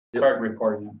Start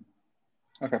recording.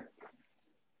 Okay.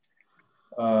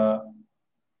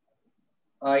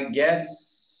 I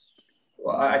guess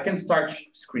I can start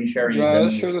screen sharing.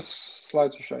 Let's show the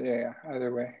slides or show. Yeah.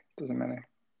 Either way, doesn't matter.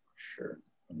 Sure.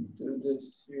 Do this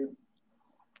here.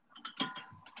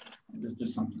 Let's do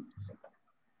something.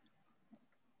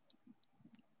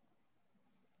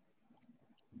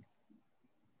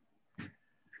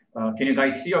 Can you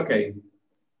guys see? Okay.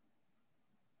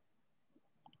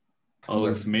 Oh,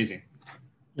 looks amazing.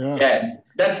 Yeah,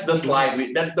 that's the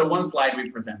slide. That's the one slide we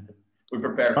presented. We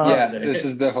prepared. Yeah, this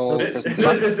is the whole presentation.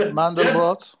 This is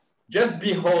Mandelbrot. Just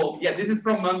behold. Yeah, this is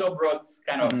from Mandelbrot's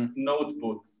kind of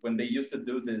notebooks when they used to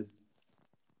do this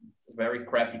very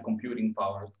crappy computing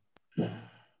powers.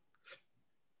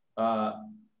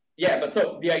 Yeah, but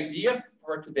so the idea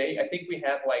for today, I think we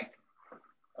have like,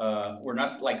 we're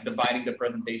not like dividing the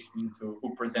presentation into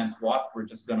who presents what. We're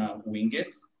just gonna wing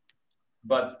it.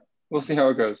 But we'll see how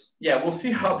it goes. Yeah, we'll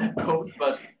see how that goes.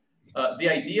 But the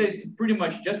idea is pretty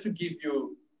much just to give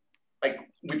you, like,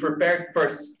 we prepared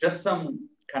first just some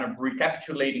kind of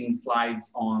recapitulating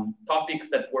slides on topics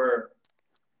that were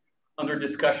under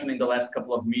discussion in the last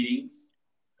couple of meetings,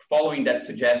 following that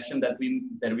suggestion that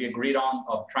we agreed on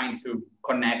of trying to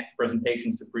connect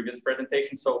presentations to previous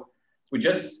presentations. So we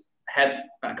just had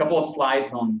a couple of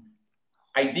slides on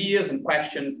ideas and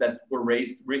questions that were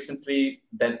raised recently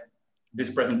that this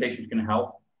presentation can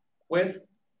help with.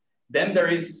 Then there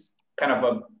is kind of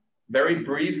a very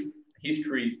brief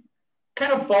history,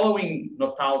 kind of following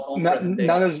Nottale's own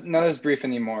presentation. Not as brief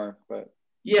anymore, but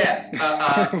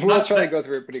yeah, we'll try to go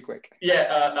through it pretty quick.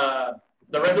 Yeah,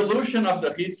 the resolution of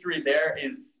the history there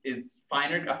is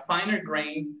finer,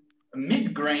 a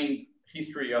mid-grained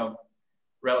history of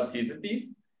relativity.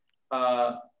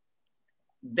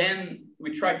 Then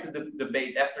we tried to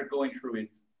debate, after going through it,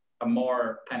 a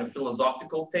more kind of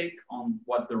philosophical take on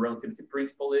what the relativity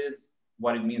principle is,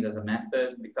 what it means as a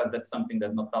method, because that's something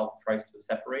that Nottale tries to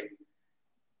separate.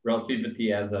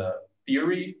 Relativity as a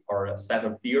theory or a set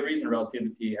of theories, and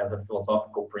relativity as a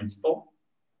philosophical principle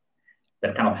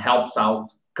that kind of helps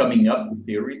out coming up with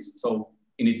theories. So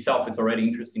in itself, it's already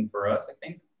interesting for us, I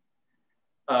think.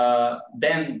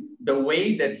 Then the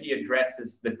way that he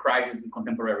addresses the crisis in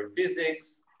contemporary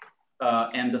physics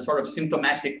and the sort of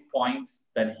symptomatic points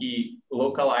that he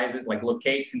localizes, like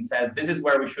locates and says, this is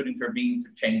where we should intervene to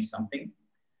change something.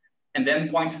 And then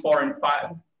points 4 and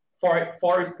 5.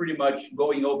 4 is pretty much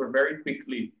going over very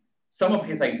quickly some of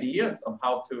his ideas of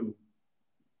how to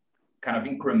kind of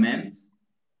increment.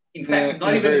 In fact, it's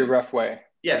not even a very rough way.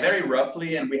 Yeah, very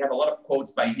roughly. And we have a lot of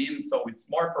quotes by him. So it's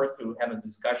more for us to have a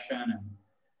discussion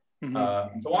and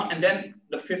so on. And then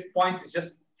the 5th point is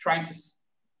just trying to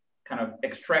kind of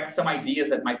extract some ideas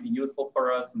that might be useful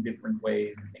for us in different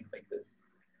ways and things like this.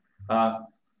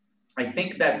 I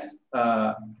think that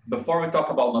before we talk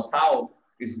about Nottale,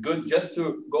 it's good just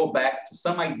to go back to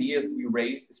some ideas we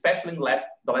raised, especially in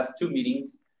the last 2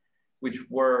 meetings, which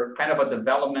were kind of a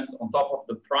development on top of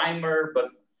the primer, but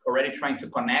already trying to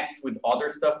connect with other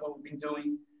stuff we've been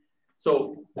doing.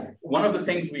 So one of the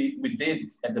things we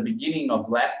did at the beginning of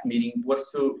last meeting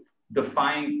was to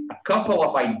define a couple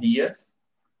of ideas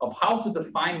of how to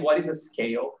define what is a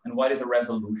scale and what is a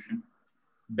resolution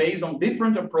based on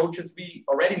different approaches we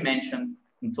already mentioned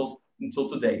until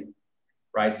today,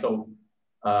 right? So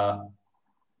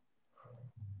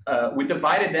we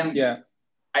divided them. Yeah.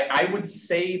 I would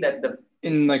say that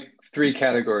in like 3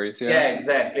 categories. Yeah. Yeah,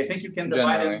 exactly. I think you can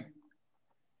divide them.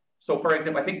 So for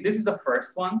example, I think this is the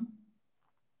first one,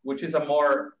 which is a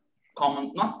more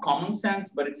common, not common sense,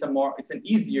 but it's an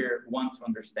easier one to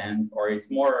understand, or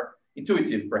it's more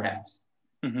intuitive perhaps.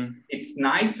 It's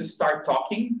nice to start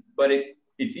talking, but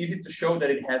it's easy to show that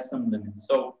it has some limits.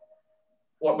 So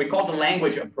what we call the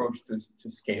language approach to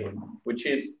scaling, which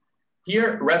is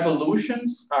here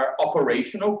resolutions are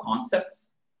operational concepts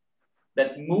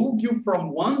that move you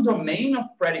from one domain of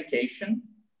predication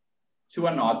to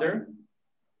another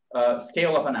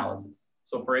scale of analysis.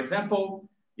 So for example,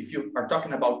 if you are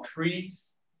talking about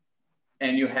trees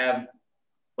and you have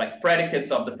like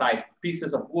predicates of the type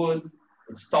pieces of wood,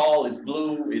 it's tall, it's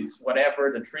blue, it's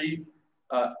whatever, the tree,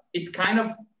 it kind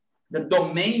of, the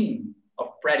domain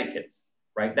of predicates,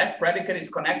 right? That predicate is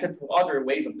connected to other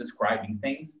ways of describing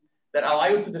things that allow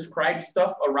you to describe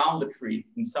stuff around the tree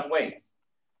in some ways.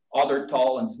 Other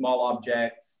tall and small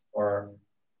objects, or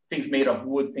things made of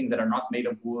wood, things that are not made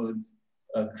of wood,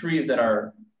 trees that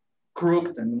are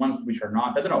crooked and ones which are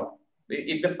not. I don't know.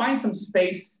 It defines some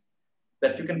space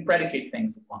that you can predicate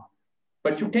things upon.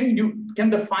 But you can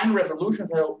define resolutions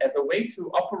as a way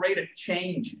to operate a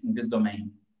change in this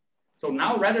domain. So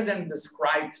now rather than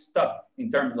describe stuff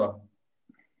in terms of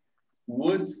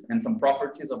wood and some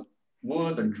properties of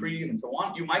wood and trees and so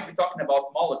on, you might be talking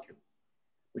about molecules,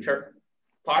 which are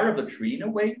part of the tree in a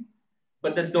way,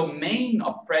 but the domain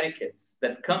of predicates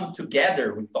that come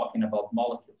together with talking about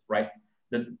molecules, right?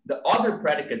 The other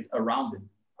predicates around it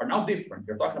are now different.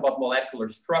 You're talking about molecular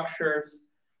structures.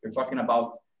 You're talking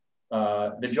about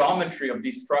the geometry of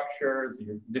these structures.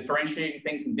 You're differentiating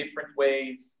things in different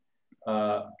ways.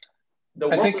 The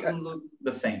world doesn't look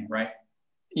the same, right?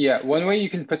 Yeah, one way you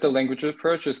can put the language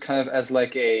approach is kind of as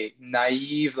like a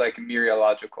naive, like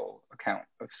mereological account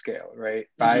of scale, right?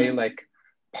 By like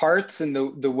parts and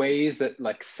the ways that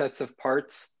like sets of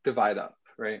parts divide up,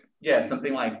 right? Yeah,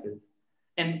 something like this.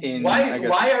 And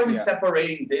why are we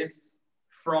separating this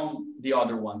from the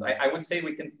other ones? I would say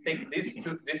we can take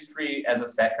this tree as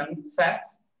a second set,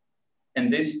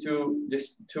 and this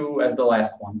two as the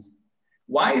last ones.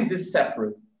 Why is this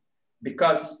separate?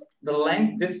 Because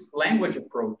this language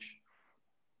approach,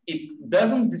 it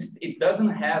doesn't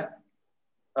have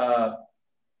a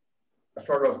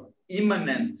sort of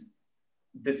immanent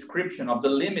description of the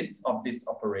limits of this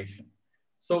operation.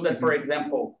 So that, for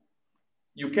example,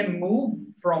 you can move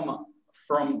from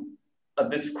a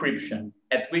description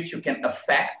at which you can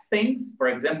affect things. For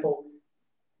example,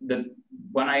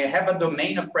 when I have a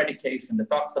domain of predication that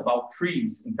talks about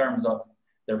trees in terms of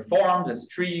their forms as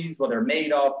trees, what they're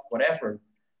made of, whatever,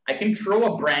 I can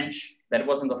throw a branch that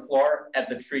was on the floor at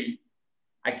the tree.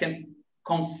 I can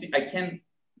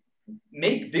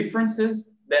make differences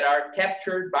that are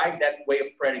captured by that way of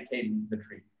predicating the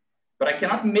tree. But I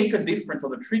cannot make a difference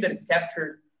of the tree that is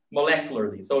captured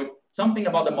molecularly. So if something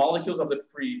about the molecules of the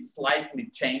tree slightly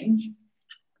change,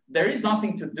 there is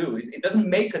nothing to do. It doesn't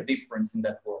make a difference in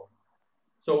that world.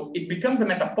 So it becomes a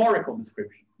metaphorical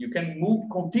description. You can move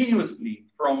continuously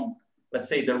from, let's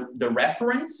say, the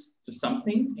reference to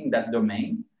something in that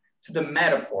domain to the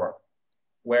metaphor,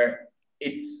 where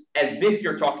it's as if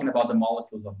you're talking about the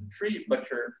molecules of the tree, but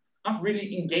you're not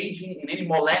really engaging in any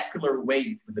molecular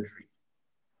way with the tree,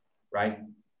 right?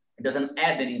 It doesn't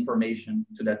add any information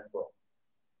to that world.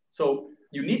 So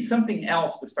you need something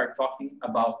else to start talking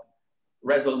about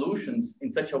resolutions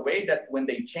in such a way that when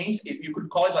they change, you could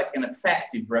call it like an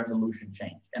effective resolution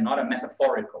change and not a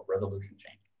metaphorical resolution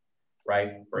change,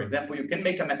 right? For example, you can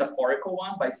make a metaphorical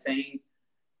one by saying,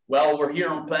 well, we're here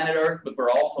on planet Earth, but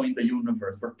we're also in the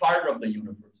universe. We're part of the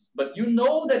universe. But you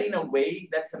know that in a way,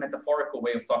 that's a metaphorical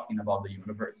way of talking about the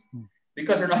universe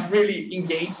because you're not really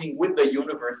engaging with the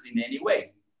universe in any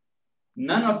way.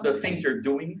 None of the things you're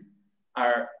doing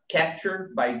are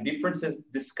captured by differences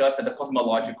discussed at the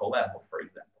cosmological level, for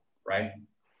example, right?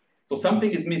 So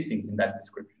something is missing in that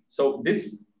description. So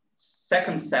this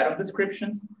second set of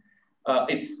descriptions,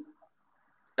 it's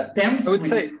attempts. I would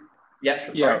say, yeah,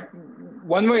 sure, yeah.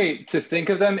 One way to think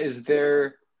of them is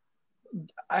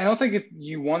I don't think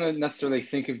you want to necessarily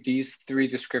think of these three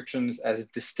descriptions as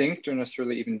distinct or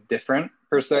necessarily even different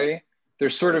per se.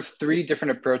 There's sort of three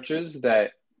different approaches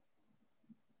that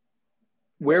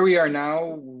where we are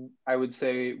now, I would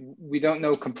say we don't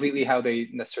know completely how they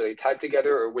necessarily tied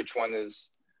together or which one is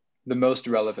the most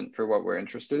relevant for what we're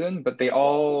interested in, but they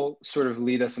all sort of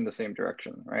lead us in the same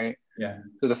direction, right? Yeah.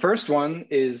 So the first one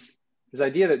is this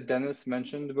idea that Dennis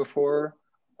mentioned before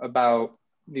about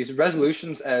these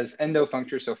resolutions as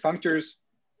endofunctors. So functors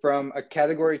from a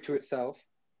category to itself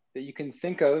that you can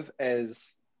think of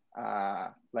as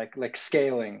like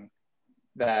scaling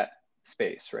that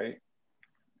space, right?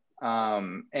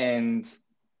 And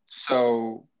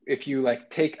so if you like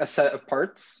take a set of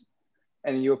parts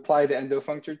and you apply the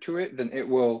endofunctor to it, then it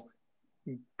will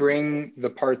bring the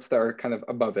parts that are kind of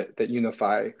above it that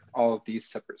unify all of these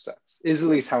separate sets, is at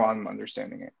least how I'm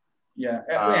understanding it. Yeah,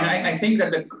 and I think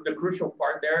that the crucial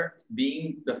part there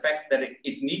being the fact that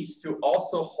it needs to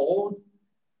also hold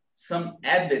some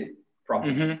added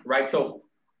properties, right? So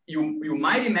you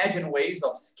might imagine ways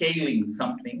of scaling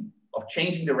something, of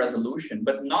changing the resolution,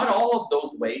 but not all of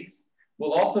those ways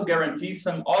will also guarantee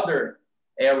some other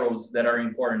arrows that are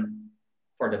important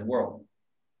for the world,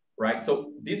 right?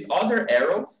 So these other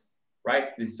arrows, right,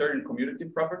 these certain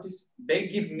commutative properties, they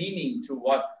give meaning to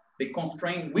what they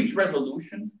constrain which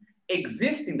resolutions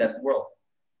exist in that world,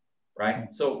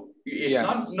 right? So it's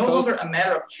no longer a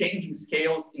matter of changing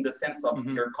scales in the sense of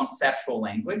your conceptual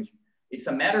language. It's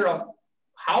a matter of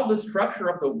how the structure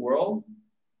of the world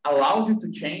allows you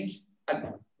to change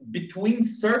between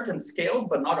certain scales,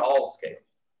 but not all scales,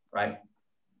 right?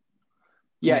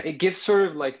 Yeah, it gives sort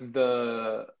of like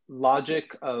the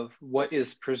logic of what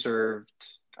is preserved.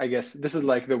 I guess this is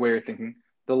like the way you're thinking,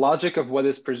 the logic of what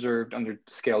is preserved under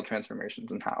scale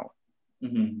transformations and how.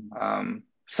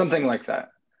 Something like that.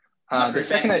 The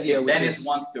second idea, which Dennis is,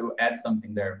 wants to add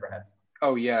something there, perhaps.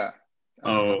 Oh yeah.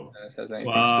 Oh, specific.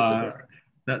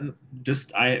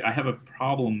 I have a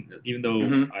problem, even though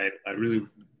I really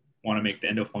want to make the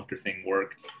endofunctor thing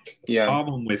work. The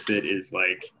problem with it is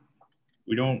like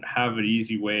we don't have an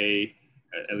easy way,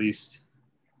 at least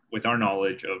with our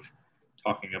knowledge, of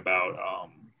talking about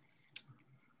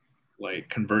like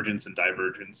convergence and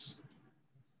divergence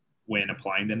when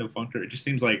applying the endofunctor. It just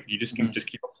seems like you just keep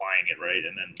applying it, right?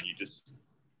 And then you just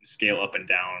scale up and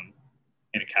down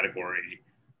in a category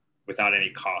without any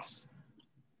costs.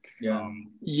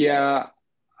 Yeah.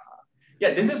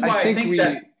 This is why I think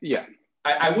that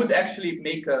I would actually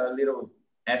make a little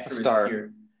asterisk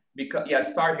here.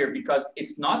 Star here, because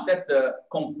it's not that the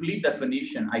complete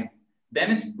definition.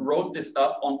 Dennis wrote this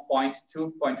up on point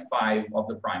 2.5 of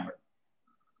the primer.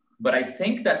 But I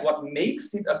think that what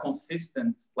makes it a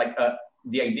consistent,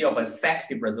 the idea of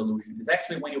effective resolution is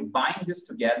actually when you bind this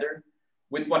together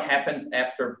with what happens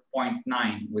after point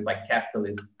 9 with like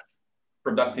capitalist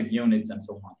productive units and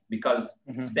so on. Because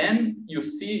then you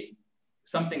see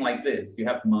something like this. You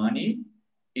have money,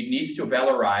 it needs to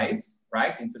valorize,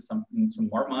 right, into some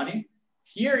more money.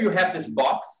 Here you have this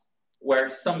box where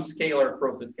some scalar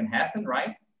process can happen,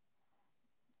 right?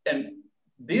 And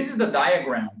this is the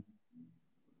diagram.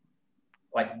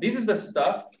 Like this is the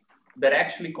stuff that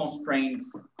actually constrains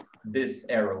this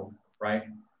arrow, right?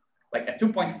 Like at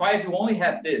 2.5, you only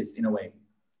have this in a way,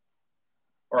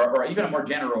 or even a more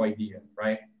general idea,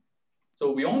 right?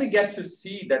 So we only get to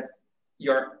see that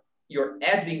you're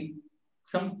adding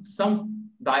some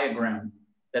diagram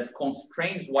that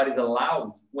constrains what is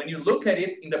allowed when you look at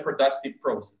it in the productive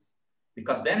process,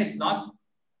 because then it's not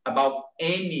about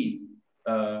any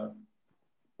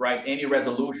any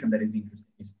resolution that is interesting.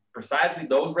 It's precisely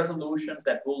those resolutions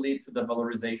that will lead to the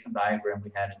valorization diagram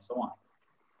we had and so on,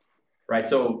 right?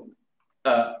 So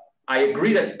I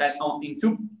agree that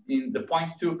in the point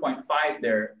 2.5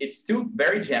 there, it's still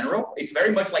very general. It's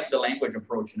very much like the language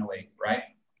approach in a way, right?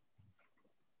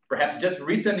 Perhaps just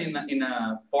written in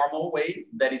a formal way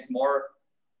that is more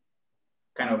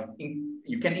kind of,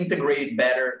 you can integrate it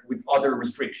better with other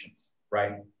restrictions,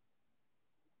 right?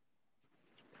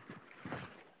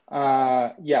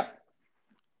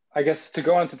 I guess to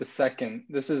go on to the second,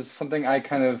 this is something I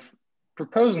kind of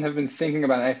propose and have been thinking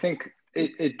about. And I think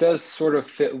it does sort of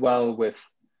fit well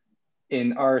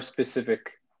in our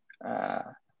specific,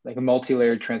 like a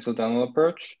multi-layered transcendental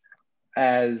approach,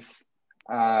 as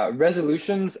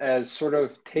resolutions as sort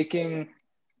of taking,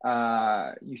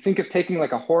 you think of taking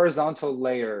like a horizontal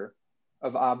layer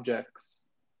of objects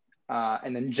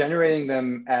and then generating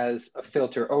them as a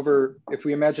filter over, if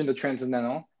we imagine the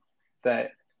transcendental,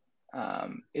 that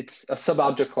it's a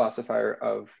sub-object classifier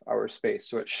of our space.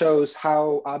 So it shows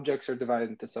how objects are divided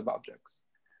into sub-objects.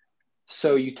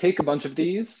 So you take a bunch of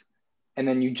these and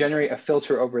then you generate a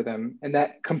filter over them, and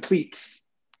that completes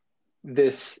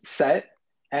this set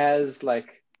as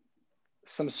like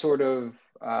some sort of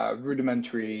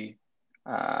rudimentary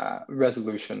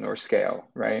resolution or scale,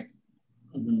 right?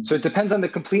 So it depends on the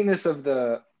completeness of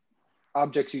the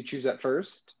objects you choose at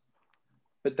first,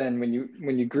 but then when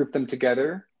you group them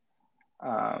together,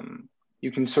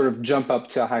 you can sort of jump up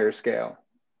to a higher scale.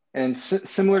 And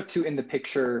similar to in the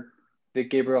picture that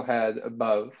Gabriel had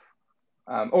above,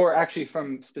 or actually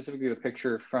from specifically the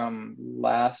picture from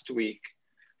last week,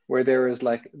 where there was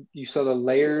like, you saw the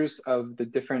layers of the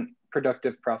different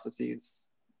productive processes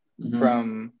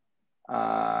from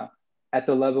at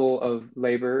the level of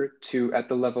labor to at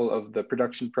the level of the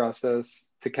production process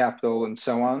to capital and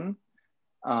so on.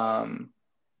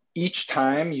 Each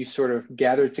time you sort of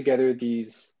gather together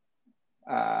these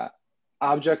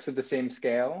objects of the same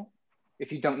scale,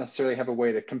 if you don't necessarily have a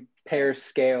way to compare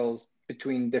scales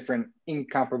between different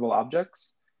incomparable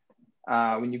objects,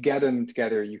 when you gather them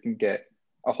together, you can get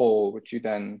a whole, which you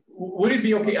then... Would it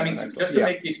be okay, I mean, just to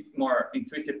make it more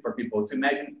intuitive for people, to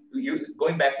imagine,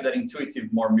 going back to that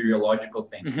intuitive, more mereological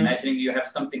thing, imagining you have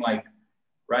something like,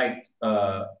 right,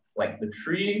 like the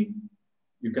tree,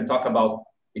 you can talk about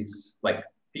it's like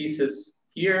pieces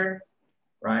here,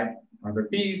 right, another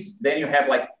piece, then you have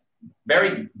like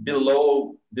very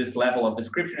below this level of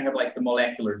description, you have like the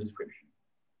molecular description,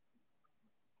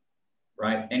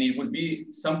 right? And it would be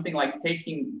something like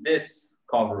taking this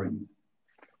covering.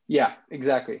 Yeah,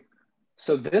 exactly.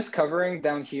 So this covering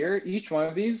down here, each one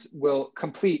of these will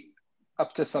complete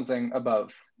up to something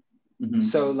above.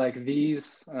 So like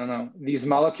these, I don't know, these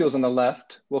molecules on the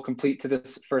left will complete to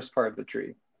this first part of the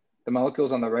tree. The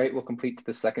molecules on the right will complete to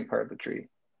the second part of the tree.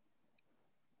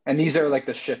 And these are like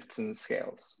the shifts in the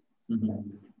scales.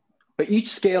 But but each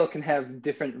scale can have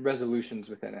different resolutions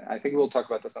within it. I think we'll talk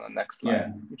about this on the next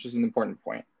slide, which is an important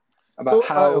point about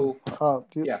how.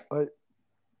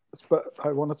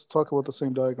 I wanted to talk about the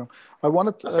same diagram. I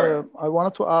wanted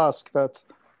to ask that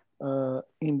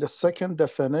in the second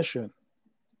definition,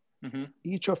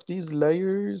 each of these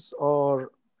layers are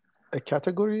a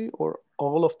category, or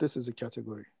all of this is a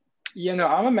category? Yeah, no,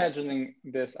 I'm imagining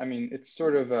this. I mean, it's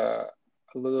sort of a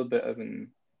little bit of an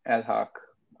ad hoc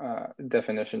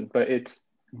definition, but it's,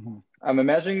 I'm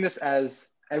imagining this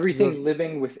as everything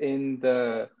living within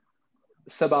the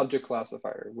sub-object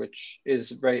classifier, which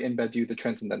is right in Badiou, the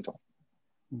transcendental,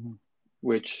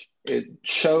 which it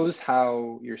shows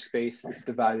how your space is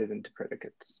divided into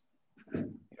predicates.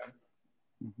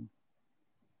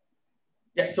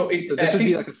 Yeah, so this would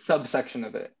be like a subsection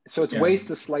of it. So it's ways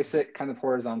to slice it kind of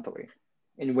horizontally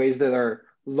in ways that are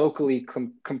locally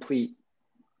complete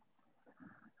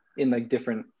in like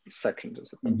different sections, I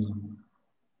suppose.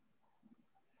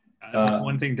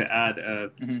 One thing to add,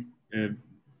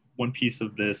 one piece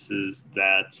of this is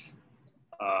that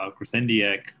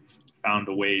Grothendieck found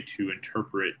a way to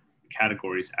interpret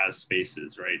categories as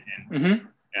spaces, right? And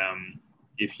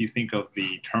if you think of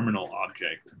the terminal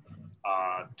object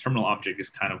is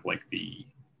kind of like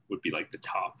would be like the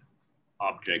top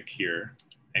object here.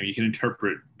 And you can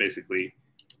interpret basically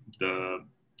the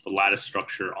lattice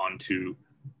structure onto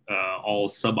all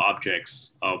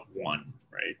sub-objects of one,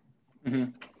 right?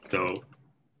 So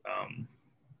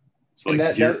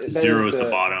like zero is the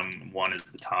bottom, one is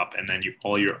the top, and then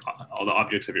all the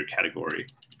objects of your category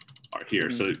are here.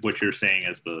 So what you're saying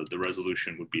as the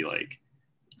resolution would be like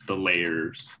the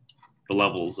layers, the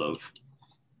levels of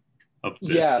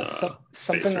this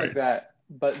something space, like right? that.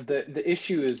 But the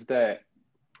issue is that,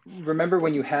 remember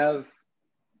when you have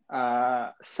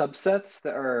subsets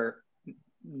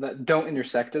that don't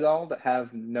intersect at all, that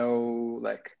have no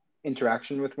like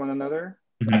interaction with one another,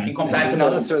 not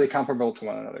necessarily comparable to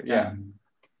one another.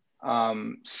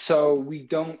 So you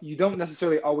don't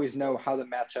necessarily always know how to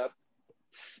match up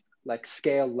like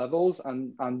scale levels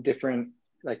on different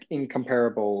like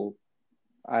incomparable,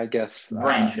 I guess,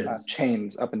 branches,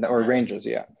 chains up and or ranges.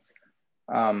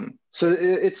 So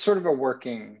it's sort of a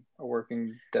working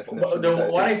definition.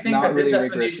 What I think not that really this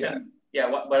rigorous definition,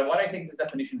 but what I think this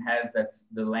definition has that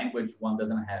the language one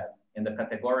doesn't have, and the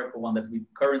categorical one that we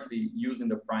currently use in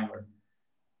the primer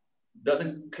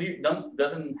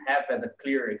doesn't have as a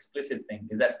clear explicit thing,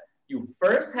 is that you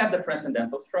first have the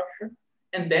transcendental structure,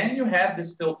 and then you have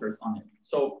these filters on it.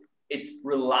 So it's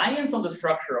reliant on the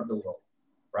structure of the world,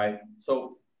 right?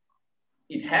 So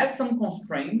it has some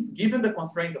constraints, given the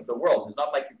constraints of the world. It's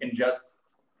not like you can just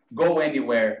go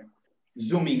anywhere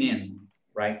zooming in,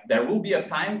 right? There will be a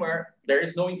time where there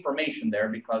is no information there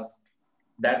because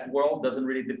that world doesn't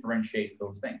really differentiate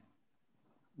those things,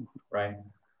 right?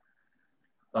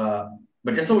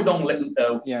 But just so we don't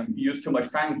use too much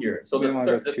time here. So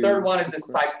the third one is this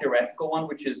type theoretical one,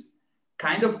 which is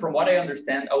kind of, from what I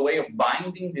understand, a way of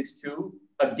binding these two,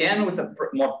 again, with a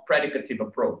more predicative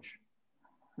approach,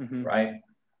 right?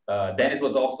 Dennis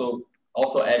was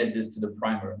also added this to the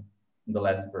primer in the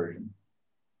last version.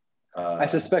 I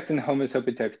suspect in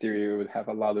homotopy type theory, it would have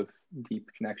a lot of deep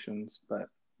connections, but.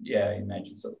 Yeah, I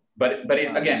imagine so. But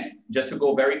again, just to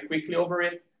go very quickly over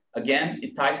it, again,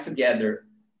 it ties together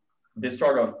this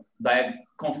sort of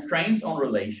constraints on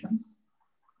relations,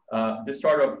 this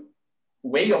sort of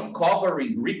way of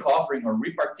recovering or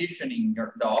repartitioning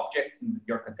the objects in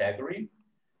your category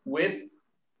with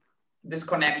this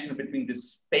connection between the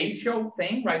spatial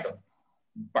thing, right, of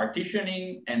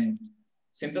partitioning and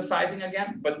synthesizing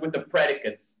again, but with the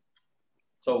predicates.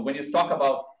 So when you talk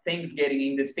about things getting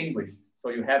indistinguished, so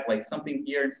you have like something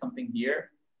here and something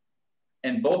here,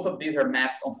 and both of these are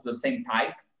mapped onto the same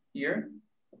type here,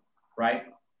 right?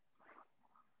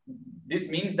 This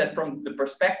means that from the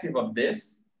perspective of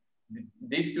these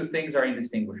two things are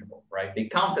indistinguishable, right? They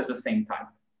count as the same type.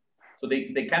 So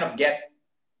they kind of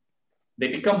they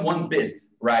become one bit,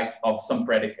 right, of some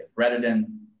predicate rather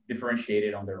than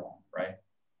differentiated on their own, right?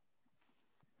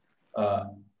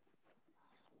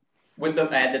 With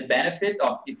the added benefit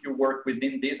of, if you work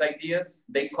within these ideas,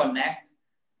 they connect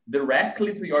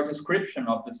directly to your description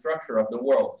of the structure of the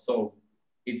world. So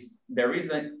there is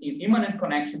an immanent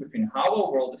connection between how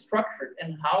a world is structured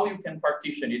and how you can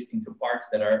partition it into parts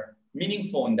that are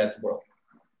meaningful in that world.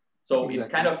 So it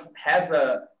kind of has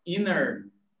a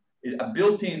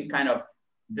built-in kind of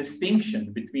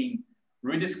distinction between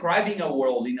redescribing a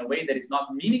world in a way that is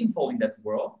not meaningful in that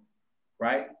world,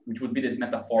 right? Which would be this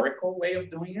metaphorical way of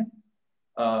doing it,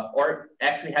 or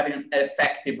actually having an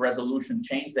effective resolution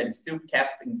change that is still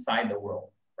kept inside the world,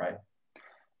 right?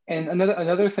 And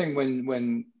another thing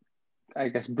when I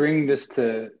guess bring this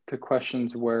to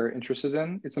questions we're interested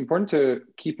in, it's important to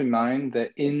keep in mind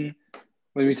that when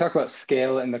we talk about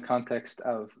scale in the context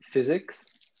of physics,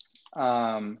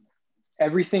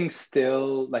 everything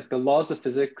still, like the laws of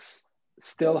physics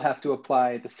still have to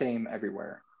apply the same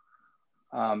everywhere.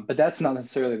 But that's not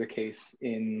necessarily the case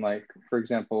in, like, for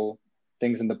example,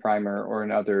 things in the primer or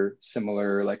in other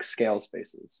similar like scale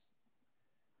spaces.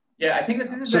 Yeah, I think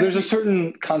that this is so there's a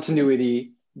certain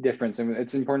continuity difference, and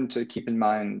it's important to keep in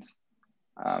mind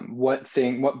what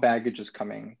baggage is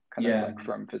coming like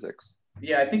from physics.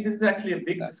 Yeah, I think this is actually a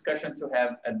big discussion to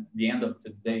have at the end of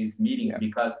today's meeting,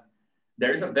 because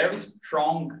there is a very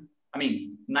strong,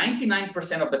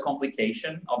 99% of the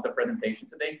complication of the presentation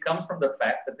today comes from the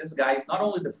fact that this guy is not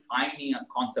only defining a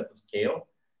concept of scale,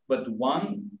 but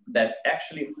one that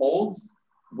actually holds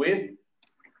with,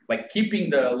 like, keeping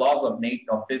the laws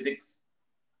of physics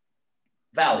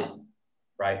valid,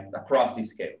 right, across the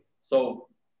scale. So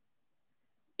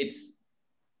it's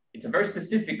a very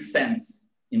specific sense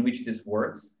in which this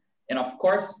works. And of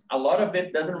course, a lot of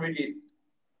it doesn't really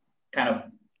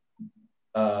cannot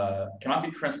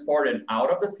be transported out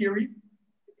of the theory.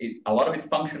 A lot of it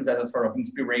functions as a sort of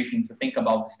inspiration to think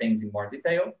about these things in more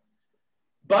detail.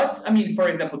 But for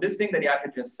example, this thing that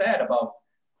Yasha just said about,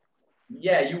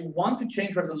 you want to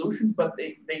change resolutions, but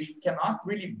they cannot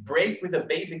really break with the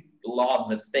basic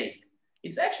laws at stake.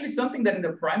 It's actually something that in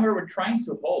the primer we're trying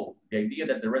to hold, the idea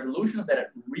that the resolutions that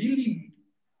are really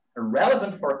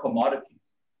relevant for commodities,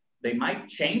 they might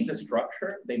change the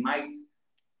structure, they might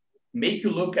make you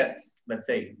look at, let's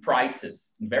say,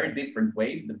 prices in very different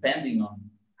ways, depending on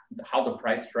how the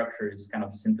price structure is kind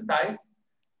of synthesized,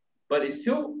 but it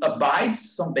still abides to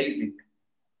some basic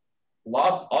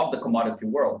laws of the commodity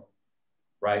world,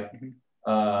 right?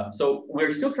 So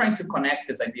we're still trying to connect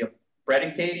this idea of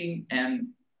predicating and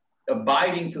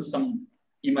abiding to some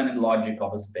immanent logic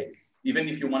of a space, even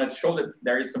if you want to show that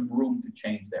there is some room to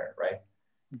change there, right?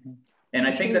 And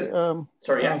I think that,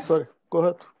 sorry, go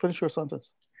ahead, finish your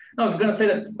sentence. No, I was going to say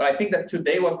that I think that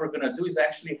today what we're going to do is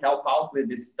actually help out with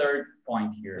this third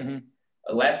point here.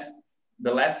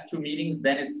 The last two meetings,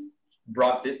 Dennis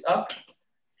brought this up.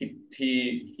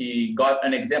 He got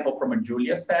an example from a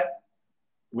Julia set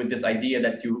with this idea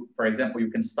that for example, you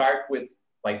can start with,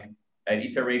 like, at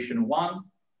iteration 1,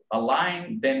 a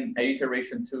line, then at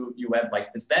iteration 2, you add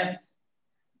like this vent.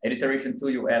 At iteration 2,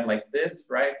 you add like this,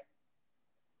 right?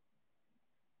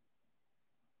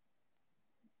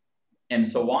 And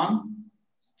so on.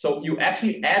 So you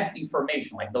actually add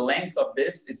information, like the length of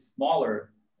this is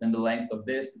smaller than the length of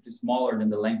this, which is smaller than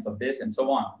the length of this, and so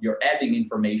on. You're adding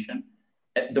information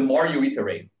the more you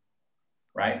iterate,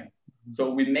 right?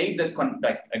 So we made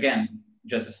again,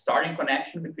 just a starting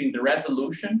connection between the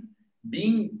resolution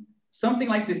being something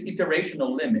like this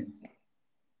iterational limit,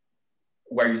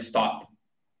 where you stop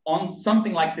on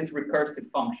something like this recursive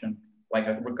function, like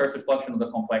a recursive function of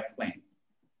the complex plane,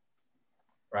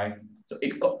 right? So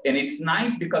it's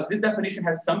nice because this definition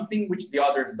has something which the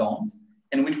others don't,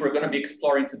 and which we're going to be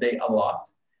exploring today a lot,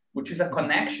 which is a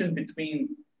connection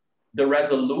between the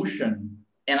resolution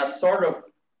and a sort of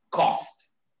cost,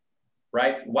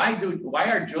 right? Why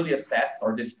are Julia sets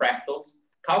or these fractals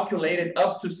calculated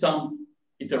up to some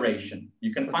iteration?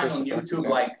 You can find on YouTube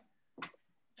like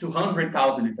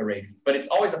 200,000 iterations, but it's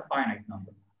always a finite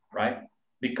number, right?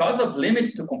 Because of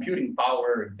limits to computing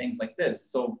power and things like this.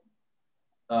 So,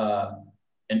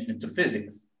 and to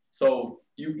physics. So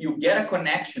you get a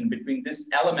connection between this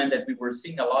element that we were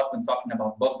seeing a lot when talking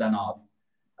about Bogdanov,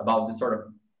 about this sort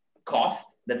of cost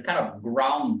that kind of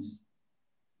grounds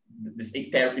this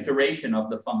iteration of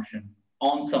the function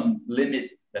on some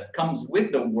limit that comes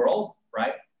with the world,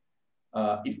 right?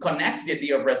 It connects the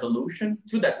idea of resolution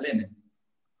to that limit,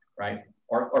 right?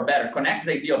 Or better, connects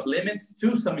the idea of limits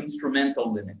to some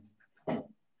instrumental limit.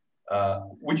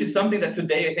 Which is something that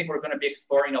today I think we're going to be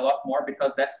exploring a lot more,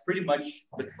 because that's pretty much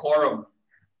the core of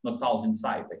Nottale's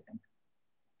insight, I think.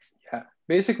 Yeah,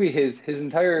 basically his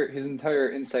entire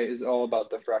insight is all about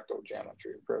the fractal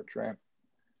geometry approach, right?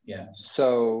 Yeah.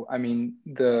 So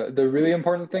the really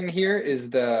important thing here is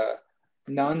the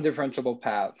non-differentiable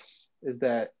paths. Is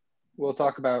that we'll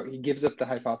talk about. He gives up the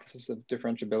hypothesis of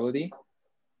differentiability,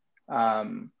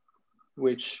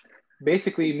 which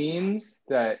basically means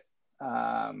that.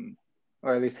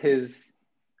 Or at least his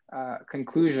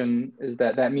conclusion is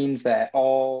that means that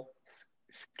all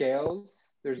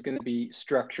scales, there's going to be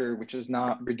structure which is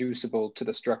not reducible to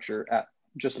the structure at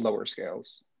just lower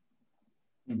scales.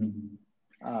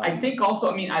 I think also,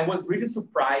 I was really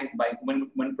surprised by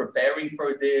when preparing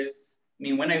for this.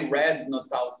 When I read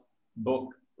Nottale's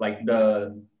book like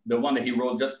the one that he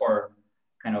wrote just for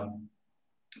kind of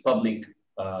public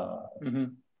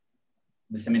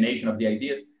dissemination of the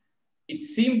ideas, it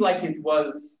seemed like it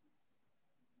was,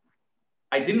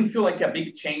 I didn't feel like a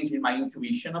big change in my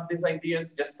intuition of these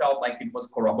ideas, just felt like it was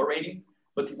corroborating.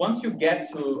 But once you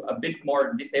get to a bit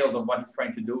more details of what he's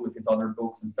trying to do with his other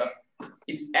books and stuff,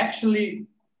 it's actually,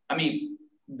 I mean,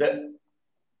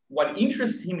 what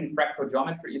interests him in fractal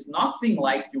geometry is nothing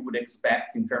like you would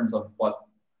expect in terms of what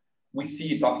we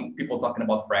see people talking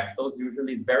about fractals.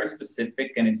 Usually it's very specific,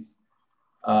 and it's,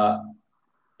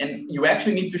 and you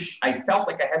actually need to, I felt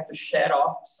like I had to shed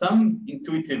off some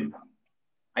intuitive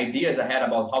ideas I had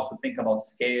about how to think about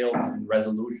scales and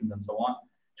resolutions and so on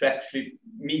to actually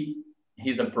meet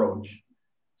his approach.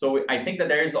 So I think that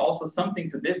there is also something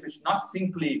to this, which is not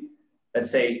simply,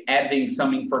 let's say, adding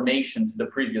some information to the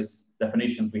previous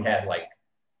definitions we had, like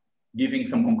giving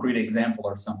some concrete example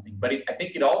or something. But I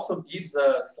think it also gives a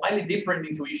slightly different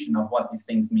intuition of what these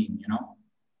things mean, you know?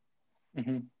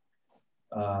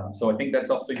 So I think that's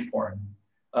also important.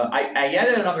 I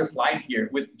added another slide here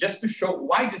with just to show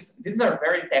why these are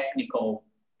very technical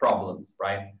problems,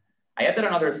 right? I added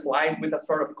another slide with a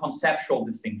sort of conceptual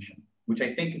distinction, which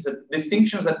I think is a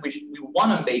distinction that we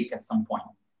want to make at some point,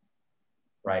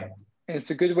 right? And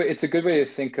it's a good way. It's a good way to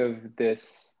think of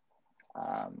this.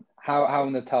 How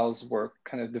Nottale's work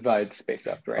kind of divides space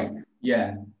up, right?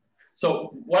 Yeah.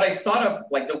 So what I thought of,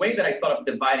 like the way that I thought of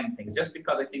dividing things, just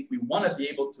because I think we want to be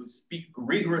able to speak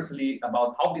rigorously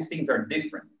about how these things are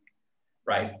different,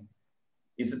 right?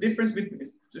 Is the difference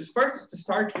between, just first to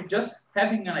start with just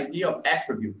having an idea of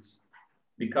attributes,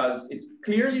 because it's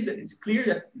clear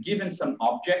that given some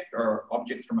object or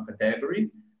objects from a category,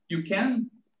 you can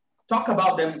talk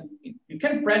about them, you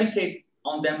can predicate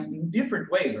on them in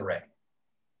different ways already,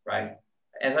 right?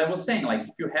 As I was saying, like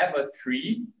if you have a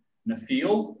tree in a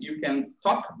field, you can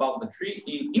talk about the tree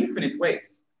in infinite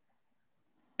ways.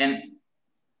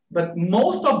 But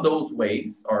most of those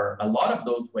ways, or a lot of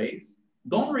those ways,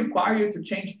 don't require you to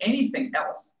change anything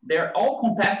else. They're all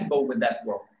compatible with that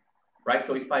world, right?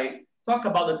 So if I talk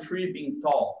about a tree being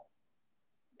tall,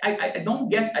 I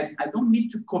don't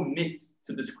need to commit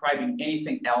to describing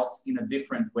anything else in a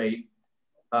different way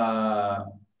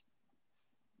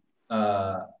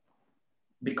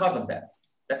because of that.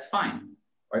 That's fine.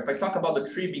 Or if I talk about the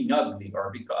tree being ugly, or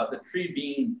because the tree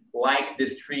being like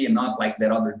this tree and not like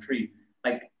that other tree,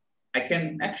 like I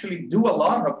can actually do a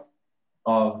lot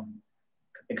of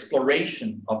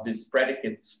exploration of this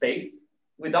predicate space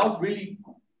without really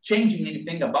changing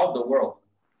anything about the world,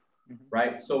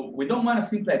 right? So we don't want to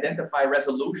simply identify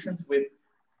resolutions with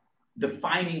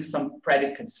defining some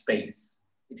predicate space.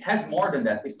 It has more than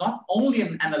that. It's not only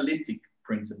an analytic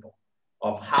principle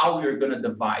of how you're going to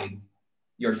divide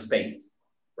your space,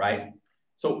 right?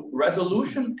 So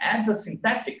resolution adds a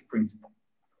syntactic principle,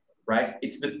 right?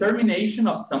 It's determination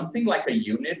of something like a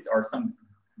unit or some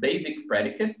basic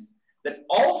predicates that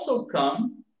also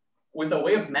come with a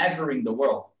way of measuring the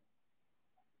world.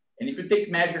 And if you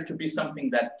take measure to be something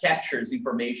that captures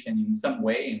information in some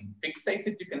way and fixates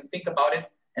it, you can think about it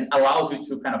and allows you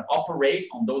to kind of operate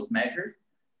on those measures.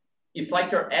 It's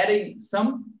like you're adding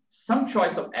some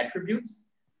choice of attributes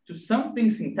to something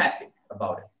syntactic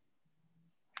about it,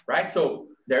 right? So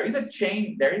there is a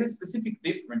change, there is a specific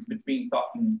difference between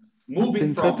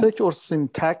moving from... Synthetic or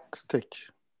syntactic?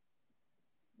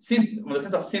 In the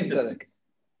sense of synthesis.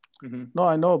 No,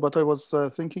 I know, but I was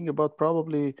thinking about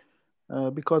probably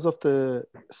because of the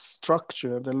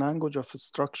structure, the language of a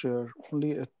structure,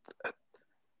 only a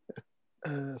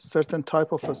certain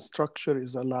type of a structure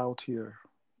is allowed here.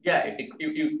 Yeah,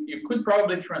 you could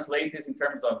probably translate this in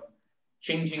terms of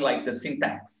changing like the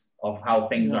syntax of how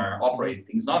things are operating.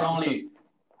 It's not only,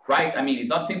 right? I mean, it's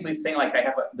not simply saying like I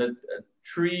have the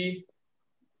tree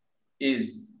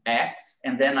is X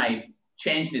and then I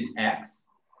change this X,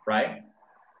 right?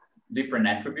 Different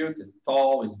attributes, it's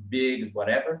tall, it's big, it's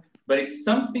whatever. But it's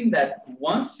something that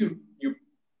once you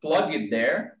plug it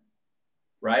there,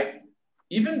 right?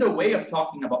 Even the way of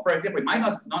talking about, for example, it might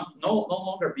no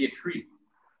longer be a tree.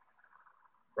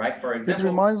 Right? For example, it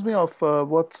reminds me of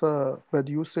what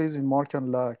Badiou says in Mark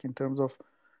and Lac in terms of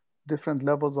different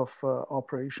levels of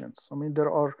operations. I mean,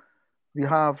 we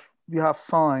have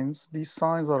signs. These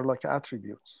signs are like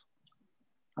attributes,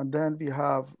 and then we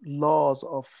have laws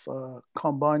of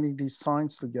combining these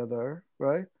signs together,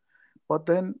 right? But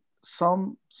then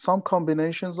some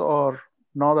combinations are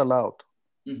not allowed,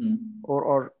 or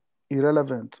are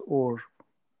irrelevant, or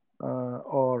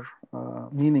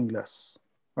meaningless,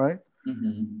 right?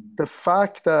 The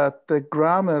fact that the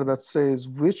grammar that says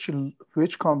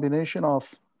which combination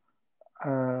of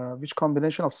which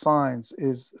combination of signs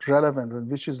is relevant and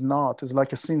which is not is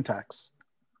like a syntax.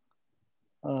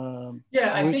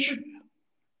 Yeah, I think.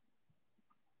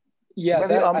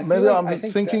 Yeah, maybe I'm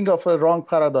thinking of a wrong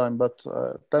paradigm, but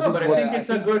that is what what I think it's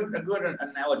a good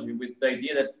analogy with the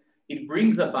idea that it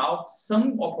brings about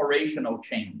some operational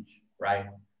change, right?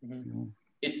 Mm-hmm.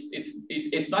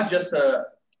 It's not just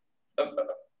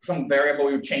some variable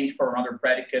you change for another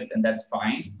predicate and that's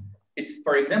fine. It's,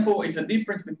 for example, it's a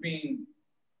difference between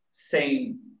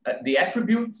saying the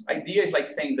attribute idea is like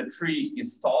saying the tree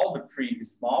is tall, the tree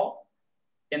is small.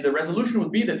 And the resolution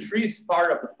would be the tree is part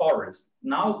of the forest.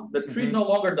 Now the tree is no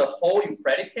longer the whole you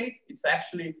predicate. It's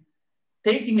actually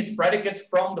taking its predicates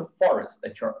from the forest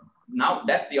that you're, now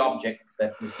that's the object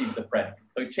that receives the predicate.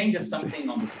 So it changes something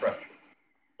on the structure,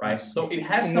 right? So it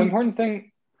has the important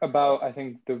thing about, I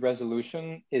think, the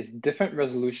resolution is different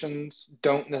resolutions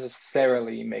don't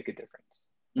necessarily make a difference,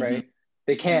 right?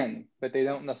 They can, but they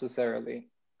don't necessarily.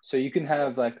 So you can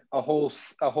have like a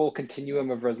whole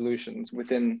continuum of resolutions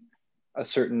within a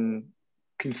certain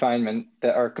confinement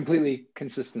that are completely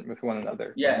consistent with one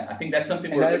another. Yeah, I think that's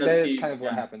something we're going to see. That is kind of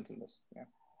what happens in this.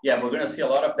 Yeah, we're going to see a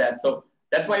lot of that. So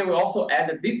that's why we also add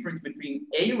a difference between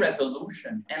a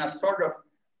resolution and a sort of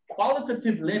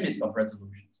qualitative limit of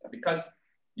resolutions, because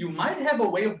you might have a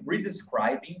way of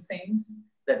redescribing things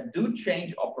that do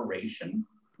change operation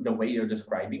the way you're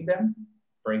describing them.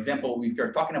 For example, if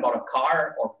you're talking about a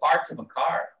car or parts of a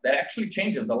car, that actually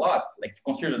changes a lot. Like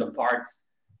consider the parts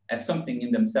as something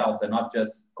in themselves and not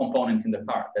just components in the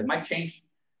car. That might change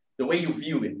the way you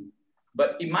view it,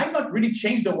 but it might not really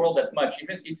change the world that much.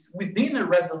 Even it's within a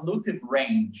resolutive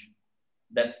range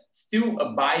that still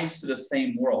abides to the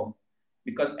same world,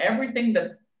 because everything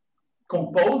that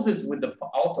composes with the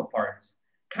auto parts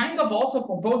kind of also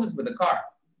composes with the car.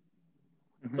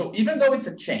 So even though it's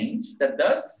a change that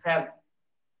does have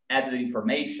added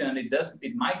information,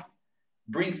 it might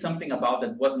bring something about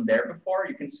that wasn't there before.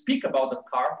 You can speak about the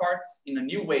car parts in a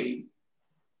new way.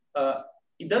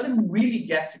 It doesn't really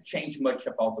get to change much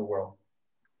about the world,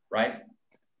 right?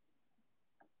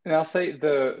 And I'll say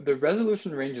the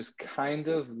resolution range is kind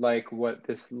of like what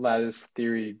this lattice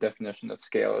theory definition of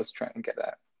scale is trying to get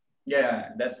at. Yeah,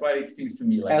 that's why it seems to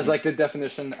me like as like the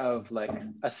definition of like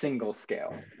a single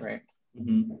scale, right?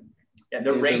 Yeah,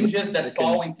 the ranges that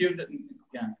fall into the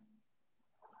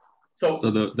So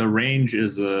the range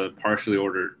is a partially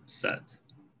ordered set,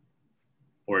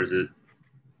 or is it?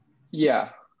 Yeah.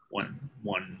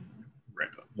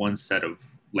 One set of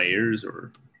layers,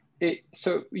 or?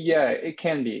 So yeah, it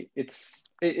can be. It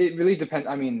really depends.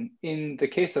 I mean, in the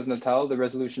case of Nottale, the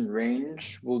resolution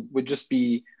range would just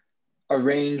be a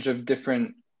range of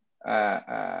different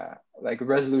like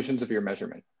resolutions of your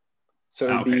measurement. So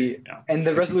it'd be, and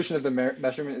the resolution of the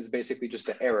measurement is basically just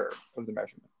the error of the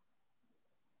measurement.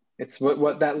 It's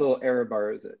what that little error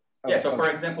bar is. Yeah. So for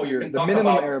example, you can talk the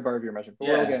minimum about error bar of your measurement. But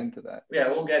we'll get into that. Yeah,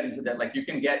 we'll get into that. Like you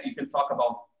can talk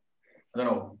about, I don't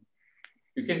know,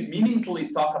 you can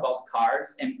meaningfully talk about cars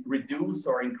and reduce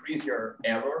or increase your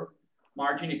error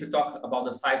margin. If you talk about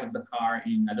the size of the car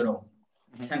in, I don't know,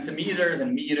 centimeters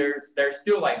and meters, they're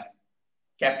still like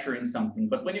capturing something.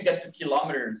 But when you get to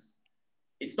kilometers,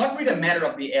 it's not really a matter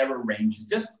of the error range. It's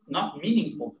just not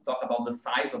meaningful to talk about the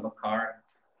size of a car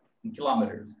in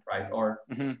kilometers, right? Or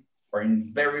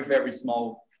in very, very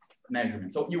small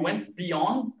measurements. So you went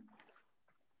beyond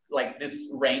like this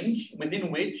range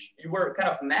within which you were kind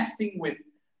of messing with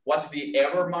what's the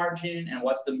error margin and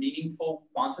what's the meaningful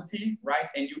quantity, right?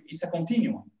 And it's a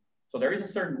continuum. So there is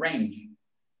a certain range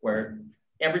where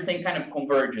everything kind of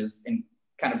converges and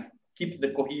kind of keeps the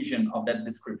cohesion of that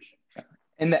description.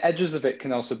 And the edges of it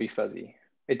can also be fuzzy.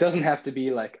 It doesn't have to be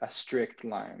like a strict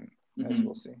line, as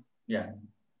we'll see. Yeah.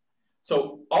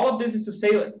 So all of this is to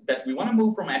say that we want to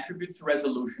move from attributes to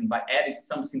resolution by adding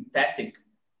some synthetic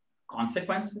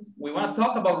consequences. We want to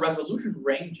talk about resolution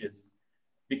ranges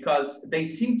because they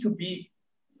seem to be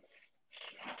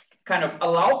kind of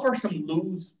allow for some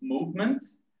loose movement,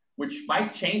 which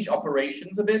might change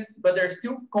operations a bit, but they're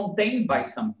still contained by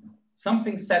something.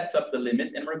 Something sets up the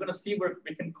limit, and we're going to see where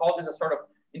we can call this a sort of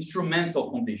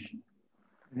instrumental condition,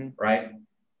 right?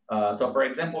 So for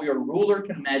example, your ruler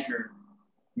can measure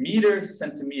meters,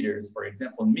 centimeters, for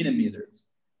example, millimeters.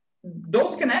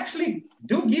 Those can actually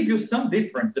do give you some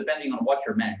difference depending on what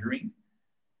you're measuring.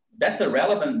 That's a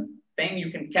relevant thing. You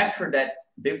can capture that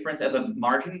difference as a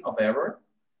margin of error,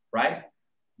 right?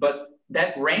 But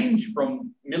that range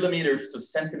from millimeters to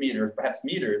centimeters, perhaps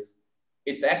meters,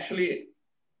 it's actually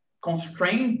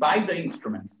constrained by the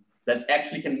instruments that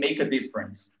actually can make a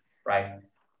difference, right?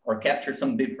 Or capture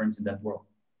some difference in that world.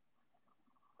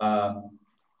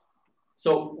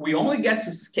 So we only get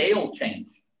to scale change.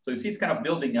 So you see it's kind of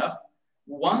building up.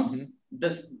 Once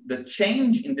the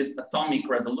change in this atomic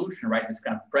resolution, right, this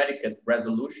kind of predicate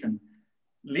resolution,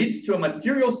 leads to a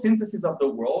material synthesis of the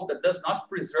world that does not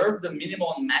preserve the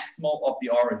minimal and maximal of the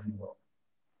origin world.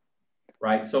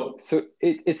 Right, so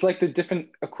it's like the different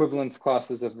equivalence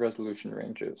classes of resolution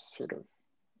ranges, sort of.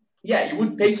 Yeah, you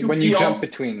would take when you jump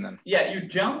between them. Yeah, you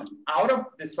jump out of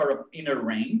this sort of inner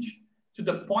range to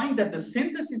the point that the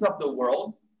synthesis of the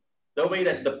world, the way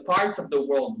that the parts of the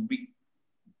world we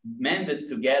mended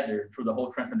together through the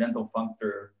whole transcendental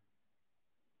functor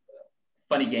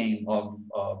funny game of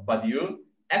Badiou,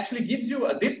 actually gives you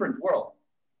a different world,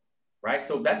 right?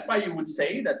 So that's why you would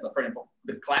say that, for example,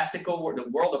 the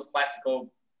world of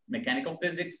classical mechanical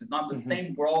physics is not the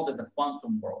same world as a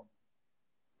quantum world,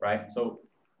 right? So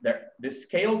the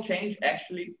scale change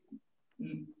actually,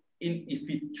 if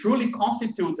it truly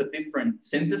constitutes a different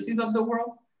synthesis of the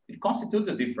world, it constitutes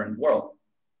a different world,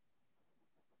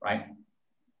 right?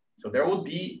 So there would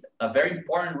be a very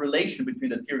important relation between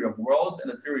the theory of worlds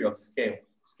and the theory of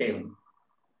scaling,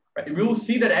 right? We will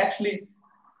see that actually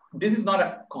this is not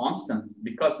a constant,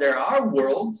 because there are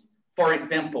worlds, for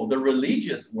example, the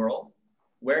religious world,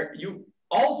 where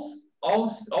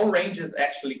all ranges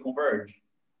actually converge.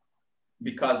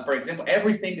 Because, for example,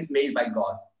 everything is made by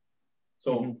God.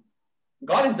 So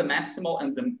God is the maximal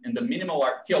and the minimal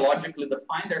are theologically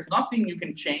defined. There's nothing you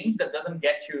can change that doesn't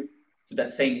get you to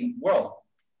that same world,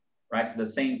 right? To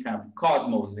the same kind of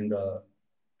cosmos in the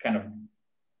kind of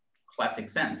classic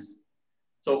sense.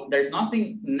 So there's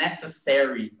nothing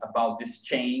necessary about this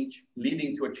change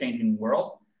leading to a changing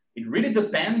world. It really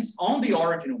depends on the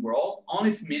origin world, on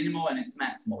its minimal and its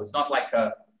maximal. It's not like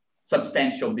a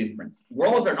substantial difference.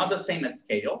 Worlds are not the same as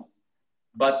scales,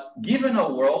 but given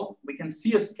a world, we can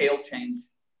see a scale change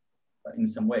in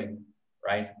some way,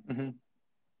 right?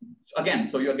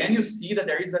 So you see that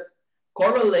there is a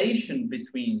correlation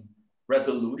between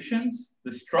resolutions,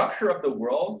 the structure of the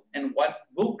world, and what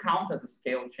will count as a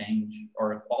scale change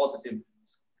or a qualitative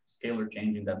scalar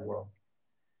change in that world.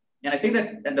 And I think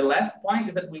that, and the last point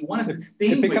is that we want to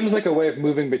distinguish. It becomes like a way of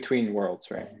moving between worlds,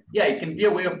 right? Yeah, it can be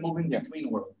a way of moving between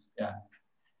worlds. Yeah.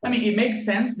 I mean, it makes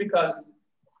sense because,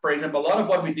 for example, a lot of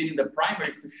what we did in the primer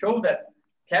is to show that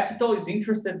capital is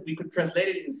interested, we could translate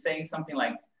it in saying something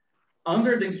like,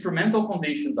 under the instrumental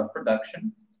conditions of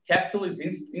production, capital is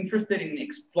interested in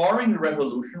exploring the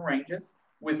resolution ranges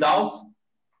without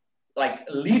like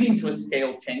leading to a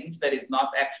scale change that is not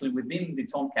actually within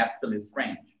its own capitalist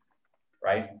range,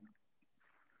 right?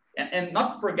 And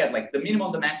not to forget, like the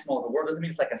minimum, the maximal of the world doesn't mean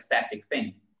it's like a static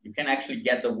thing. You can actually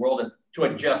get the world to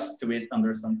adjust to it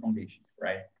under some conditions,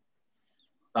 right?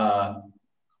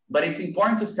 But it's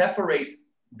important to separate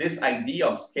this idea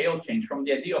of scale change from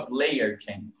the idea of layer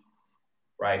change,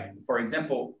 right? For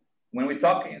example, when we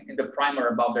talk in the primer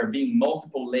about there being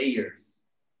multiple layers,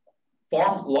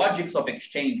 form logics of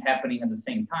exchange happening at the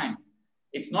same time,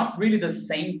 it's not really the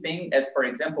same thing as, for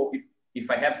example, if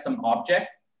I have some object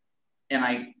and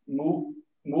I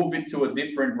move it to a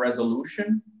different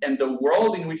resolution, and the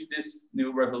world in which this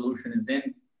new resolution is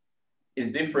in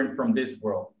is different from this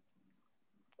world,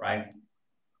 right?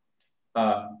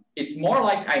 It's more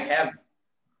like I have,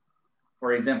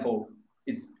 for example,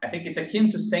 I think it's akin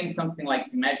to saying something like,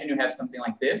 imagine you have something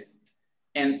like this,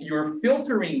 and you're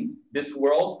filtering this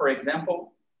world, for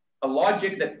example, a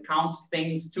logic that counts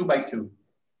things 2 by 2.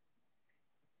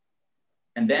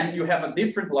 And then you have a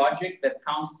different logic that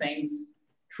counts things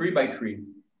 3 by 3.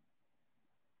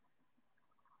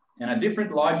 And a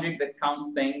different logic that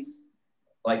counts things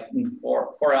like in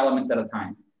four elements at a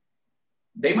time.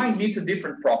 They might lead to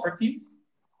different properties,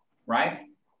 right?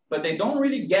 But they don't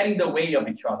really get in the way of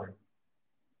each other,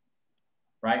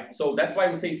 right? So that's why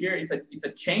we say here it's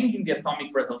a change in the atomic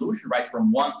resolution, right?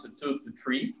 From 1 to 2 to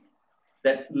 3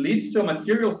 that leads to a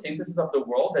material synthesis of the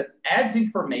world that adds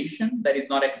information that is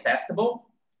not accessible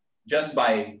just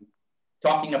by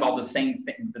talking about the same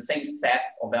thing, the same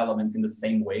set of elements in the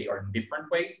same way or in different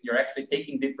ways. You're actually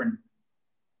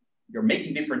you're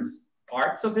making different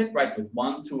parts of it, right? With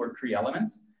 1, 2, or 3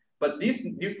 elements. But these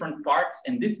different parts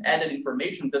and this added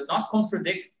information does not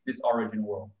contradict this origin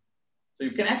world. So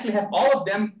you can actually have all of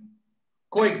them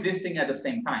coexisting at the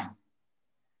same time.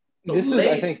 So this is,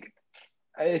 I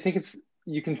think it's,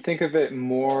 you can think of it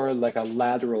more like a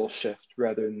lateral shift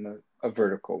rather than a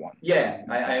vertical one. Yeah,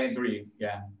 I agree,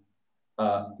 yeah.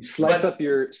 You slice up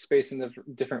your space in a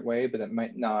different way, but it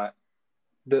might not,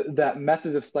 that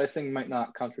method of slicing might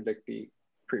not contradict the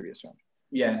previous one.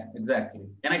 Yeah, exactly.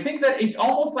 And I think that it's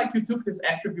almost like you took this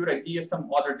attribute idea some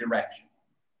other direction,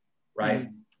 right?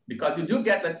 Because you do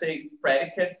get, let's say,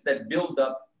 predicates that build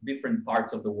up different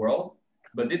parts of the world,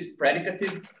 but this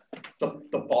predicative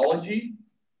topology,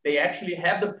 they actually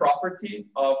have the property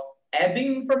of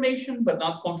adding information, but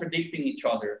not contradicting each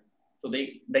other. So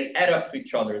they add up to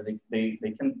each other. They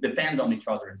can depend on each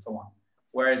other and so on.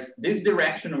 Whereas this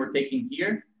direction we're taking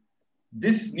here,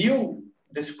 this new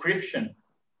description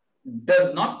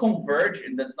does not converge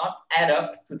and does not add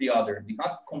up to the other. They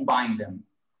cannot combine them,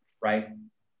 right?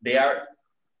 They are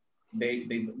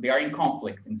in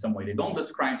conflict in some way. They don't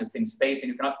describe the same space, and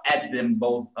you cannot add them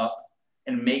both up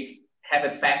and have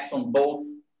effects on both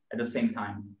at the same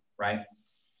time, right?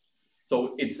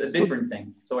 So it's a different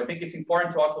thing. So I think it's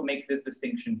important to also make this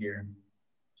distinction here,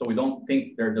 so we don't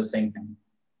think they're the same thing.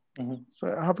 Mm-hmm.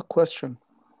 So I have a question.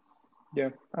 Yeah.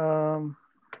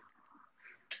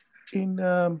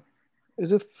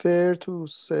 Is it fair to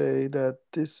say that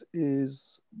this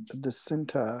is the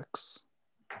syntax,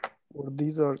 or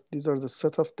these are the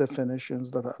set of definitions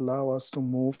that allow us to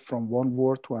move from one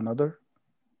word to another?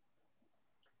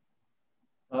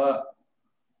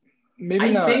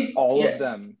 Maybe not all of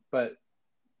them, but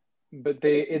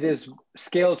it is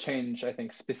scale change, I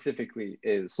think specifically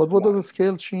is. But what does a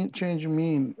scale change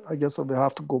mean? I guess we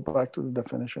have to go back to the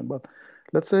definition. But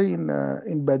let's say in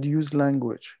Badiou's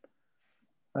language,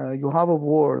 you have a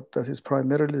word that is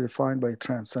primarily defined by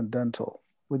transcendental.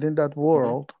 Within that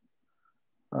world,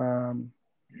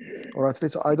 or at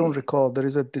least I don't recall, there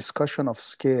is a discussion of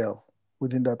scale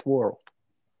within that world.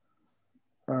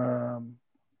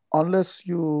 Unless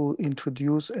you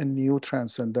introduce a new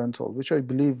transcendental, which I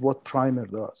believe what primer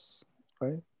does,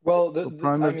 right? Well, the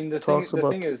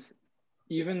thing is,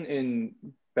 even in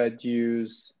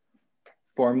Badiou's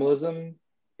formalism,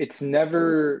 it's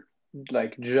never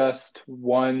like just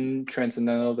one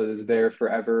transcendental that is there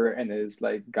forever and is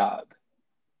like God.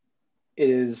 It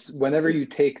is whenever you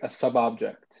take a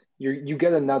sub-object, you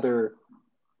get another,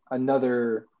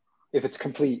 if it's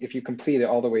complete, if you complete it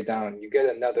all the way down, you get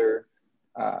another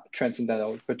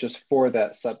transcendental, but just for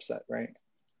that subset, right?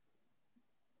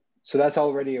 So that's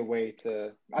already a way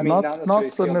to, I mean, not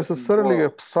necessarily a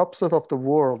subset of the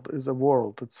world is a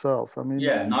world itself. I mean,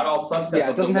 yeah, not all subsets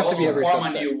of the world will form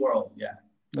a new world.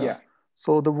 Yeah.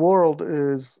 So the world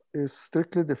is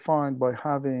strictly defined by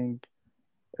having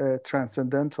a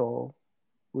transcendental,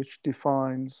 which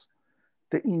defines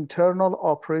the internal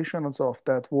operations of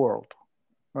that world,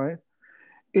 right?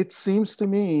 It seems to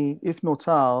me, if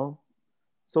Nottale,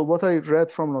 so what I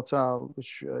read from Nottale,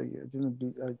 which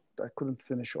I couldn't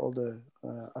finish all the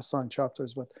assigned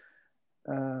chapters, but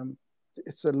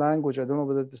it's a language. I don't know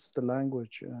whether this is the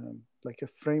language, like a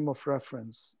frame of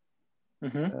reference.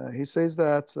 He says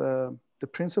that the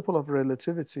principle of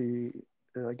relativity,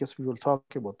 I guess we will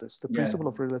talk about this. The principle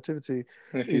of relativity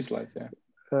in a few slides,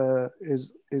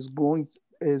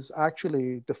 is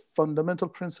actually the fundamental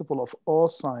principle of all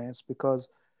science, because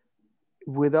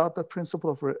without that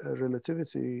principle of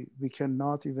relativity, we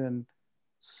cannot even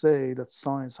say that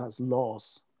science has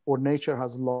laws or nature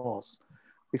has laws.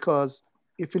 Because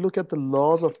if you look at the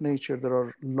laws of nature, there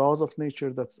are laws of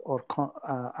nature that are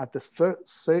at the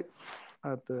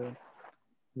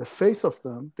face of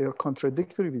them, they are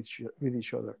contradictory with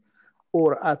each other,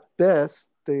 or at best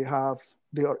they are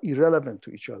irrelevant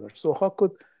to each other. So how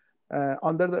could,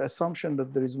 under the assumption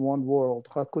that there is one world,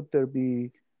 how could there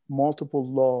be multiple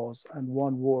laws and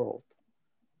one world?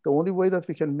 The only way that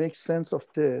we can make sense of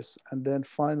this and then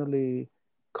finally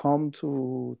come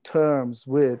to terms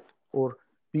with, or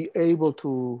be able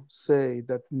to say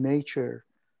that nature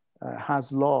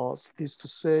has laws, is to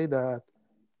say that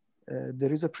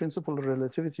there is a principle of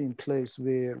relativity in place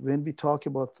where when we talk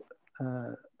about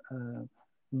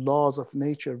laws of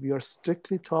nature, we are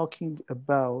strictly talking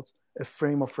about a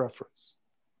frame of reference.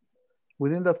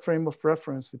 Within that frame of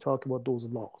reference, we talk about those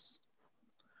laws.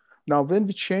 Now, when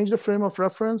we change the frame of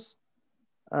reference,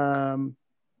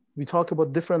 we talk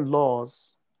about different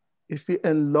laws. If we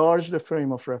enlarge the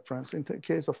frame of reference, in the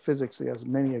case of physics, he has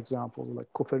many examples like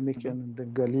Copernican and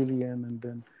then Galilean and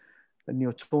then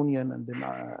Newtonian and then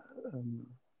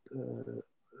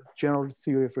general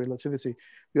theory of relativity.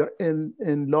 We are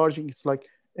enlarging, it's like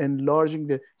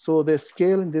enlarging so the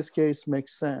scale in this case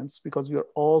makes sense because we are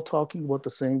all talking about the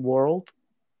same world,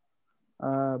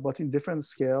 but in different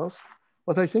scales.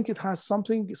 But I think it has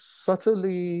something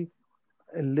subtly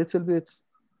a little bit,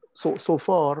 so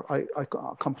far, I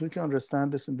completely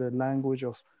understand this in the language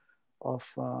of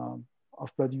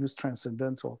Badiou's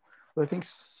transcendental. But I think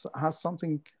it has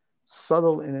something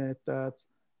subtle in it that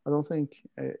I don't think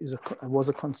was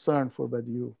a concern for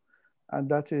Badiou. And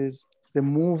that is the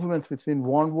movement between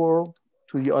one world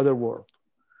to the other world.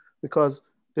 Because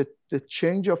the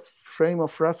change of frame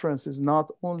of reference is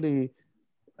not only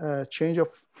a change of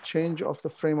change of the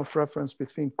frame of reference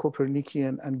between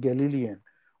Copernican and Galilean,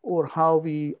 or how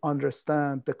we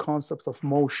understand the concept of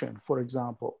motion, for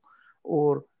example,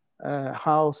 or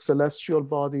how celestial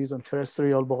bodies and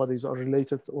terrestrial bodies are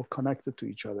related or connected to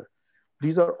each other.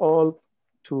 These are all,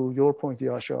 to your point,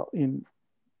 Yasha, in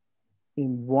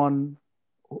one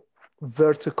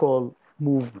vertical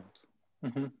movement.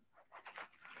 Mm-hmm.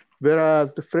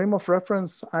 Whereas the frame of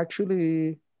reference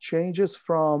actually changes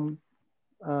from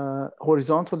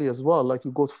horizontally as well. Like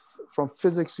you go from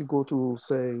physics, you go to,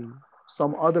 say,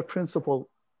 some other principle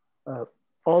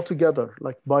altogether,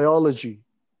 like biology,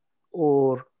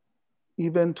 or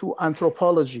even to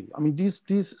anthropology. I mean, these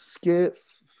scale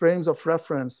frames of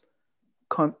reference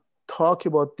can talk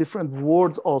about different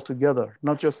worlds altogether,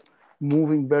 not just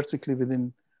moving vertically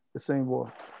within the same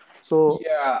world. So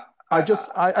yeah, I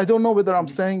don't know whether I'm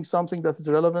saying something that is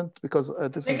relevant, because I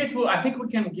think we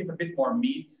can give a bit more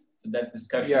meat to that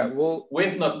discussion. Yeah, well,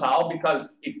 with Nottale, because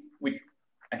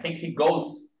I think he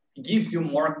gives you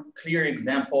more clear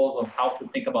examples of how to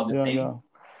think about this thing.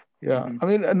 Yeah. I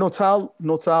mean,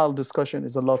 Nottale discussion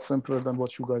is a lot simpler than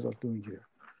what you guys are doing here.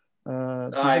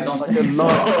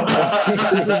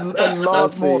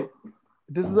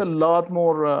 This is a lot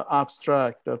more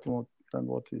abstract than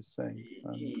what he's saying.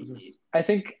 I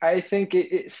think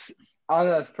it's on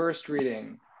a first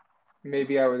reading,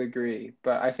 maybe I would agree,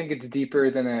 but I think it's deeper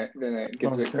than it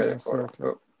gives it credit for.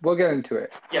 But we'll get into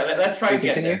it. Yeah, let's try to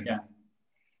get there.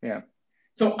 Yeah.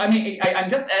 So I mean, I'm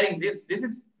just adding this. This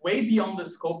is way beyond the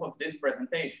scope of this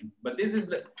presentation, but this is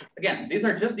again, these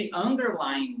are just the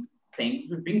underlying things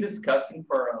we've been discussing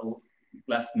for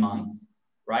last months,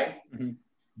 right? Mm-hmm.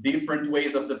 Different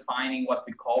ways of defining what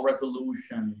we call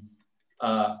resolutions.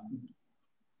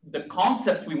 The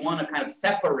concepts we want to kind of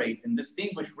separate and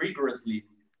distinguish rigorously.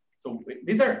 So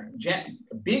these are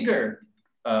bigger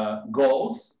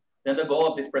goals than the goal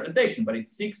of this presentation, but it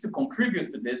seeks to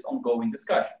contribute to this ongoing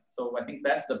discussion. So I think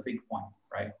that's the big point,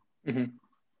 right? Mm-hmm.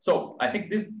 So I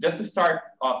think this, just to start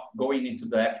off going into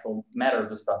the actual matter of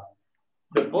the stuff,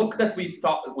 the book that we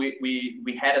thought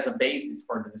we had as a basis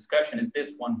for the discussion is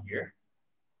this one here.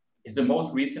 Is the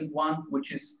most recent one,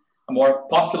 which is a more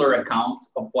popular account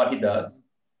of what he does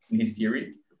in his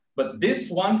theory. But this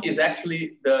one is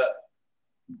actually the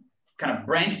kind of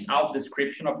branched out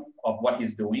description of what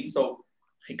he's doing. So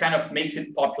he kind of makes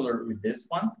it popular with this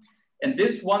one. And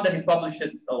this one that he published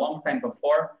a long time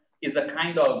before is a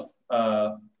kind of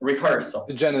rehearsal.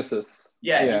 The genesis.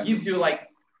 Yeah, he gives you like,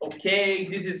 okay,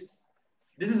 this is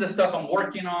the stuff I'm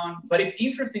working on. But it's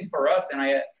interesting for us,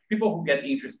 and people who get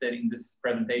interested in this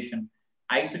presentation,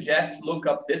 I suggest to look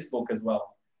up this book as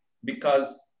well,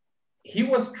 because he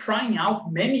was trying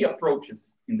out many approaches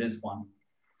in this one.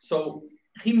 So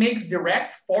he makes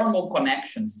direct formal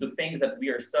connections to things that we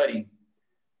are studying.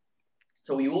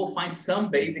 So you will find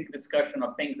some basic discussion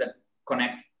of things that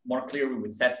connect more clearly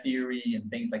with set theory and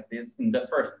things like this in the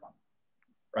first one,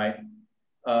 right?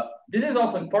 This is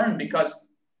also important because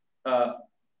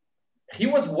he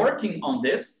was working on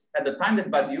this at the time that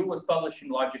Badiou was publishing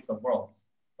Logics of Worlds,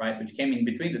 right? Which came in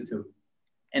between the two.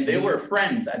 And they were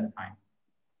friends at the time.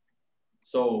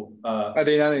 So are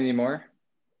they not anymore?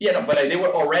 Yeah, no, but they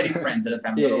were already friends at the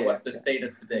time. What's the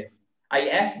status today? I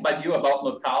asked Badiou about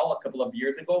Nottale a couple of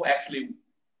years ago. Actually,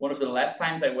 one of the last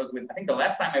times I was with, I think the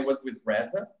last time I was with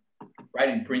Reza, right,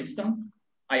 in Princeton.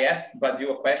 I asked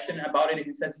Badiou a question about it, and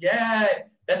he says, yeah,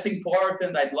 that's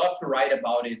important. I'd love to write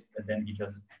about it. And then he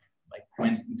just like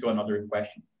went into another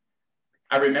question.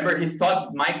 I remember he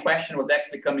thought my question was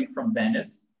actually coming from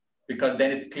Dennis, because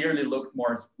Dennis clearly looked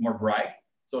more bright.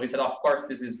 So he said, of course,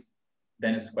 this is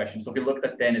Dennis' question. So he looked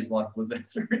at Dennis while he was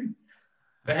answering.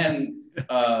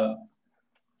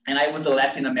 And I was the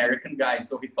Latin American guy,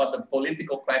 so he thought the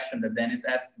political question that Dennis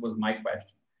asked was my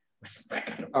question.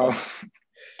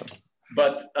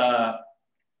 But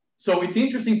so it's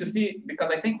interesting to see,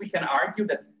 because I think we can argue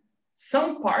that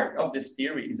some part of this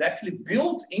theory is actually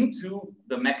built into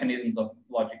the mechanisms of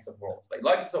Logics of Worlds. Like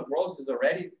Logics of Worlds is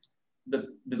already the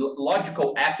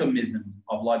logical atomism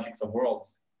of Logics of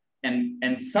Worlds.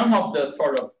 And some of the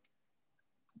sort of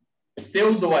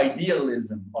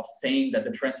pseudo-idealism of saying that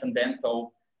the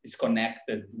transcendental is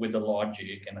connected with the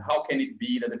logic, and how can it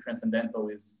be that the transcendental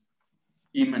is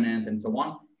immanent and so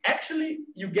on. Actually,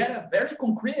 you get a very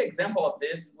concrete example of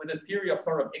this with the theory of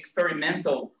sort of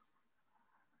experimental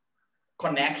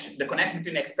connection, the connection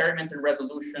between experiments and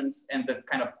resolutions, and the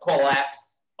kind of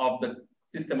collapse of the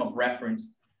system of reference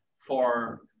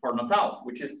for Nottale,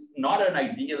 which is not an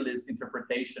idealist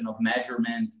interpretation of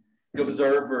measurement. The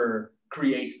observer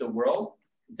creates the world.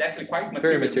 It's actually quite materialist.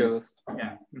 Very materialist.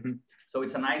 Yeah. Mm-hmm. So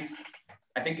it's a nice,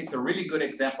 I think it's a really good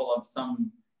example of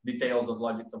some details of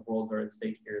logics of worlds are at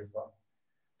stake here as well.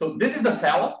 So this is a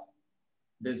fella,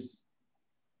 this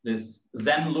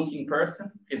Zen-looking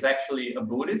person is actually a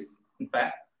Buddhist, in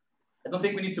fact. I don't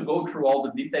think we need to go through all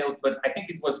the details, but I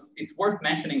think it's worth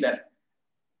mentioning that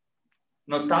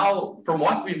Nottale, from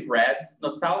what we've read,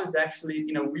 Nottale is actually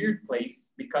in a weird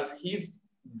place because he's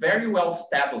very well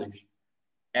established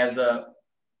as a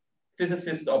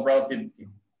physicist of relativity.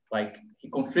 Like, he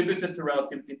contributed to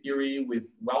relativity theory with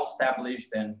well-established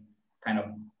and kind of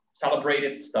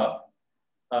celebrated stuff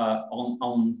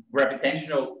on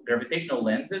gravitational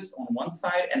lenses on one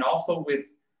side, and also with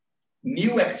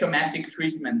new axiomatic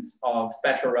treatments of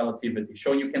special relativity,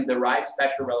 showing you can derive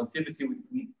special relativity with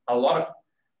a lot of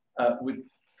with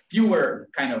fewer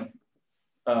kind of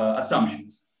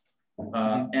assumptions,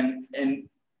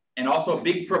 and also a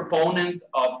big proponent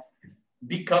of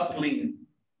decoupling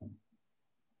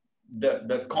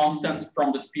the constant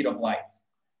from the speed of light,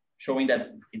 showing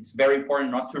that it's very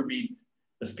important not to read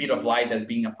the speed of light as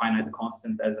being a finite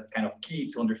constant as a kind of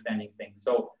key to understanding things.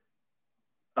 So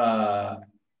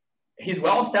he's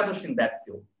well established in that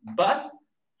field, but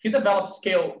he developed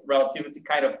scale relativity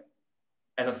kind of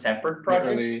as a separate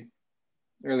project.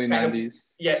 Early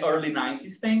 90s. Early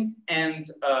 90s thing.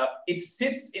 And it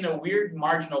sits in a weird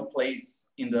marginal place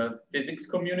in the physics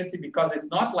community because it's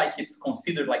not like it's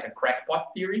considered like a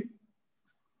crackpot theory,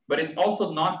 but it's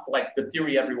also not like the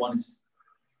theory everyone is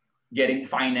getting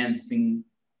funding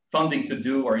to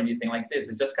do or anything like this.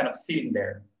 It's just kind of sitting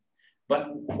there.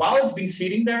 But while it's been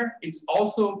sitting there, it's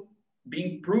also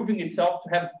been proving itself to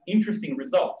have interesting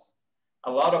results.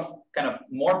 A lot of kind of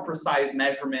more precise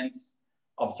measurements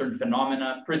of certain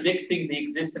phenomena, predicting the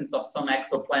existence of some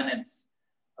exoplanets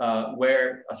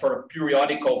where a sort of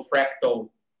periodical fractal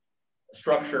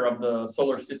structure of the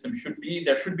solar system should be.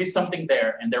 There should be something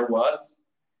there, and there was.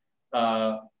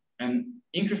 And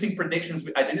interesting predictions.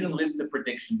 I didn't list the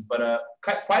predictions, but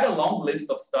quite a long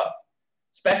list of stuff,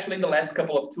 especially in the last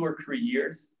couple of 2 or 3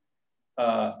 years.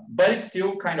 But it's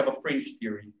still kind of a fringe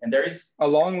theory. And there is a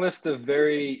long list of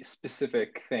very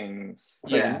specific things.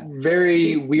 Yeah. Like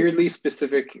very weirdly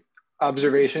specific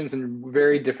observations in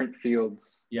very different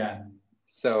fields. Yeah.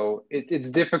 So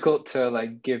it's difficult to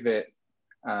like give it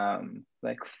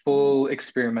like full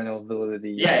experimental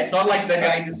validity. Yeah, it's not like the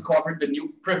guy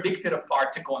predicted a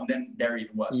particle and then there it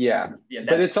was. Yeah,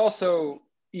 but it's also,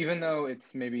 even though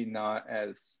it's maybe not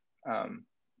as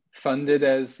funded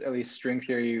as at least string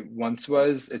theory once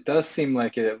was, it does seem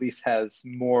like it at least has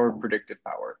more predictive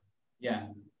power. Yeah.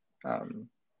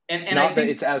 And not that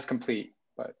it's as complete,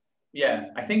 but. Yeah,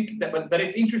 I think that, but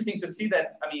it's interesting to see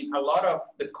that, I mean, a lot of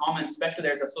the comments, especially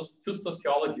there's 2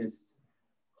 sociologists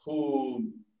who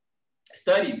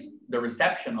studied the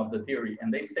reception of the theory,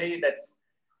 and they say that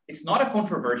it's not a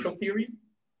controversial theory.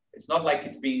 It's not like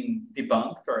it's being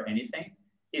debunked or anything.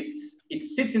 It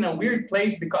sits in a weird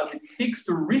place because it seeks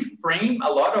to reframe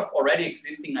a lot of already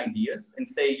existing ideas and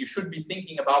say you should be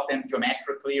thinking about them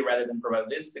geometrically rather than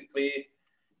probabilistically,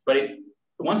 but it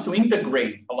wants to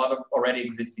integrate a lot of already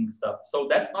existing stuff. So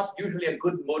that's not usually a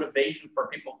good motivation for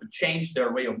people to change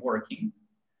their way of working.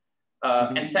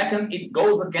 And second, it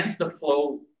goes against the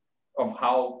flow of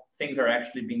how things are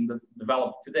actually being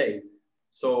developed today.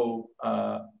 So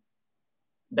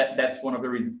that's one of the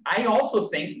reasons. I also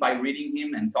think by reading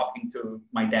him and talking to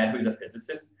my dad, who is a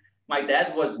physicist, my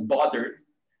dad was bothered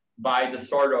by the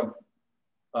sort of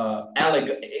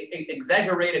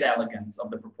exaggerated elegance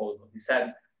of the proposal. He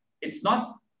said, it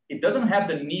doesn't have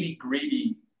the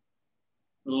nitty-gritty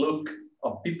look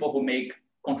of people who make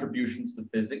contributions to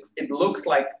physics. It looks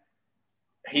like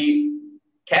he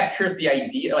captures the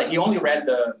idea, like he only read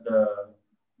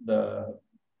the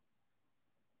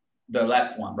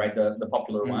last one, right? The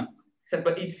popular one. He says,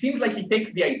 but it seems like he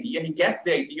takes the idea, he gets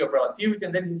the idea of relativity,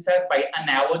 and then he says by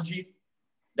analogy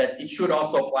that it should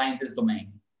also apply in this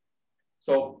domain.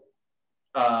 So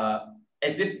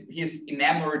as if he's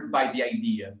enamored by the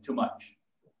idea too much,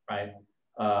 right?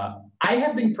 I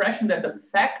have the impression that the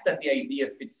fact that the idea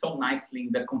fits so nicely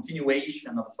in the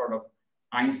continuation of sort of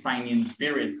Einsteinian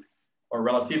spirit or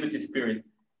relativity spirit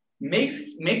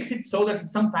makes it so that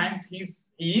sometimes he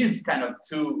is kind of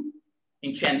too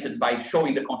enchanted by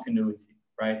showing the continuity,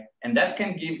 right? And that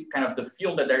can give kind of the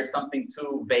feel that there's something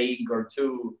too vague or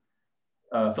too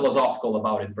philosophical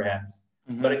about it, perhaps.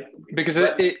 But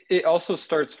it also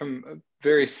starts from a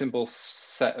very simple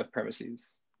set of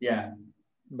premises. Yeah.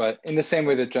 But in the same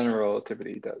way that general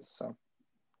relativity does.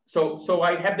 So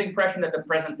I have the impression that the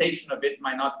presentation of it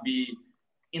might not be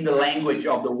in the language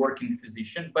of the working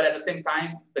physician, but at the same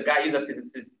time, the guy is a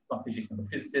physicist,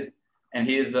 and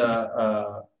he is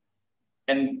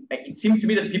and it seems to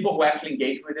me that people who actually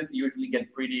engage with it usually get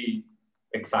pretty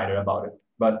excited about it.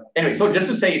 But anyway, so just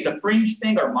to say, it's a fringe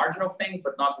thing or marginal thing,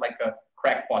 but not like a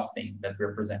crackpot thing that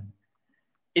we're presenting.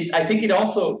 I think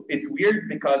it's weird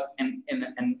because, and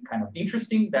kind of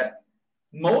interesting that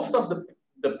most of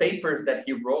the papers that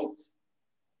he wrote,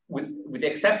 with the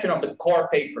exception of the core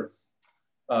papers,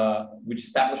 which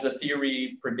establish the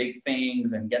theory, predict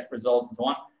things, and get results and so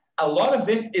on, a lot of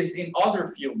it is in other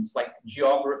fields like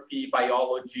geography,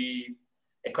 biology,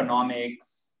 economics,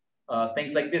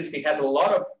 things like this. He has a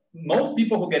lot of, most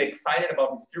people who get excited about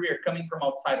this theory are coming from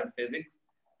outside of physics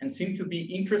and seem to be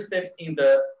interested in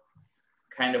the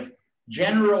kind of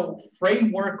general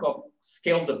framework of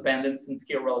scale dependence and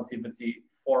scale relativity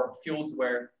for fields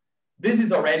where this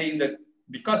is already in the,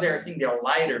 because they're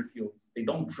lighter fields, they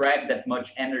don't drag that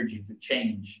much energy to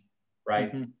change,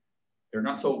 right? Mm-hmm. They're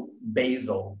not so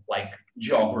basal like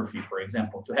geography, for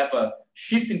example. To have a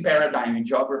shift in paradigm in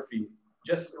geography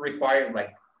just requires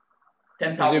like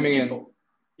 10,000 people.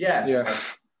 Yeah. Like,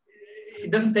 it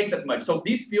doesn't take that much. So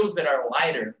these fields that are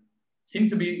lighter seem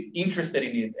to be interested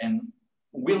in it and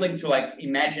willing to like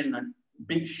imagine a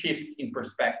big shift in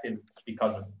perspective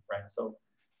because of it, right? So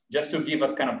just to give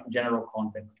a kind of general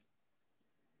context.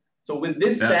 So with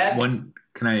this said,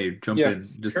 can I jump in?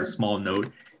 Just a small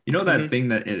note. You know that thing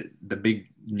that the big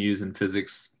news in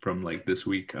physics from like this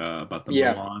week about the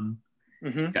muon?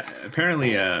 Yeah,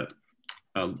 apparently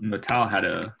Nottale had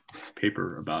a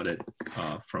paper about it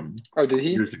from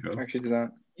years ago. Actually did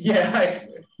that? Yeah.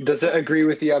 Does it agree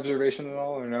with the observation at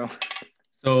all or no?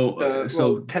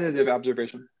 So tentative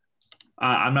observation.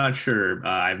 I'm not sure.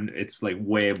 It's like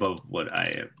way above what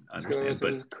I understand.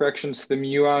 But corrections to the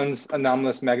muon's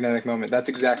anomalous magnetic moment. That's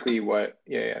exactly what.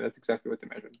 That's exactly what they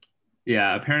measured.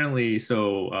 Yeah, apparently.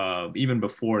 So even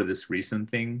before this recent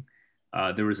thing,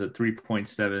 there was a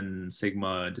 3.7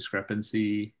 sigma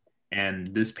discrepancy, and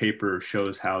this paper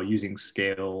shows how using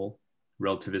scale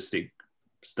relativistic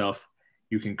stuff,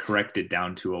 you can correct it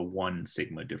down to a 1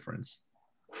 sigma difference.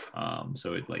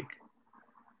 So it like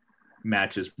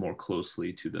matches more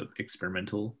closely to the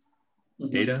experimental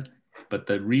data. But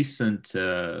the recent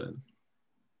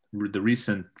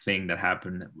thing that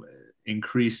happened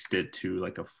increased it to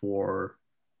like a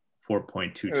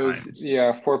 4.2 times.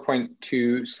 Yeah,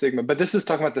 4.2 sigma. But this is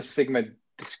talking about the sigma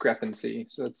discrepancy,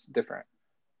 so it's different.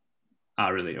 Ah,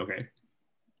 really? Okay.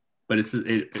 But it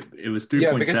was 3.7.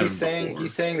 Yeah, because he's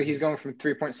saying that he's going from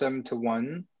 3.7 to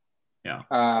 1.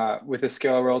 Yeah. With a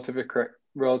scale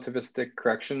relativistic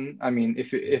correction. I mean,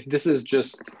 if this is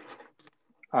just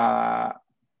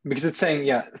because it's saying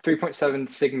 3.7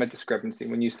 sigma discrepancy.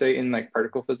 When you say in like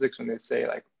particle physics, when they say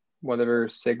like whatever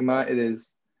sigma, it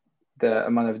is the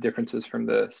amount of differences from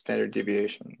the standard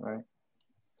deviation, right?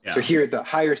 Yeah. So here the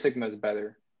higher sigma is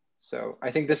better. So I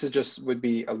think this is just would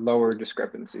be a lower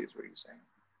discrepancy is what you're saying.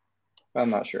 I'm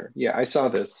not sure. Yeah, I saw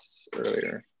this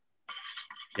earlier.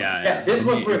 Yeah, this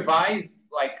was revised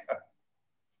like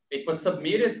it was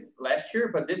submitted last year,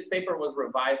 but this paper was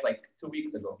revised like 3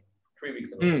 weeks ago.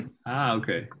 Ah,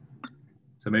 okay.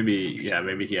 So maybe he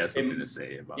has something to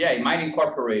say about it. Yeah, he might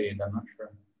incorporate it. I'm not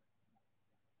sure.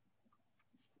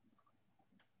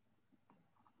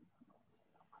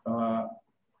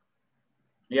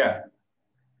 Yeah.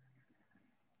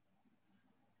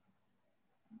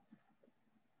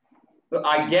 So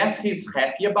I guess he's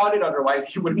happy about it. Otherwise,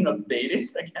 he wouldn't update it,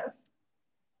 I guess.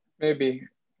 Maybe.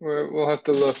 We'll have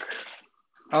to look.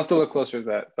 I'll have to look closer at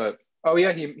that. But, oh,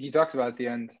 yeah, he talks about it at the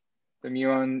end. The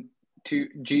muon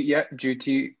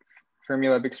GT Fermi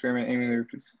Lab experiment aiming to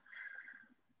reproduce.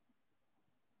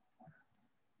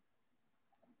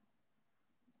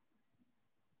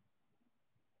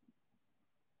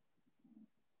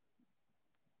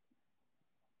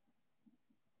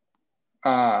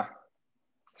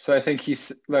 So I think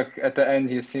look at the end,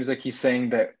 he seems like he's saying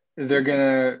that they're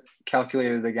gonna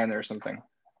calculate it again or something.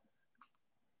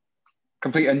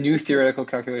 Complete a new theoretical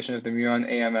calculation of the muon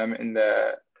AMM in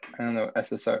the, I don't know,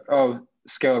 SSR. Oh,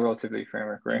 scalar relativity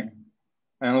framework, right?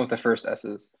 I don't know what the first S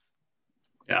is.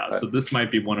 Yeah, so this might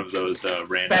be one of those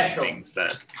random things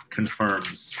that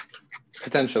confirms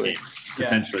potentially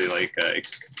like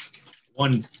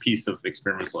one piece of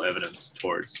experimental evidence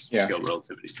towards scale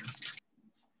relativity.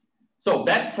 So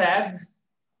that said,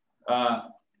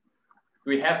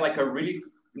 we have like a really,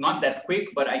 not that quick,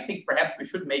 but I think perhaps we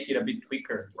should make it a bit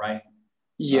quicker, right?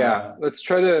 Yeah, let's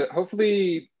try to,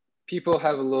 hopefully people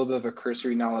have a little bit of a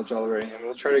cursory knowledge already, and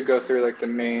we'll try to go through like the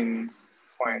main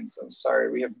points. I'm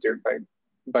sorry, we have dirt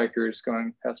bikers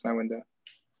going past my window.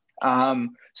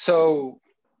 Nottale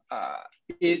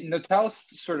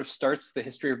sort of starts the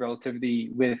history of relativity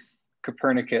with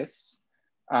Copernicus,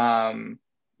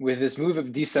 with this move of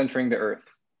decentering the Earth,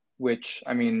 which,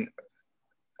 I mean,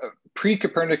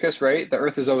 pre-Copernicus, right? The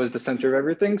Earth is always the center of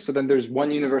everything. So then there's one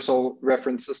universal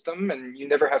reference system and you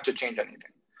never have to change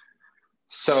anything.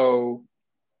 So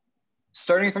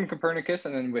starting from Copernicus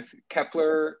and then with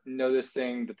Kepler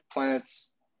noticing that the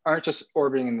planets aren't just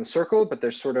orbiting in the circle, but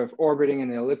they're sort of orbiting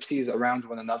in ellipses around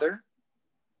one another,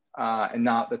 and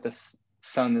not that the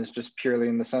sun is just purely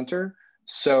in the center.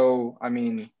 So, I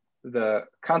mean, the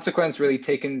consequence really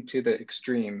taken to the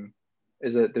extreme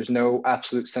is that there's no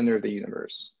absolute center of the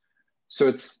universe. So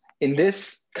it's in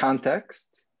this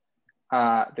context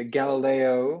that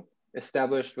Galileo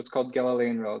established what's called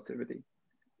Galilean relativity,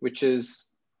 which is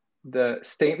the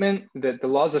statement that the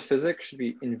laws of physics should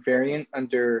be invariant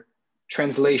under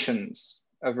translations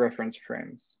of reference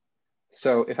frames.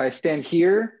 So if I stand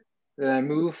here, then I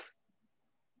move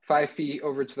 5 feet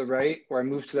over to the right, or I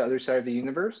move to the other side of the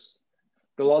universe,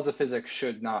 the laws of physics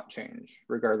should not change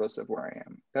regardless of where I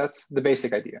am. That's the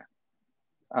basic idea.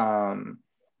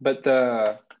 But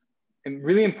the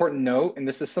really important note, and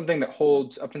this is something that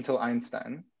holds up until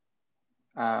Einstein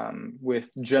with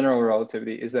general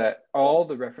relativity, is that all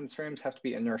the reference frames have to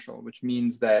be inertial, which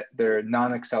means that they're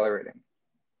non-accelerating.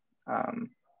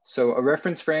 So a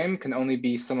reference frame can only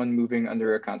be someone moving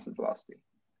under a constant velocity.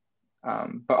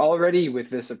 But already with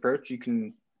this approach, you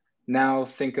can now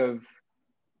think of,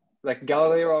 like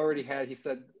Galileo already had, he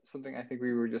said something I think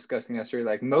we were discussing yesterday,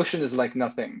 like motion is like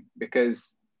nothing,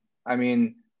 because I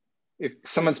mean, if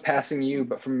someone's passing you,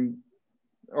 but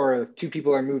or two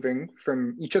people are moving,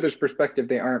 from each other's perspective,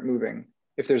 they aren't moving.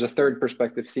 If there's a third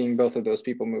perspective seeing both of those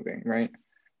people moving, right?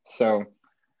 So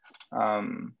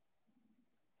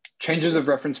changes of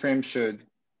reference frames should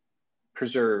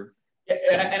preserve. Yeah,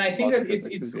 and I think that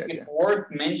it's worth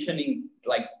mentioning,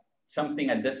 like,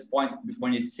 something at this point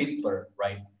when it's simpler,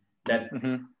 right? That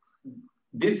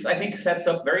this, I think, sets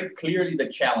up very clearly the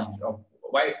challenge of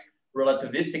why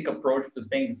relativistic approach to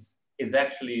things is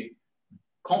actually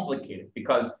complicated.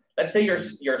 Because let's say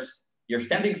you're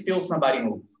standing still, somebody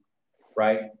moves,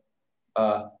 right?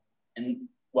 And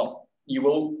well, you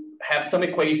will have some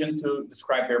equation to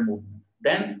describe their movement.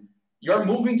 Then you're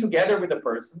moving together with a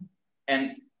person,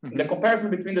 and in the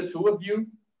comparison between the two of you,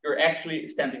 you're actually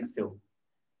standing still.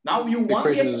 Now you want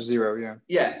the equation is zero, yeah.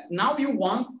 Yeah. Now you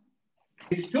want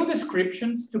these two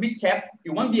descriptions to be kept.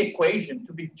 You want the equation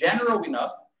to be general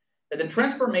enough that the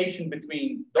transformation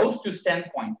between those two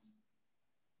standpoints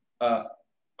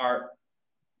are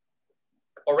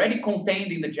already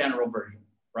contained in the general version,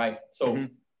 right? So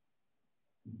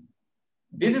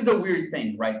this is the weird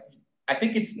thing, right? I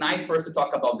think it's nice for us to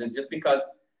talk about this just because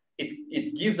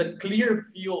it gives a clear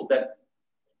feel that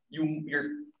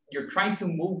you're trying to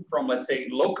move from, let's say,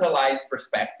 localized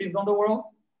perspectives on the world,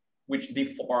 which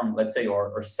deform, let's say,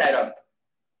 or set up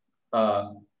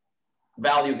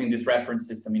values in this reference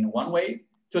system in one way,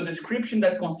 to a description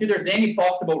that considers any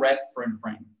possible reference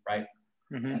frame, right?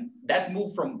 And that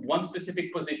move from one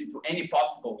specific position to any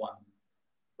possible one,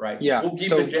 right? Yeah. Will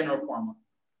give the general formula.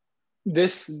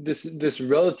 This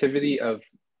relativity of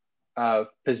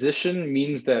position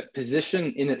means that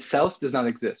position in itself does not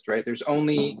exist, right? There's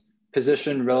only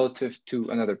position relative to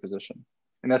another position.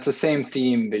 And that's the same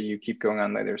theme that you keep going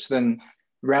on later. So then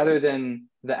rather than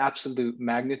the absolute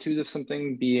magnitude of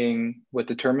something being what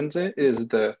determines it, is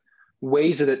the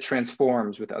ways that it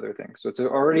transforms with other things. So it's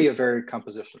already a very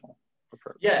compositional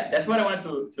approach. Yeah, that's what I wanted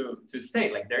to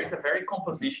state. Like, there is a very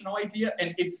compositional idea,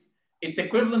 and it's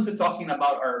equivalent to talking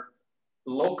about our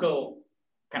local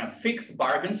kind of fixed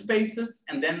bargain spaces,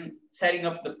 and then setting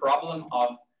up the problem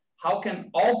of how can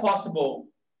all possible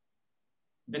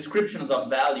descriptions of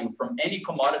value from any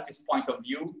commodity's point of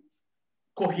view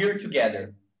cohere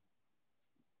together,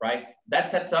 right? That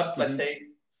sets up, let's say,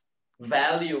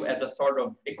 value as a sort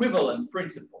of equivalence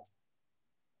principle,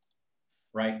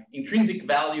 right? Intrinsic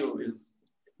value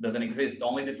doesn't exist,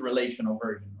 only this relational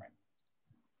version, right?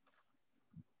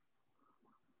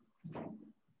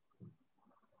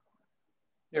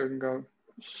 There we can go.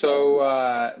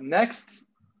 So next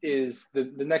is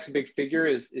the next big figure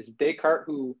is Descartes,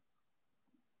 who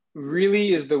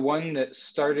really is the one that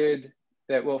started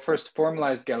that, well, first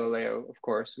formalized Galileo, of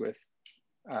course, with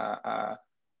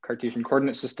Cartesian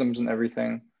coordinate systems and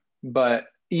everything. But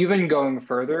even going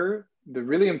further, the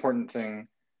really important thing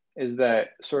is that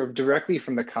sort of directly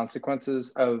from the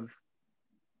consequences of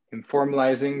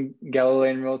formalizing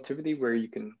Galilean relativity, where you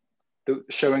can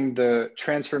showing the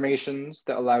transformations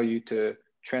that allow you to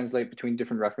translate between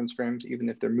different reference frames, even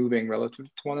if they're moving relative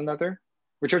to one another,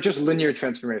 which are just linear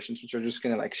transformations, which are just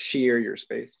going to like shear your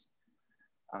space.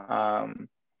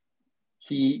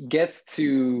 He gets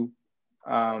to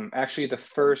actually the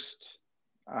first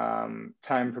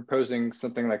time proposing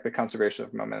something like the conservation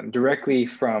of momentum directly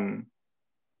from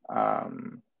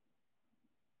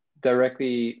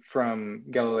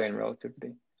Galilean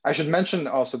relativity. I should mention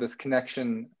also this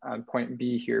connection on point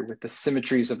B here with the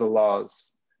symmetries of the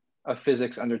laws of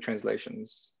physics under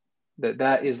translations.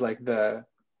 That is like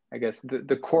I guess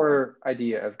the core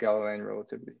idea of Galilean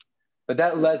relativity. But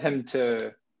that led him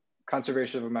to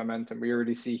conservation of momentum. We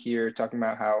already see here talking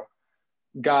about how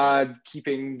God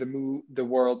keeping the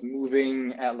world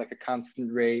moving at like a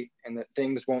constant rate, and that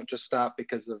things won't just stop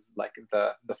because of like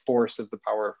the force of the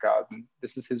power of God. And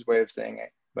this is his way of saying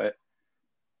it. But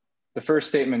the first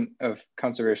statement of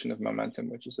conservation of momentum,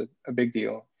 which is a big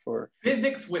deal for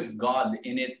physics with God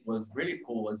in it, was really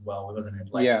cool as well, wasn't it?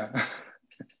 Like, yeah,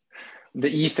 the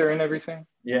ether and everything.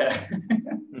 Yeah.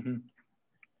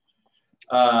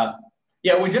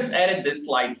 Yeah, we just added this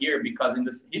slide here because in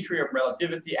this history of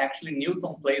relativity, actually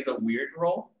Newton plays a weird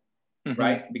role,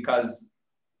 right? Because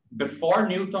before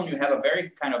Newton, you have a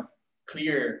very kind of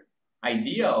clear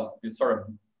idea of this sort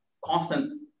of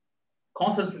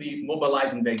constantly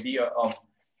mobilizing the idea of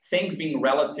things being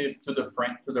relative to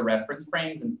the reference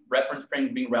frames, and reference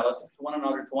frames being relative to one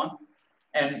another to one.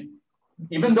 And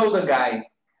even though the guy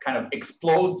kind of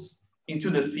explodes into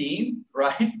the theme,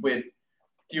 right, with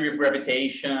theory of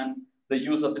gravitation, the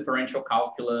use of differential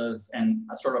calculus, and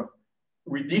a sort of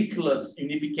ridiculous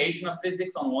unification of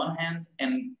physics on one hand,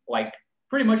 and like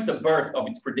pretty much the birth of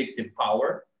its predictive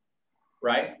power,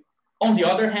 right? On the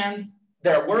other hand,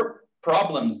 there were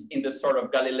problems in this sort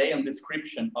of Galilean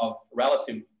description of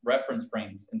relative reference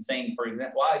frames, and saying, for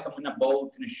example, if I'm in a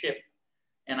boat, in a ship,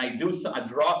 and I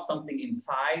draw something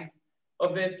inside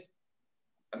of it,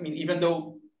 I mean, even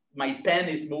though my pen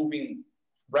is moving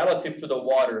relative to the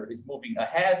water, is moving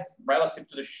ahead, relative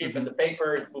to the ship and the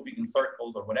paper is moving in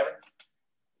circles or whatever,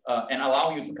 and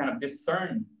allow you to kind of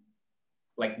discern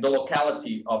like the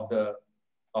locality of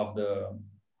the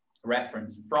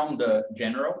reference from the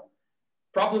general.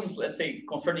 Problems, let's say,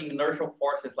 concerning inertial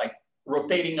forces like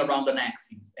rotating around an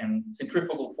axis and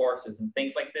centrifugal forces and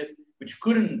things like this, which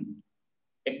couldn't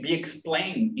be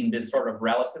explained in this sort of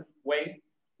relative way,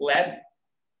 led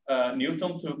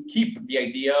Newton to keep the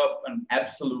idea of an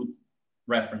absolute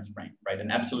reference frame, right? An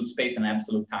absolute space and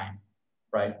absolute time,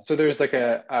 right? So there's like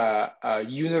a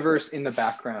universe in the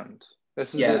background.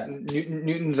 This is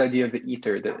Newton's idea of the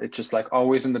ether, that it's just like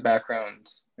always in the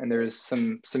background, and there's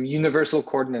some universal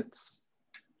coordinates.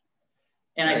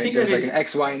 And right? I think there's like an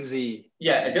X, Y, and Z.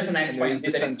 Yeah, just an X, Y, and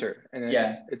Z. The center. And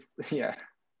it's.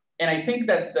 And I think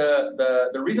that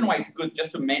the reason why it's good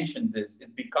just to mention this is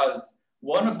because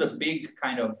one of the big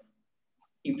kind of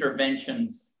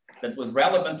interventions that was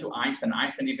relevant to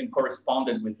Einstein even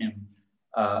corresponded with him,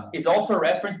 is also a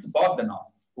reference to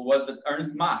Bogdanov, who was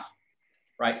Ernst Mach,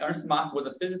 right? Ernst Mach was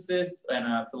a physicist and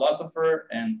a philosopher,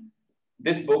 and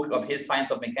this book of his,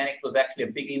 Science of Mechanics, was actually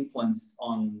a big influence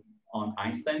on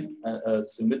Einstein,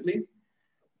 assumedly.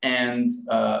 And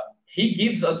he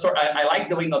gives a sort, I like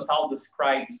the way Nottale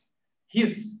describes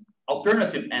his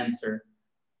alternative answer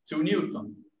to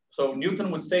Newton. So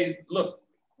Newton would say, look,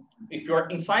 if you're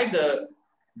inside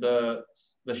the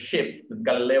ship that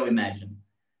Galileo imagined,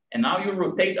 and now you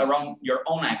rotate around your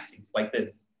own axis like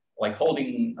this, like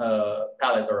holding a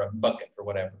pallet or a bucket or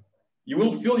whatever, you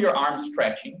will feel your arms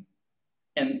stretching.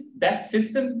 And that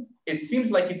system, it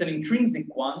seems like it's an intrinsic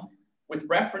one with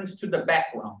reference to the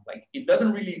background. Like it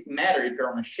doesn't really matter if you're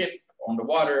on a ship, on the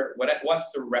water,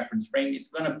 what's the reference frame, it's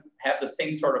gonna have the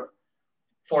same sort of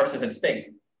forces at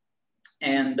stake.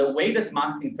 And the way that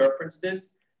Mach interprets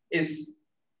this is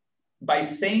by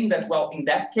saying that, well, in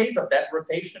that case of that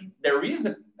rotation, there is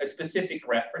a specific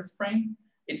reference frame.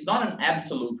 It's not an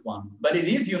absolute one, but it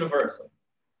is universal.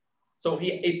 So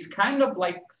it's kind of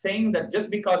like saying that just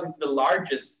because it's the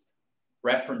largest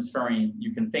reference frame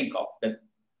you can think of that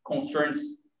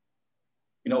concerns,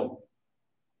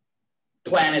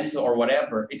 planets or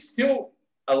whatever, it's still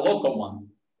a local one.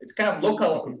 It's kind of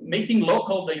local, making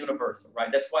local the universal,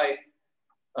 right? That's why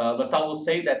Nottale will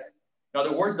say that, in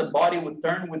other words, the body would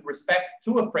turn with respect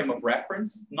to a frame of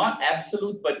reference, not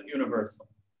absolute, but universal.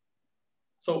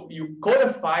 So you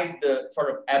codify the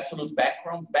sort of absolute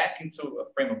background back into a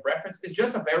frame of reference. It's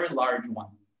just a very large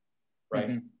one,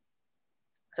 right?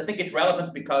 So I think it's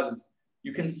relevant because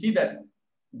you can see that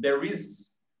there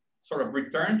is sort of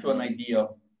return to an idea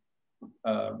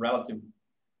of relative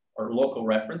or local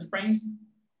reference frames.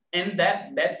 And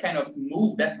that kind of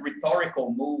move, that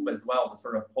rhetorical move as well, the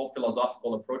sort of whole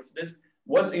philosophical approach to this,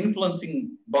 was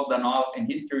influencing Bogdanov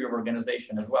and history of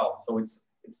organization as well. So it's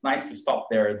nice to stop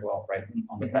there as well, right,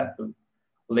 on the path to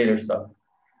later stuff.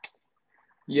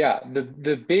 Yeah,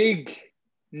 the big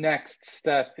next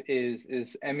step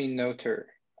is Emmy Noether,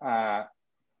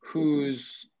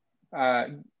 whose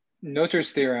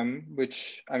Noether's theorem,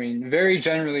 which, I mean, very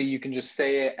generally, you can just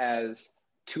say it as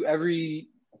to every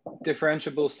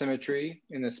differentiable symmetry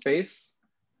in a space,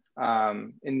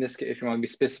 in this case, if you want to be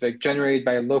specific, generated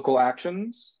by local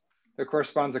actions, there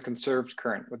corresponds a conserved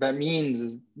current. What that means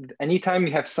is anytime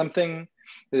you have something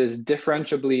that is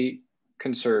differentiably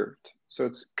conserved, so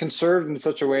it's conserved in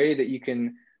such a way that you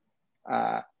can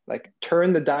like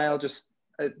turn the dial just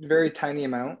a very tiny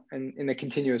amount and in a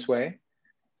continuous way,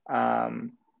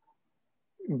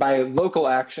 by local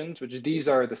actions, which these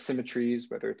are the symmetries,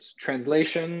 whether it's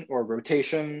translation or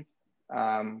rotation,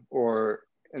 or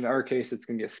in our case, it's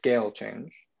going to be a scale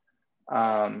change,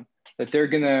 that they're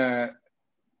going to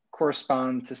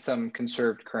correspond to some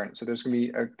conserved current. So there's going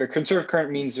to be the conserved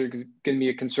current means there's going to be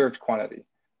a conserved quantity,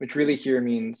 which really here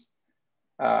means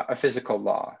a physical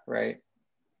law, right?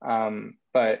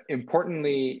 But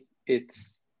importantly,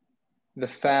 it's the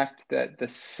fact that the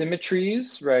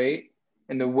symmetries, right,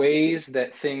 and the ways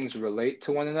that things relate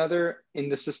to one another in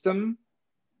the system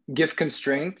give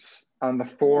constraints on the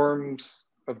forms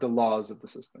of the laws of the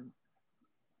system.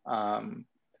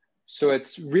 So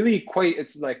it's really quite,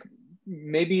 it's like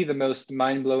maybe the most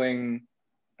mind-blowing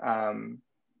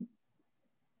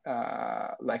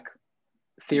like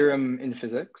theorem in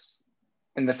physics,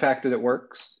 and the fact that it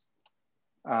works.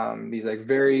 These like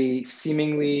very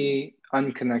seemingly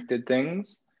unconnected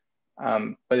things,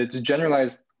 but it's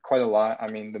generalized quite a lot. I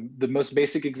mean, the most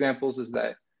basic examples is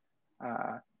that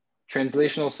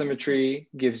translational symmetry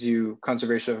gives you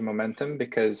conservation of momentum,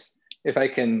 because if I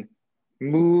can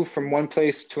move from one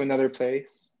place to another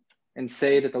place and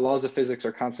say that the laws of physics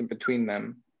are constant between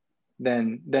them,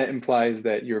 then that implies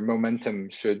that your momentum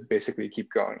should basically keep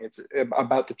going. It's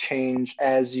about to change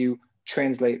as you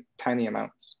translate tiny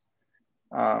amounts.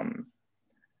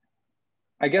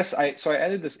 I guess so I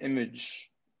added this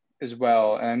image as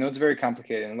well, and I know it's very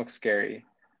complicated and looks scary,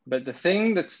 but the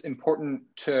thing that's important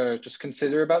to just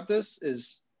consider about this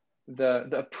is the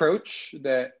approach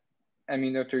that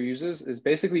Emmy Noether uses is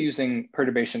basically using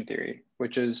perturbation theory,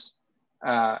 which is,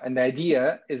 and the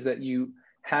idea is that you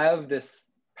have this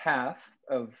path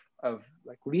of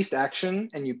like least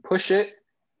action, and you push it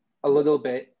a little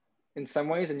bit in some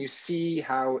ways, and you see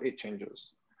how it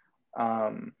changes.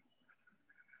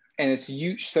 And it's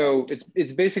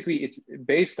basically, it's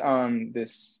based on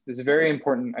this very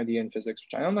important idea in physics,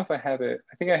 which I don't know if I have it.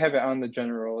 I think I have it on the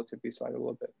general relativity slide a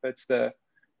little bit, but it's the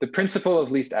principle of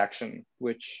least action,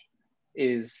 which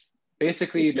is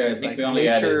basically that like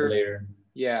nature,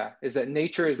 is that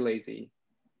nature is lazy,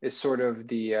 is sort of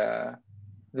the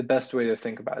best way to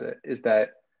think about it, is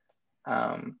that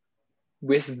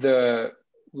with the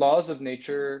laws of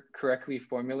nature correctly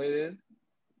formulated,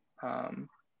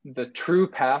 the true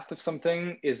path of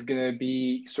something is going to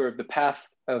be sort of the path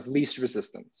of least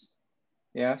resistance.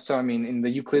 Yeah. So, I mean, in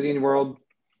the Euclidean world,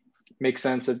 it makes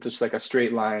sense that just like a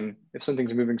straight line, if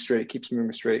something's moving straight, it keeps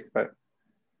moving straight, but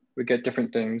we get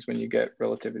different things when you get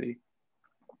relativity.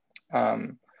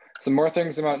 Some more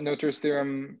things about Noether's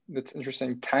theorem that's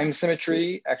interesting. Time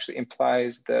symmetry actually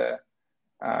implies the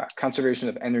conservation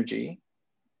of energy,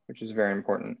 which is very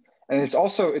important. And it's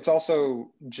also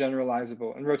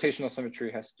generalizable, and rotational symmetry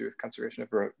has to do with conservation of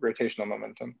rotational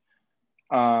momentum.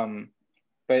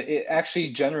 But it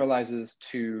actually generalizes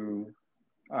to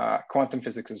quantum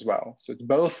physics as well. So it's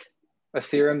both a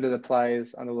theorem that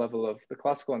applies on the level of the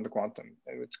classical and the quantum.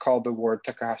 And it's called the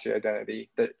Ward-Takahashi identity,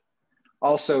 that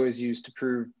also is used to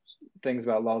prove things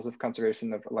about laws of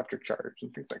conservation of electric charge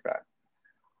and things like that.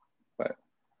 But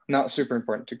not super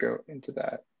important to go into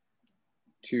that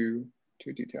too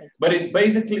detailed. But it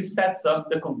basically sets up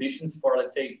the conditions for,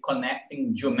 let's say,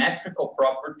 connecting geometrical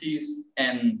properties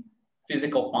and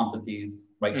physical quantities,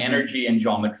 like energy and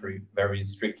geometry, very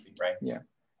strictly, right? Yeah.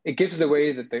 It gives the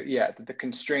way that the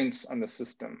constraints on the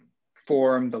system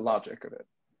form the logic of it,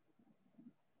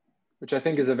 which I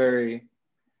think is a very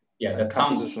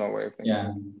compositional way of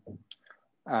thinking.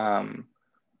 Yeah.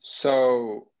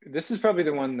 So this is probably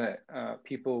the one that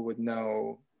people would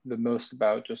know the most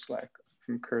about, just like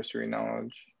from cursory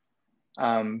knowledge.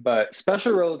 But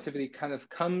special relativity kind of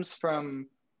comes from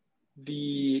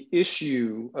the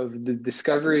issue of the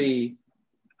discovery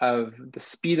of the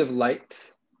speed of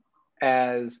light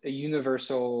as a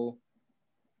universal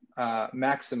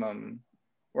maximum,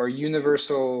 or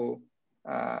universal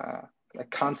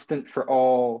like constant for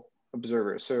all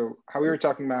observers. So how we were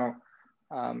talking about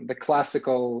the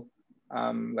classical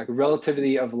like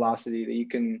relativity of velocity, that you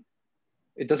can,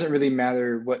 it doesn't really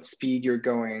matter what speed you're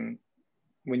going,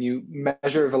 when you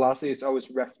measure velocity, it's always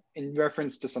in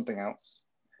reference to something else.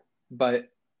 But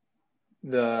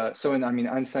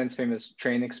Einstein's famous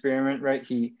train experiment, right?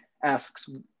 He asks,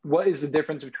 what is the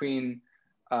difference between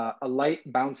a light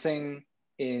bouncing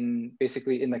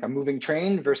basically in like a moving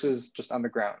train versus just on the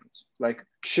ground? Like,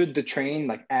 should the train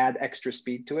like add extra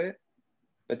speed to it?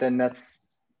 But then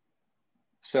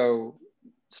so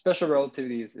special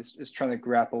relativity is trying to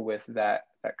grapple with that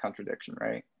contradiction,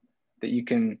 right? That you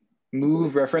can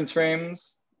move reference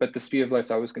frames, but the speed of light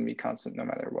is always going to be constant no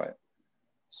matter what.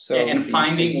 So and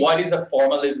finding what is a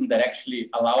formalism that actually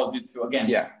allows you to, again,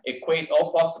 equate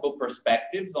all possible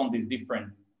perspectives on these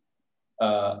different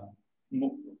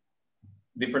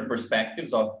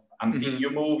perspectives of I'm seeing you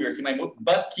move, you're seeing my move,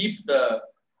 but keep the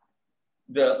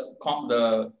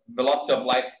velocity of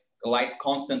light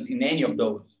constant in any of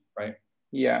those, right?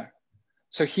 Yeah.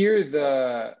 So here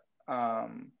the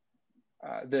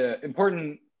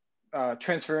important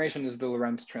transformation is the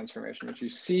Lorentz transformation, which you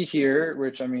see here,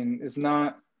 which I mean is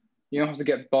not, you don't have to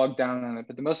get bogged down on it,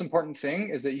 but the most important thing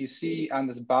is that you see on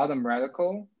this bottom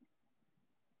radical,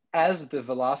 as the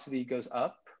velocity goes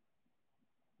up,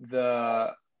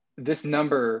 this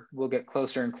number will get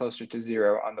closer and closer to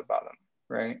 0 on the bottom,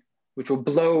 right? Which will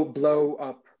blow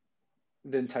up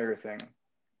the entire thing.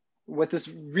 What this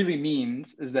really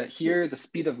means is that here the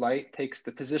speed of light takes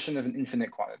the position of an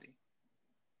infinite quantity.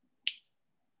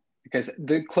 Because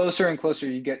the closer and closer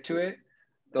you get to it,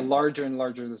 the larger and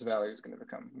larger this value is going to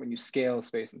become when you scale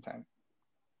space and time.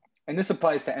 And this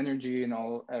applies to energy and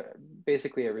all,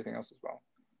 basically everything else as well.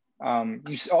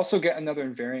 You also get another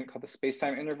invariant called the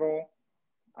space-time interval.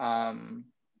 And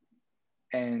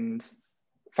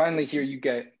finally here you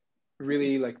get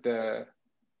really like the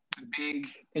big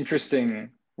interesting,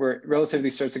 where relativity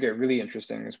starts to get really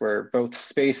interesting, is where both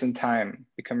space and time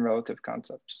become relative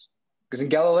concepts. Because in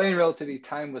Galilean relativity,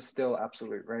 time was still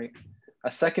absolute, right?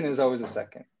 A second is always a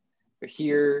second. But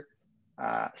here,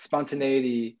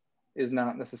 spontaneity is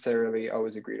not necessarily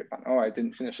always agreed upon. Oh, I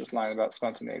didn't finish this line about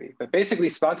spontaneity. But basically,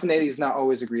 spontaneity is not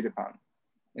always agreed upon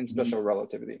in special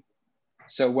relativity.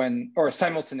 So or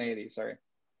simultaneity, sorry.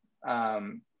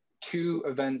 Two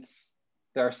events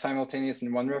that are simultaneous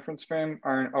in one reference frame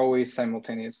aren't always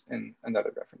simultaneous in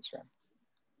another reference frame.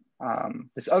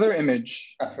 This other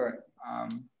image. That's right.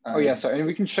 Oh yeah, sorry, and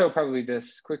we can show probably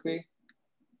this quickly.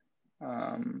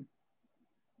 Or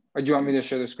do you want me to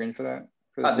share the screen for that?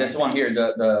 This one here,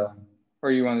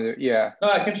 Or you want to do, yeah. No,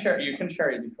 I can share. You can share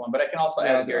it if you want, but I can also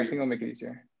add here. I think I'll make it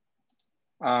easier.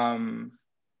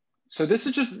 So this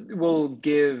is just will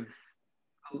give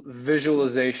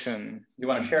visualization. You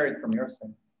want to share it from your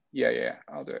side? Yeah,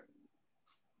 I'll do it.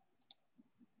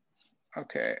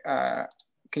 Okay,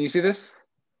 can you see this?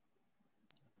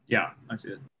 Yeah, I see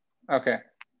it. Okay,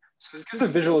 so this gives a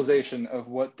visualization of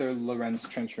what the Lorentz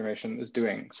transformation is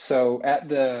doing. So at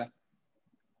the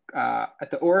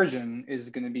origin is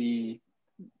going to be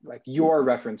like your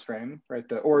reference frame, right?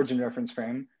 The origin reference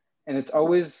frame, and it's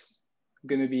always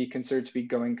going to be considered to be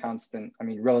going constant. I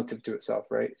mean, relative to itself,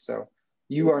 right? So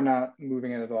you are not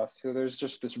moving at a velocity. So there's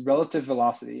just this relative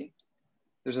velocity.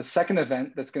 There's a second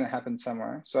event that's going to happen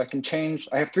somewhere. So I can change.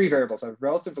 I have three variables. I have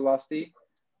relative velocity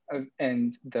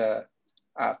and the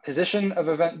position of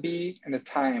event B and the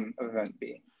time of event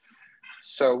B.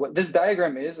 So what this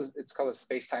diagram is it's called a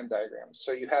space-time diagram.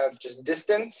 So you have just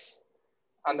distance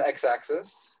on the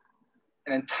x-axis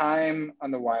and then time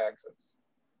on the y-axis.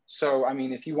 So, I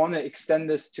mean, if you want to extend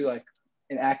this to like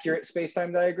an accurate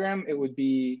space-time diagram, it would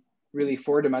be really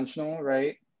four-dimensional,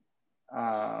 right?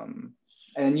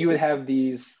 And you would have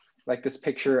these, like this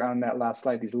picture on that last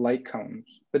slide, these light cones.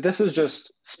 But this is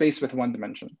just space with one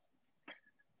dimension.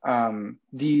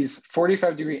 These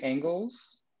 45-degree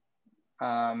angles,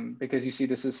 because you see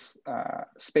this is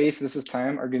space, this is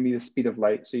time, are going to be the speed of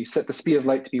light. So you set the speed of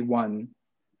light to be 1.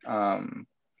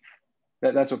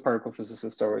 That's what particle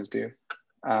physicists always do.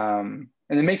 And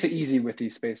it makes it easy with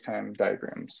these space-time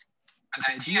diagrams.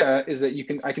 The idea is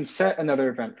that I can set another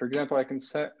event. For example, I can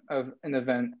set an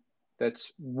event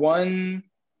that's one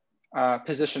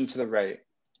position to the right.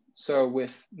 So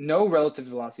with no relative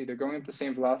velocity, they're going at the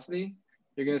same velocity.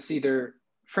 You're going to see their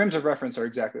frames of reference are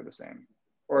exactly the same.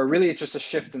 Or really, it's just a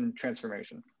shift in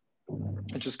transformation.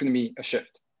 It's just going to be a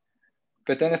shift.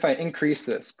 But then if I increase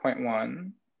this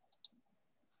 0.1,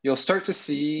 you'll start to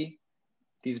see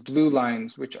these blue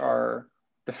lines, which are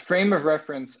the frame of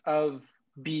reference of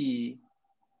B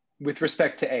with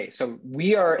respect to A. So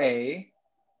we are A,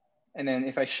 and then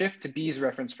if I shift to B's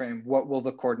reference frame, what will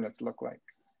the coordinates look like?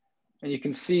 And you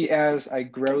can see as I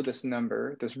grow this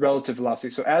number, this relative velocity,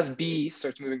 so as B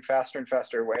starts moving faster and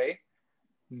faster away,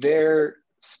 their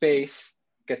space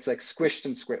gets like squished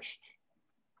and squished.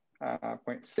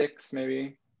 0.6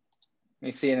 maybe.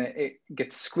 You see, and it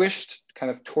gets squished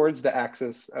kind of towards the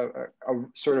axis,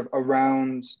 sort of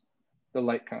around the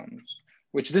light cones,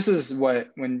 which this is what,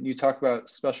 when you talk about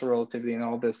special relativity and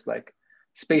all this like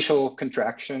spatial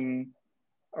contraction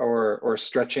or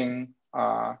stretching,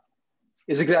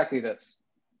 is exactly this.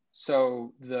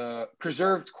 So the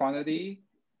preserved quantity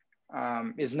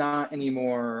is not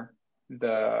anymore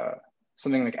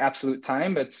something like absolute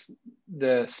time, but it's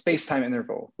the space-time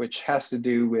interval, which has to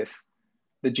do with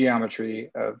the geometry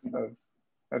of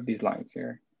these lines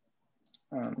here.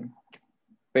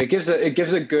 But it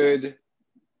gives a good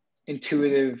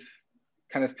intuitive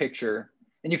kind of picture.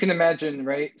 And you can imagine,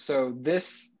 right? So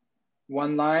this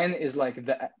one line is like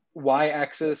the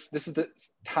y-axis. This is the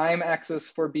time axis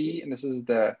for B, and this is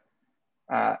the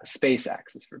space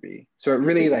axis for B. So it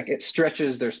really it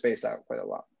stretches their space out quite a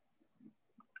lot.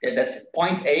 Okay, that's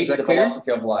 0.8, the clear?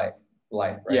 velocity of light,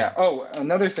 right? Yeah. Oh,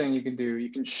 another thing you can do,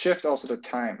 you can shift also the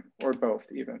time, or both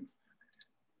even.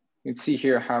 You can see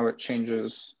here how it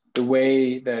changes the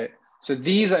way that, so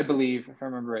these, I believe, if I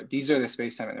remember right, these are the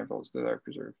space-time intervals that are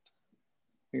preserved.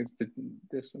 I think it's the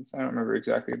distance. I don't remember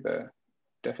exactly the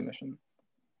definition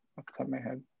off the top of my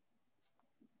head.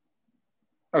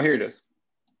 Oh, here it is.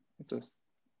 It's this.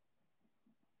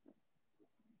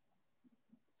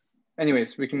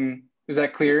 Anyways, is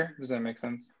that clear? Does that make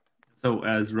sense? So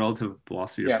as relative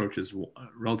velocity approaches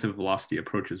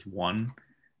 1,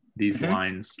 these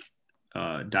lines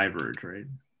diverge, right?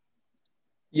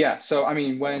 Yeah. So I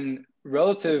mean, when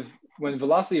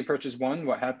velocity approaches 1,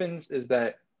 what happens is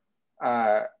that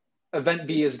event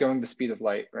B is going the speed of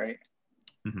light, right?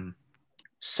 Mm-hmm.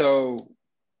 So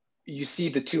you see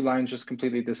the two lines just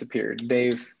completely disappeared.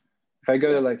 If I go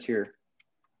to like here,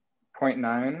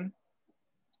 0.9.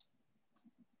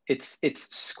 It's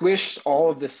squished all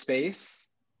of the space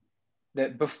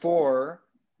that before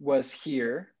was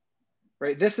here,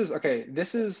 right? This is, okay,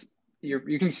 this is, you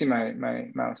can see my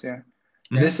mouse, yeah?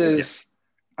 This is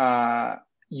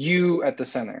U at the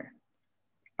center.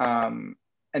 And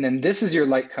then this is your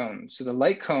light cone. So the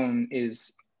light cone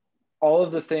is all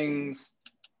of the things,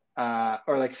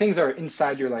 or like things are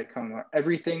inside your light cone, or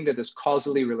everything that is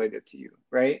causally related to you,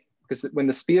 right? Because when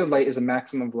the speed of light is a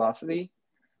maximum velocity,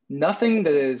 nothing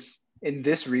that is in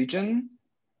this region,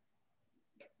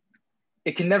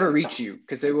 it can never reach you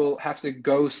because it will have to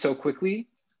go so quickly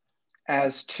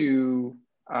as to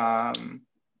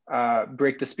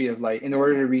break the speed of light in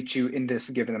order to reach you in this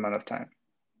given amount of time.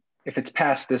 If it's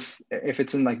past this, if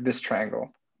it's in like this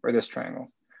triangle or this triangle.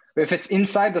 But if it's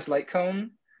inside this light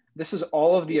cone, this is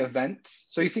all of the events.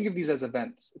 So you think of these as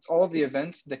events. It's all of the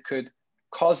events that could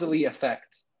causally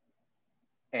affect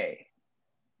A.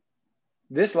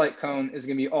 This light cone is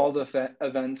going to be all the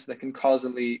events that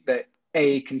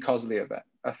A can causally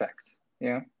affect.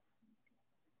 Yeah.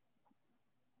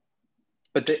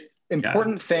 But the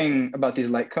important thing about these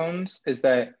light cones is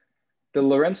that the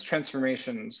Lorentz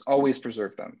transformations always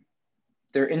preserve them.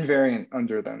 They're invariant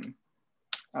under them.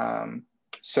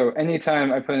 So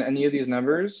anytime I put in any of these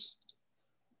numbers,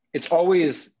 it's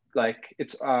always like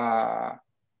it's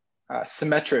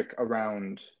symmetric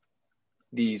around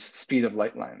these speed of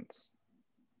light lines.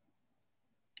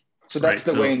 So that's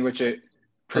the way in which it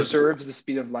preserves the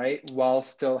speed of light while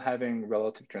still having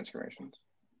relative transformations.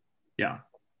 Yeah.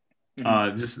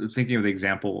 Just thinking of the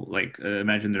example, like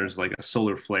imagine there's like a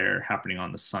solar flare happening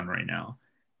on the sun right now,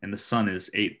 and the sun is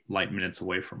 8 light minutes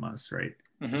away from us, right?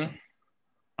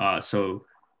 So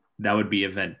that would be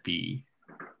event B,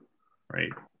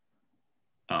 right?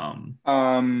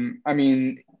 I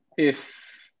mean,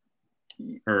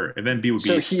 or event B would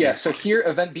be so here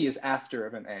event B is after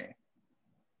event A.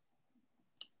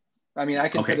 I mean, I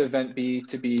could put event B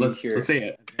to be here. Let's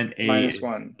say event A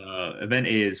 -1. Event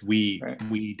A is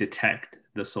we detect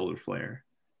the solar flare.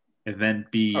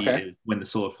 Event B is when the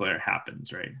solar flare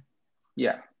happens, right?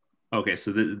 Yeah. Okay,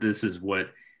 so this is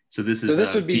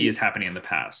B is happening in the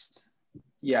past.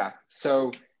 Yeah.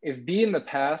 So if B in the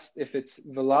past, if its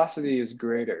velocity is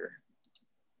greater,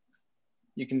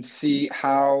 you can see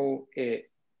how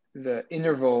the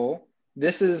interval.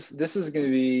 This is going to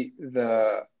be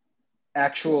the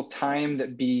actual time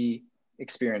that B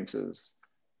experiences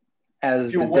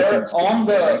as you were on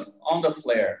the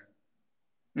flare.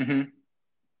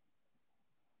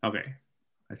 Okay,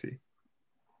 I see.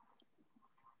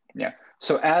 Yeah.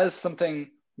 So as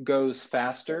something goes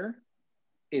faster,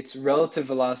 its relative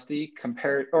velocity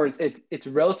its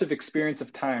relative experience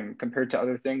of time compared to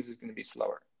other things is going to be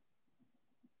slower.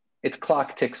 Its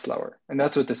clock ticks slower, and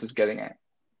that's what this is getting at.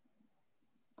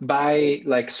 By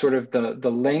like sort of the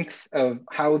length of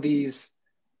how these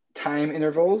time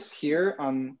intervals here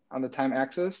on the time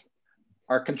axis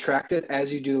are contracted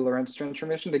as you do the Lorentz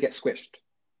transformation, they get squished.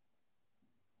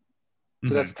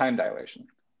 So that's time dilation.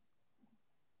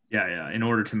 Yeah. In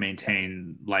order to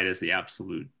maintain light as the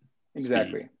absolute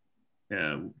exactly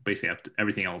speed, basically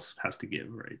everything else has to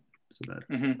give, right? So that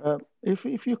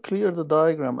if you clear the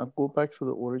diagram and go back to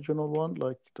the original one,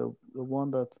 like the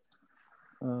one that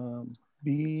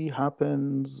B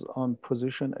happens on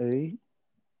position A.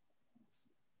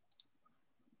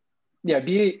 Yeah,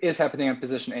 B is happening on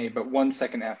position A, but 1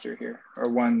 second after here, or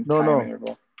one time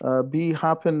interval. B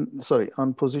happened, sorry,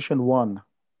 on position 1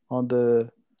 on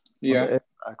the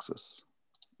x-axis.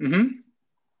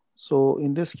 So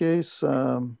in this case,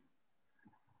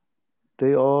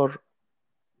 they are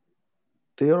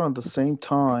on the same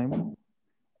time.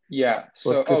 Yeah.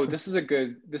 So this is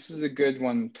a good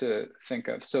one to think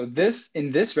of. So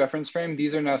in this reference frame,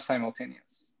 these are now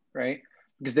simultaneous, right?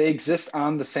 Because they exist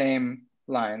on the same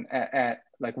line at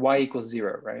like y =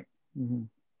 0, right?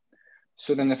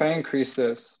 So then if I increase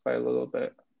this by a little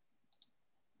bit,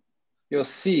 you'll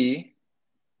see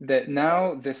that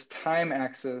now this time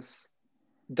axis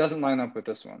doesn't line up with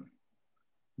this one.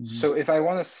 So if I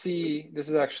want to see, this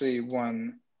is actually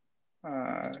one,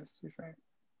 let's see if I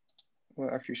will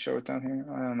actually show it down here.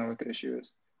 I don't know what the issue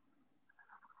is.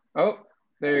 Oh,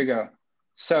 there you go.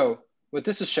 So what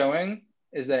this is showing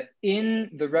is that in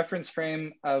the reference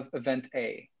frame of event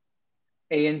A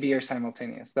and B are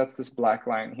simultaneous. That's this black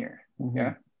line here,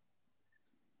 yeah?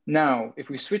 Now, if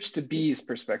we switch to B's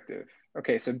perspective,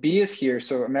 okay, so B is here.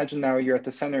 So imagine now you're at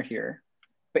the center here,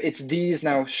 but it's these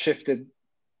now shifted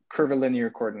curvilinear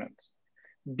coordinates.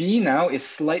 B now is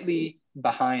slightly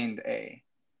behind A.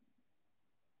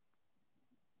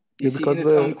 You see in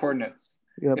its own coordinates.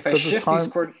 Yeah, if I shift these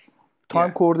coordinates,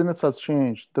 coordinates has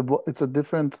changed. It's a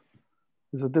different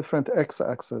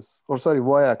x-axis, or sorry,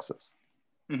 y-axis.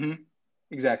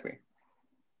 Exactly.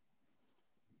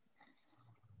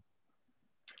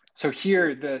 So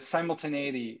here, the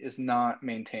simultaneity is not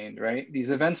maintained, right?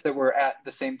 These events that were at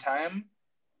the same time,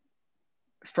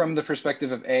 from the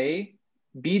perspective of A,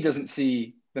 B doesn't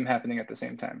see them happening at the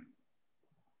same time.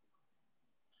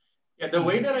 Yeah, the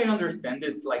way that I understand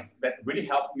this, like that really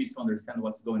helped me to understand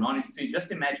what's going on, is to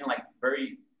just imagine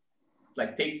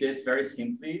take this very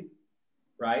simply,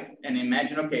 right? And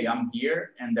imagine, okay, I'm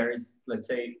here and there is, let's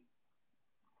say,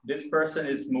 this person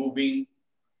is moving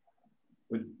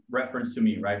with reference to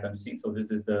me, right? I'm seeing, so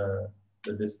this is the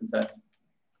distance at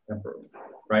temporal,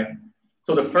 right?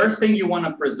 So the first thing you want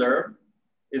to preserve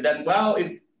is that, well,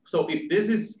 if this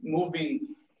is moving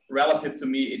relative to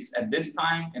me, it's at this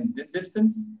time and this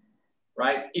distance,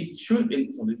 right? It should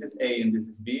be, so this is A and this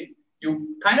is B.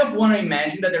 You kind of want to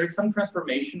imagine that there is some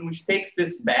transformation which takes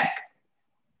this back,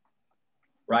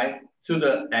 right, to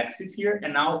the axis here.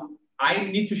 And now I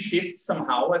need to shift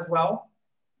somehow as well,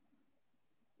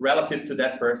 relative to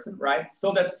that person, right?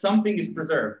 So that something is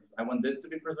preserved. I want this to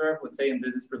be preserved, let's say, and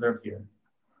this is preserved here.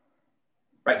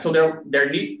 Right, so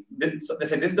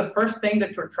this is the first thing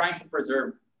that you're trying to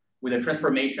preserve with the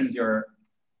transformations you're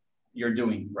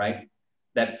doing, right?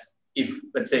 That if,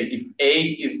 let's say, if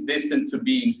A is distant to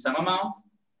B in some amount,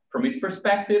 from its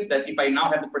perspective, that if I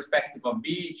now have the perspective of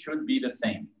B, it should be the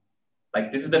same.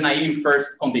 Like this is the naive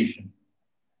first condition.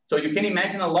 So you can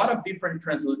imagine a lot of different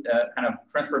kind of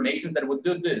transformations that would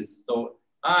do this. So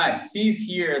C is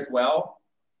here as well.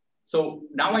 So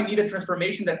now I need a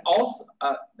transformation that also,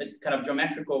 the kind of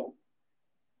geometrical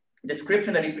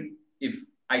description that if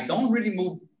I don't really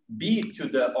move B to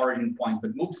the origin point,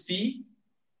 but move C,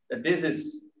 that this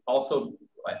is also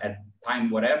at time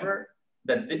whatever,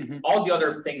 that all the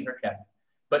other things are kept.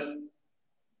 But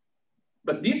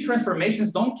these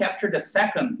transformations don't capture that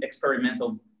second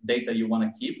experimental data you want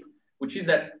to keep, which is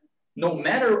that no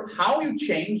matter how you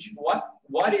change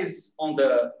what is on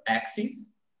the axis,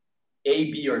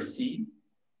 A, B, or C,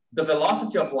 the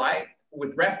velocity of light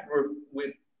with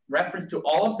reference to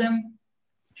all of them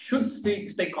should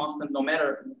stay constant no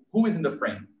matter who is in the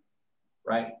frame,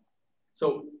 right?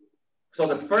 So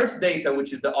the first data,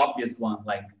 which is the obvious one,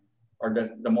 or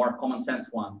the more common sense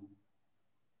one,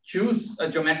 choose a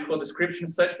geometrical description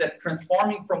such that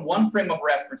transforming from one frame of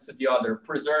reference to the other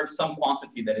preserves some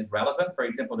quantity that is relevant, for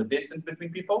example, the distance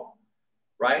between people,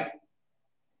 right?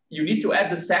 You need to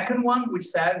add the second one, which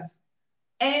says,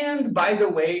 and by the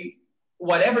way,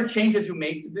 whatever changes you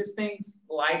make to these things,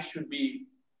 light should be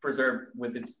preserved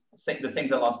with the same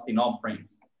velocity in all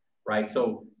frames, right?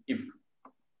 So if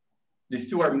these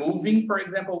two are moving, for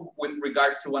example, with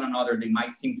regards to one another, they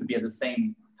might seem to be at the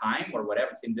same time or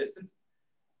whatever, same distance.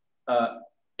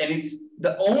 And it's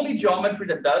the only geometry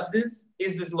that does this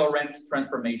is this Lorentz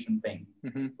transformation thing,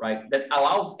 right? That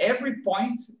allows every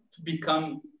point to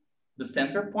become the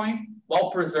center point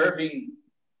while preserving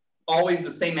always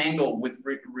the same angle with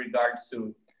regards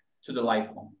to the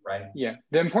light cone, right? Yeah.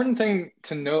 The important thing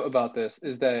to note about this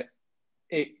is that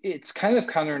it's kind of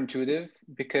counterintuitive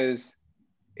because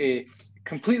it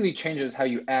completely changes how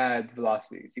you add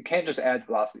velocities. You can't just add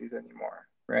velocities anymore,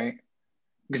 right?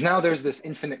 Because now there's this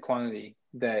infinite quantity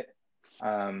that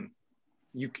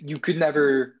you could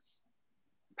never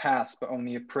pass, but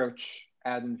only approach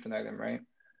ad infinitum, right?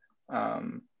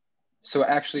 So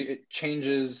actually it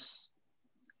changes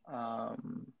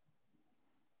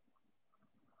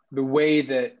the way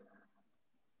that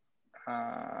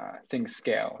things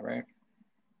scale, right?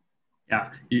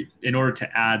 Yeah, in order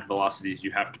to add velocities,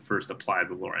 you have to first apply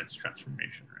the Lorentz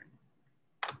transformation,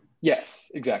 right? Yes,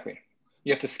 exactly.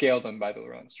 You have to scale them by the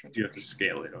Lorentz transformation. You have to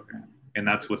scale it, okay. And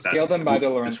that's what that scale them by the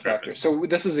Lorentz factor. So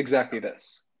this is exactly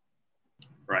this.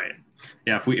 Right.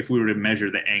 Yeah, if we were to measure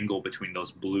the angle between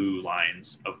those blue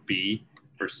lines of B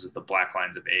versus the black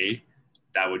lines of A,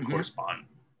 that would correspond,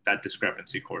 that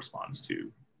discrepancy corresponds to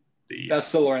the...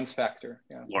 That's the Lorentz factor,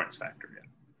 yeah. Lorentz factor,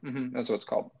 yeah. That's what it's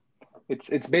called.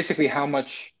 It's basically how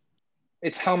much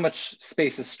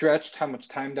space is stretched, how much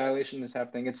time dilation is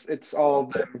happening. It's all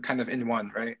them kind of in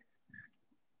one, right?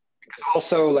 Because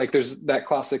also like there's that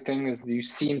classic thing is you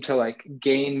seem to like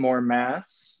gain more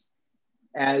mass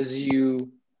as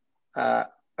you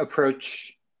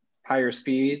approach higher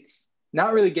speeds,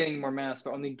 not really gaining more mass,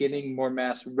 but only getting more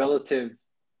mass relative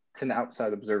to an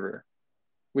outside observer,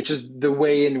 which is the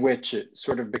way in which it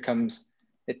sort of becomes,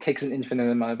 it takes an infinite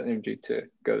amount of energy to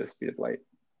go the speed of light.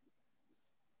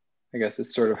 I guess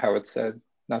it's sort of how it's said.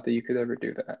 Not that you could ever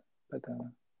do that, but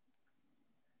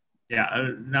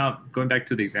yeah. Now going back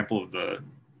to the example of the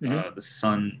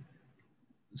sun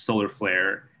solar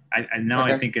flare,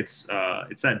 I think it's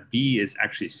that B is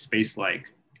actually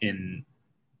space-like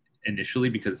initially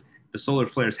because the solar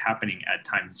flare is happening at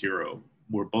time 0,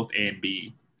 where both A and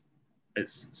B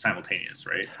is simultaneous,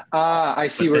 right? I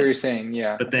see what you're saying.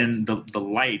 Yeah. But then the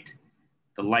light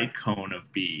cone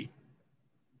of B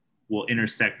will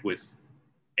intersect with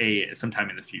A sometime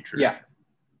in the future. Yeah.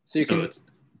 So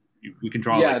we can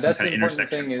draw like some kind of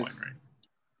intersection point, right?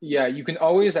 Yeah, you can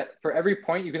always, for every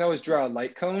point, you can always draw a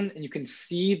light cone and you can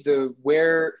see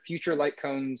where future light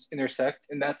cones intersect,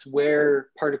 and that's where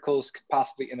particles could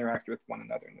possibly interact with one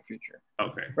another in the future.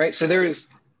 Okay. Right, so there is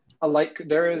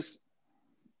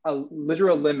a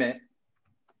literal limit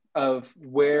of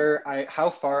how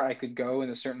far I could go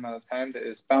in a certain amount of time that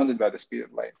is bounded by the speed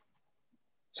of light.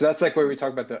 So that's like where we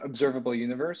talk about the observable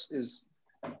universe is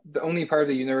the only part of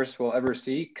the universe we'll ever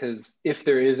see, because if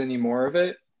there is any more of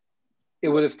it, it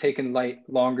would have taken light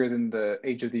longer than the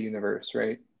age of the universe,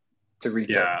 right? To reach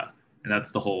us. Yeah, and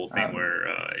that's the whole thing where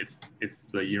if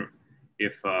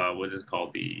what is it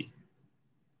called, the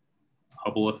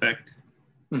Hubble effect,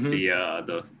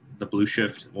 the blue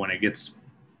shift, when it gets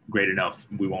great enough,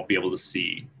 we won't be able to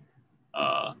see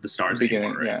the stars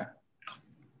anymore, right? Yeah.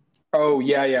 Oh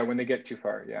yeah, when they get too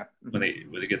far, yeah. When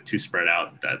they get too spread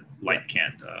out, that light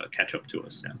can't catch up to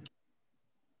us. Yeah.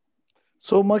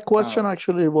 So my question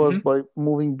actually was by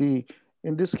moving B.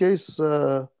 In this case,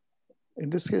 the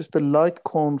light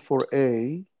cone for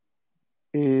A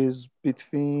is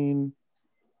between.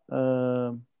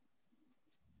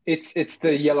 It's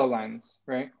the yellow lines,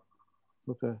 right?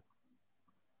 Okay.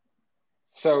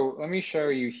 So let me show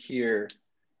you here.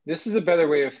 This is a better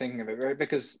way of thinking of it, right?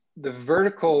 Because the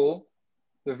vertical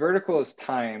is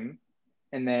time.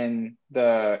 And then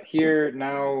here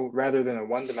now, rather than a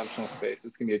one-dimensional space,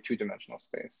 it's gonna be a two-dimensional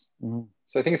space.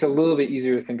 So I think it's a little bit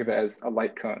easier to think of it as a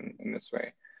light cone in this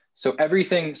way. So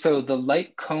the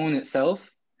light cone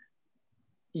itself,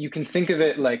 you can think of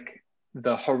it like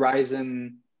the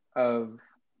horizon of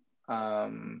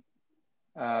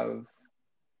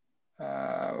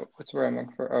what's the word I'm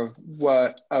looking for?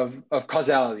 Of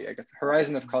causality, I guess.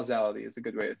 Horizon of causality is a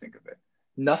good way to think of it.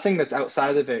 Nothing that's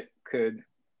outside of it could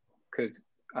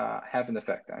have an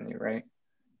effect on you, right?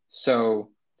 So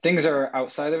things that are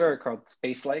outside of it are called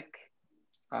space-like,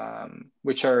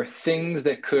 which are things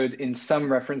that could, in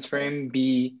some reference frame,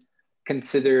 be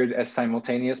considered as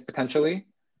simultaneous potentially.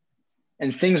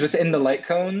 And things within the light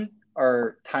cone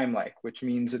are time-like, which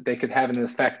means that they could have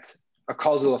a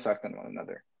causal effect on one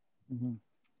another.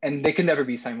 And they can never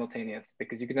be simultaneous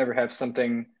because you can never have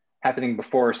something happening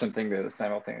before something that is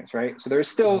simultaneous, right? So there's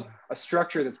still a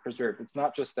structure that's preserved. It's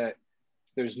not just that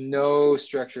there's no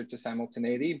structure to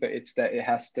simultaneity, but it's that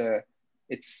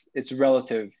it's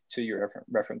relative to your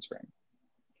reference frame.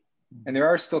 And there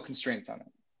are still constraints on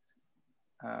it.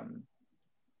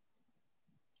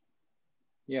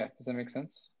 Yeah, does that make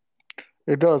sense?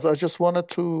 It does. I just wanted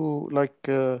to, like,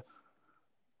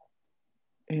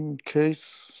 in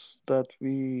case that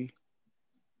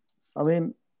I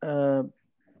mean,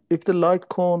 if the light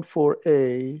cone for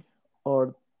A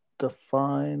are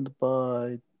defined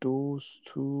by those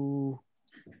two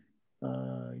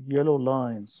yellow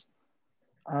lines,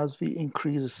 as we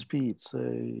increase speed,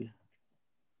 say,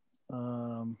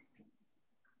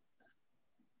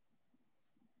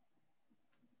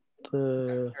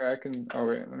 Here I can, oh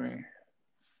wait, let me.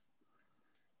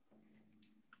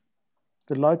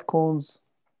 The light cones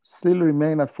still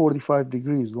remain at 45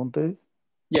 degrees, don't they?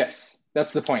 Yes,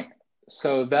 that's the point.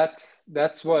 So that's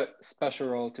what special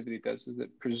relativity does, is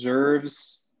it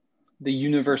preserves the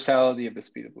universality of the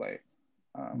speed of light,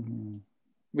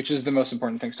 which is the most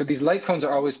important thing. So these light cones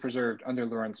are always preserved under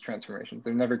Lorentz transformations.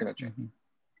 They're never going to change.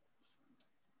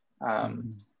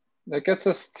 That gets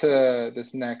us to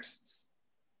this next,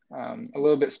 a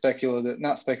little bit speculative,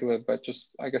 not speculative, but just,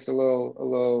 I guess, a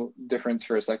little difference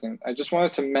for a second. I just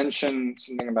wanted to mention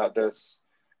something about this,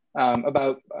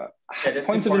 about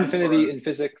points of infinity in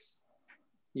physics.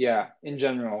 Yeah, in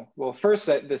general. Well, first,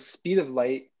 that the speed of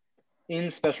light in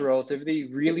special relativity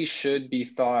really should be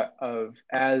thought of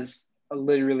as a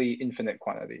literally infinite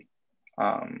quantity.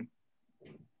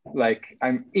 Like,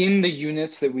 I'm in the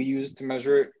units that we use to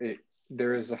measure it,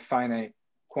 there is a finite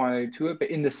quantity to it, but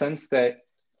in the sense that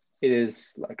it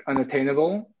is like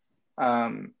unattainable,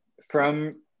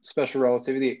 from special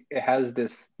relativity, it has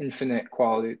this infinite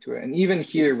quality to it. And even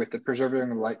here with the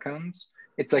preserving of light cones,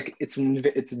 it's like, it's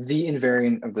the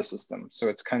invariant of the system. So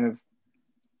it's kind of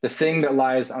the thing that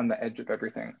lies on the edge of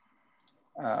everything.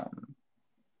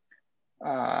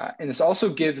 And this also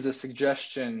gives the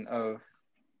suggestion of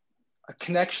a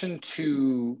connection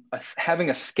to having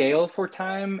a scale for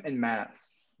time and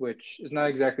mass, which is not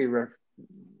exactly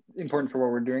important for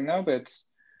what we're doing now, but it's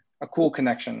a cool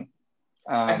connection.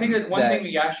 I think that one thing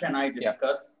Yasha and I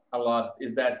discussed a lot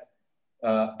is that,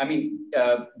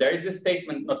 there is this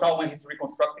statement, Nottale, when he's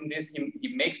reconstructing this,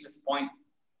 he makes this point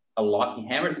a lot. He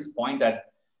hammers this point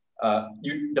that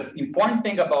the important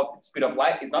thing about the speed of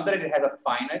light is not that it has a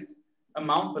finite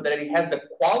amount, but that it has the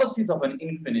qualities of an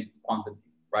infinite quantity,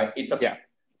 right?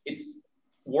 It's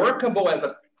workable as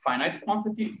a finite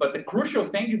quantity, but the crucial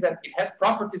thing is that it has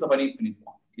properties of an infinite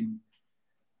quantity.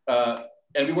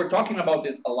 And we were talking about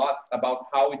this a lot, about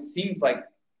how it seems like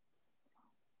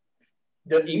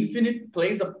the infinite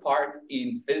plays a part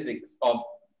in physics of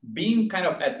being kind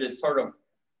of at this sort of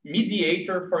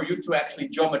mediator for you to actually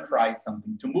geometrize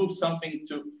something, to move something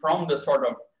from the sort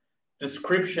of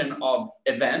description of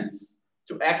events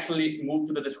to actually move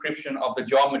to the description of the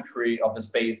geometry of the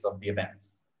space of the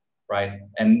events, right?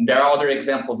 And there are other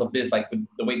examples of this, like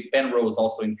the way Penrose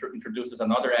also introduces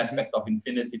another aspect of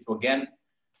infinity to, again,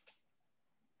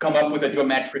 come up with a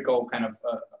geometrical kind of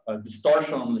a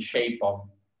distortion on the shape of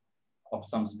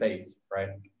some space, right?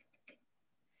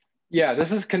 Yeah,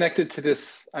 this is connected to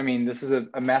this. I mean, this is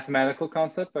a mathematical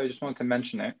concept, but I just wanted to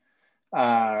mention it,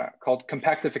 called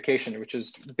compactification, which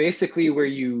is basically where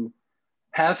you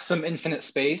have some infinite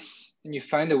space and you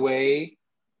find a way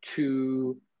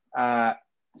to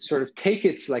sort of take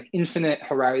its like infinite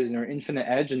horizon or infinite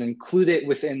edge and include it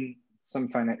within some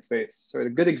finite space. So a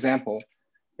good example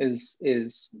is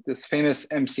this famous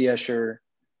MC Escher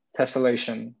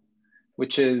tessellation,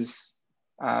 which is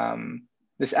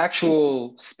this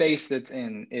actual space that's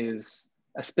in is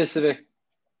a specific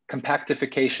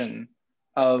compactification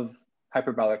of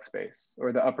hyperbolic space,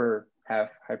 or the upper half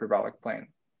hyperbolic plane.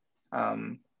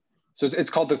 So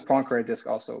it's called the Poincare disk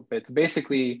also, but it's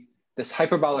basically this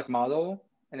hyperbolic model.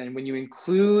 And then when you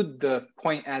include the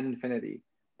point at infinity,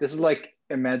 this is like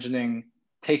imagining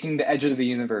taking the edge of the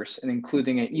universe and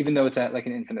including it, even though it's at like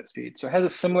an infinite speed. So it has a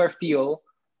similar feel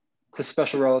to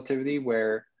special relativity,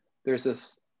 where there's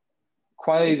this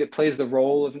quantity that plays the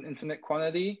role of an infinite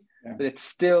quantity, but it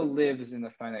still lives in a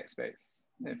finite space.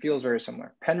 And it feels very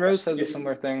similar. Penrose has a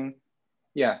similar thing,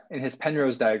 in his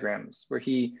Penrose diagrams, where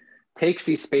he takes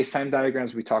these space-time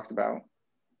diagrams we talked about,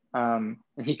 and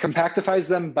he compactifies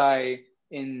them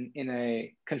in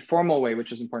a conformal way,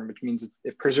 which is important, which means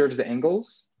it preserves the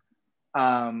angles,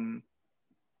 that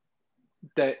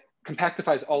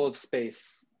compactifies all of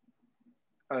space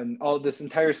and all of this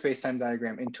entire space-time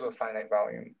diagram into a finite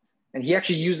volume. And he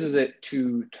actually uses it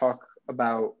to talk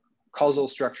about causal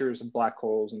structures of black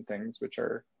holes and things, which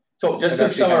are. So just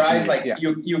to summarize, like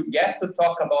you get to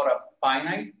talk about a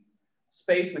finite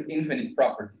space with infinite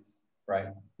properties, right?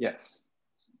 Yes.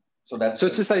 So it's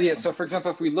this idea. So for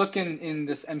example, if we look in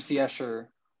this MC Escher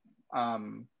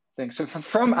thing, so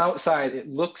from outside, it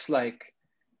looks like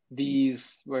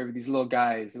these little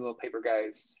guys, the little paper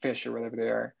guys, fish or whatever they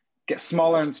are, get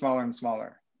smaller and smaller and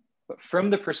smaller. But from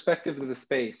the perspective of the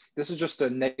space, this is just a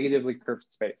negatively curved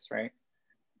space, right?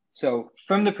 So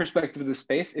from the perspective of the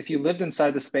space, if you lived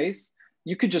inside the space,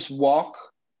 you could just walk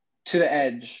to the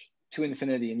edge to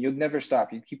infinity and you'd never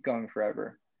stop. You'd keep going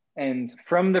forever. And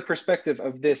from the perspective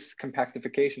of this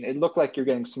compactification, it looked like you're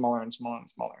getting smaller and smaller and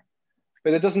smaller.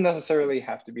 But it doesn't necessarily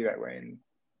have to be that way.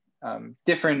 And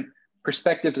different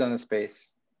perspectives on the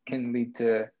space can lead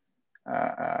to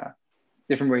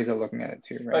different ways of looking at it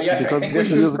too, right? Yeah, because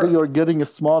you're getting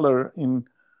smaller in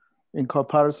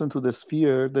comparison to the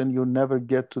sphere, then you never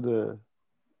get to the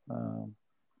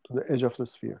edge of the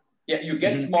sphere. Yeah, you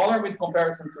get smaller with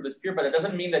comparison to the sphere, but it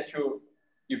doesn't mean that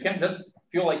you can just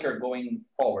feel like you're going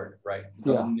forward, right?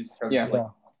 Yeah.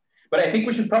 But I think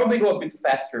we should probably go a bit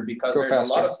faster because there's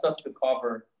a lot of stuff to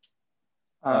cover.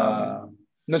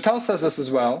 Nottale says this as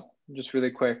well, just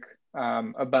really quick,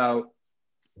 about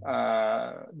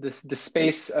the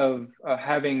space of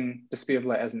having the speed of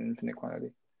light as an infinite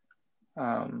quantity.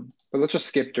 But let's just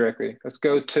skip directly. Let's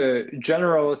go to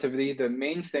general relativity. The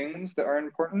main things that are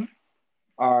important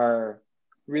are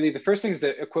really, the first thing is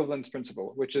the equivalence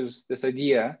principle, which is this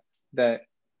idea that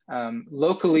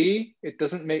locally it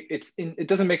doesn't make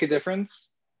a difference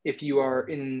if you are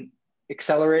in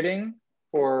accelerating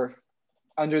or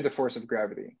under the force of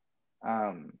gravity.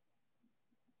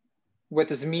 What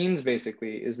this means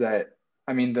basically is that,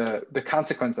 I mean, the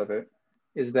consequence of it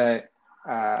is that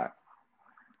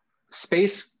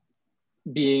space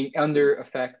being under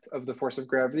effect of the force of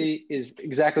gravity is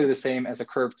exactly the same as a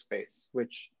curved space,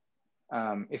 which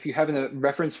if you have a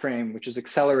reference frame which is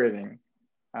accelerating,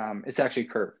 it's actually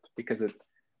curved because it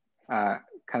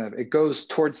it goes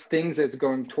towards things that it's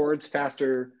going towards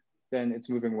faster than it's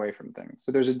moving away from things.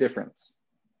 So there's a difference.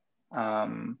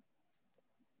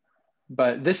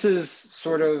 But this is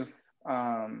sort of...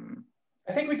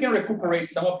 I think we can recuperate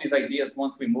some of these ideas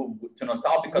once we move to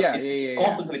Nottale because he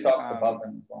constantly talks about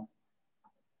them as well.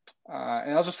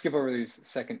 And I'll just skip over these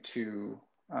second two.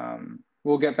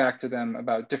 We'll get back to them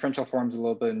about differential forms a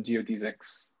little bit in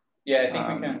geodesics. Yeah, I think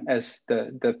we can. As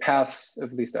the paths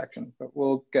of least action, but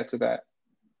we'll get to that.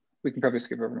 We can probably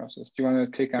skip over most of this. Do you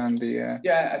want to take on the...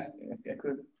 Yeah, I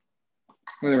could. I'm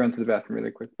going to run to the bathroom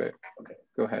really quick, but okay.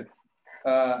 Go ahead.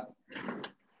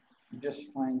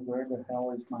 Just find where the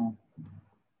hell is my...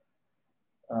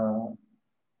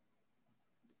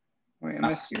 Wait, am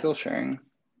I still sharing?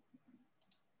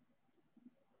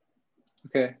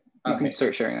 Okay, you can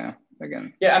start sharing now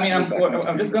again. Yeah, I mean,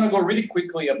 I'm just going to go really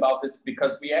quickly about this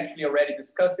because we actually already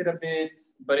discussed it a bit,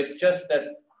 but it's just that,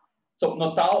 so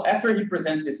Nottale, after he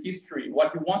presents this history,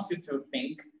 what he wants you to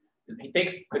think, he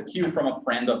takes a cue from a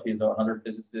friend of his, another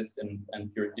physicist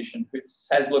and theoretician, who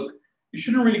says, look, you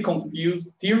shouldn't really confuse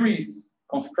theories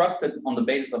constructed on the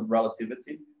basis of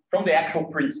relativity from the actual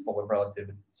principle of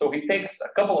relativity. So he takes a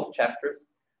couple of chapters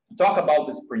to talk about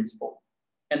this principle.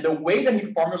 And the way that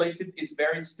he formulates it is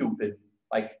very stupid.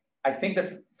 Like, I think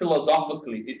that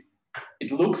philosophically,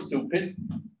 it looks stupid,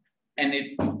 and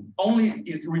it only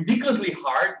is ridiculously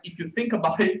hard if you think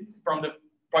about it from the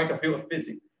point of view of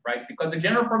physics, right? Because the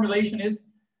general formulation is,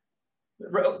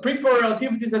 principle of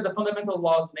relativity is that the fundamental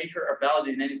laws of nature are valid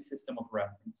in any system of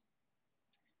reference.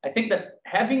 I think that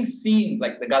having seen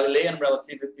like the Galilean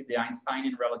relativity, the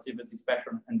Einsteinian relativity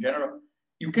spectrum in general,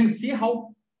 you can see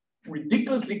how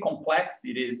ridiculously complex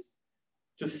it is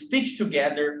to stitch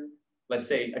together, let's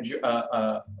say,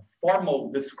 a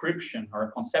formal description or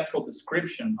a conceptual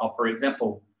description of, for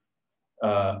example,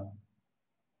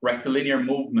 rectilinear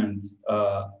movement,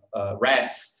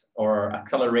 rest, or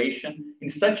acceleration in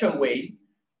such a way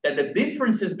that the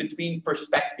differences between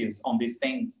perspectives on these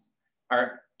things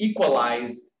are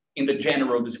equalized in the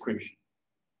general description,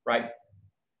 right?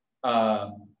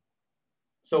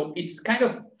 So it's kind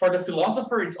of, for the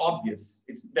philosopher, it's obvious.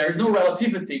 There's no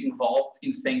relativity involved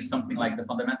in saying something like the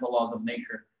fundamental laws of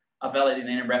nature are valid in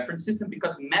any reference system,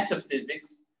 because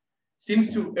metaphysics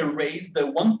seems to erase the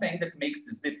one thing that makes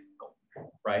this difficult,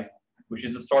 right? Which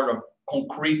is the sort of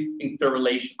concrete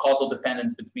interrelation, causal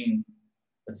dependence between,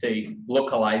 let's say,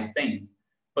 localized things.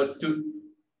 But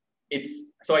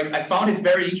so I found it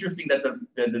very interesting that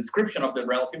the description of the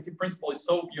relativity principle is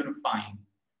so unifying,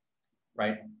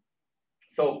 right?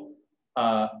 So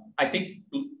I think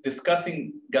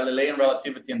discussing Galilean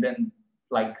relativity and then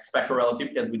like special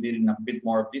relativity, as we did in a bit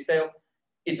more detail,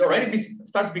 it's already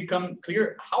starts to become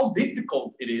clear how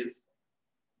difficult it is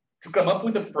to come up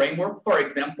with a framework, for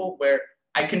example, where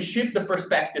I can shift the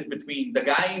perspective between the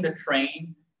guy in the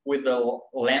train with the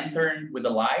lantern with the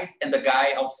light and the guy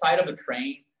outside of the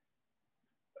train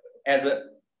as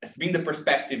as being the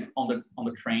perspective on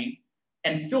the train,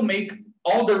 and still make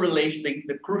all the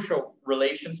the crucial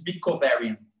relations be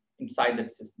covariant inside that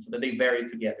system, so that they vary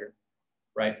together,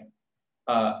 right?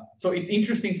 So it's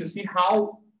interesting to see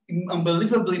how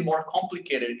unbelievably more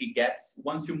complicated it gets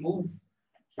once you move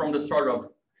from the sort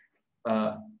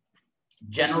of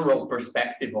general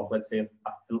perspective of, let's say,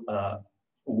 a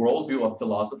worldview of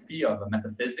philosophy, of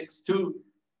metaphysics, to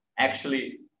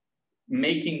actually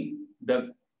making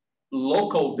the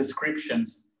local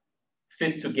descriptions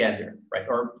fit together, right?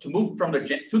 Or to move from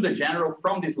to the general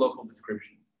from these local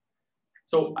descriptions.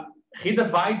 So he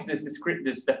divides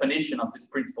this definition of this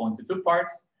principle into two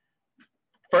parts.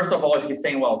 First of all, he's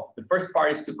saying, well, the first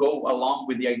part is to go along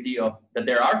with the idea of that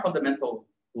there are fundamental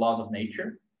laws of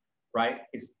nature, right?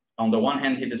 On the one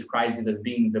hand, he describes it as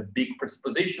being the big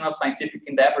presupposition of scientific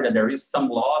endeavor, that there is some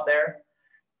law there.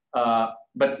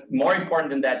 But more important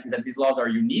than that is that these laws are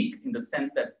unique in the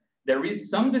sense that there is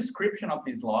some description of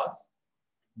these laws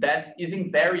that is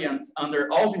invariant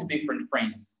under all these different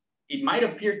frames. It might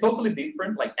appear totally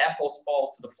different, like apples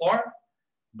fall to the floor,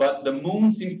 but the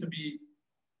moon seems to be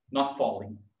not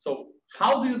falling. So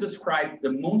how do you describe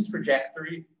the moon's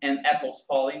trajectory and apples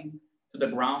falling to the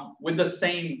ground with the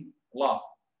same law,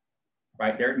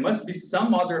 right? There must be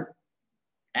some other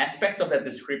aspect of that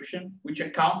description which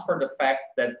accounts for the fact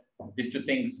that these two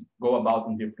things go about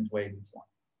in different ways and so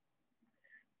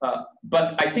on.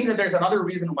 But I think that there's another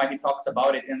reason why he talks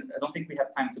about it, and I don't think we have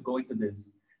time to go into this,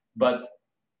 but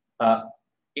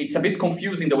it's a bit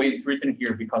confusing the way it's written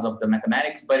here because of the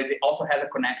mathematics, but it also has a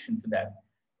connection to that.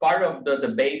 Part of the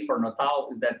debate for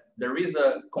Nottale is that there is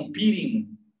a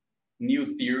competing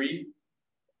new theory,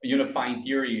 a unifying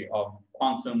theory of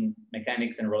quantum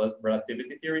mechanics and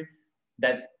relativity theory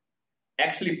that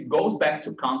actually goes back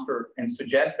to Cantor and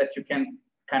suggests that you can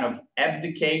kind of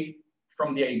abdicate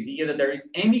from the idea that there is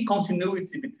any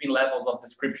continuity between levels of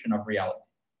description of reality.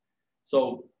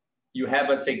 So you have,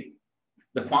 let's say,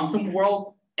 the quantum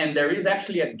world, and there is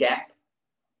actually a gap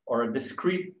or a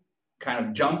discrete kind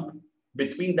of jump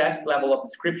between that level of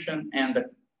description and the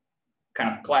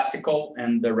kind of classical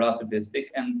and the relativistic.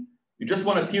 And you just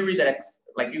want a theory that,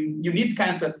 like, you need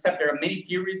kind of to accept there are many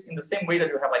theories in the same way that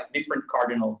you have like different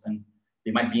cardinals and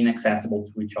they might be inaccessible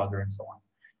to each other and so on.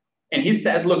 And he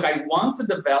says, look, I want to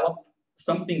develop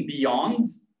something beyond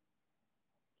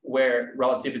where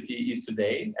relativity is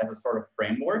today as a sort of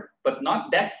framework, but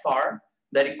not that far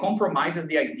that it compromises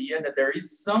the idea that there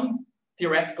is some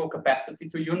theoretical capacity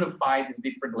to unify these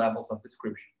different levels of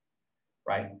description,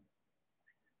 right?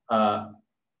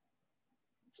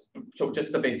 So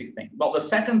just the basic thing. Well, the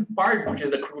second part, which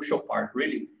is the crucial part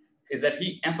really, is that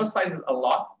he emphasizes a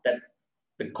lot that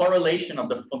the correlation of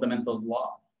the fundamental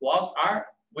laws are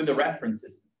with the reference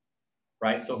systems,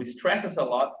 right? So he stresses a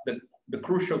lot the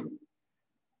crucial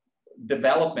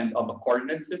development of a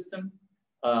coordinate system,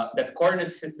 that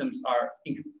coordinate systems are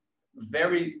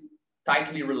very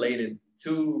tightly related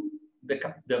to the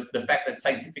fact that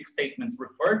scientific statements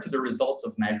refer to the results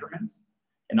of measurements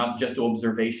and not just to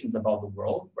observations about the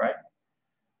world, right?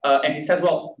 And he says,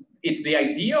 well, it's the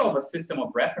idea of a system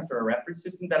of reference or a reference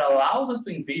system that allows us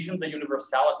to envision the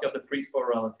universality of the principle of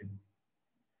relativity.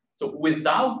 So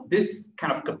without this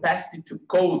kind of capacity to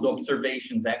code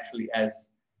observations actually as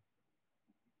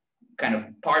kind of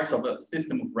parts of a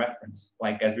system of reference,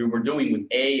 like as we were doing with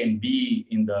A and B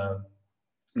in the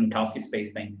Minkowski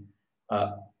space thing,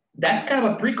 that's kind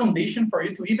of a precondition for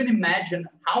you to even imagine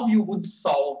how you would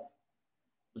solve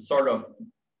the sort of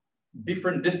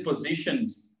different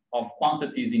dispositions of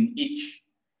quantities in each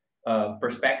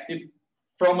perspective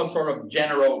from a sort of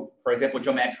general, for example,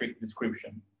 geometric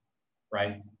description,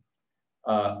 right?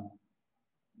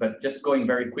 But just going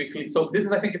very quickly. So this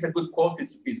is, I think, is a good quote.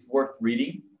 It's worth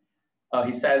reading.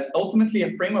 He says, ultimately,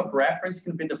 a frame of reference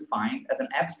can be defined as an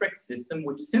abstract system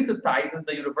which synthesizes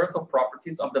the universal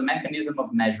properties of the mechanism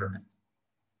of measurement.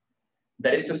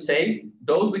 That is to say,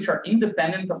 those which are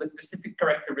independent of the specific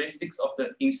characteristics of the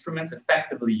instruments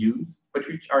effectively used, but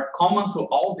which are common to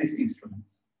all these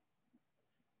instruments.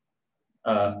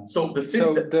 So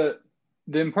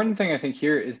the important thing I think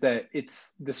here is that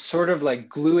it's the sort of like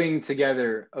gluing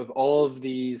together of all of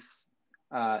these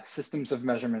systems of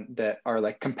measurement that are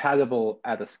like compatible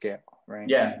at a scale, right?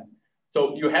 Yeah.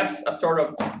 So you have a sort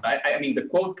of, I mean, the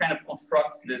quote kind of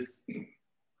constructs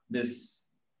this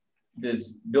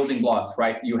building blocks,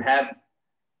 right? You have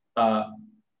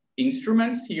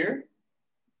instruments here,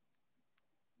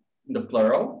 in the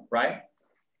plural, right?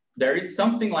 There is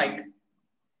something like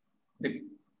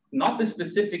not the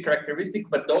specific characteristic,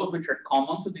 but those which are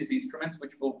common to these instruments,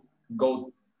 which will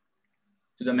go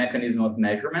to the mechanism of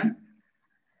measurement.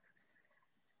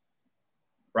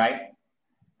 right?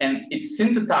 And it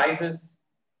synthesizes,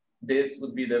 this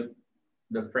would be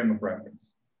the frame of reference.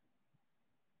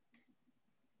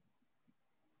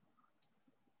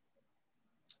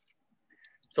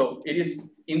 So it is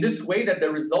in this way that the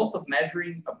results of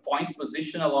measuring a point's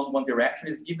position along one direction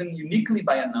is given uniquely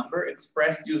by a number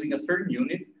expressed using a certain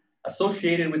unit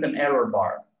associated with an error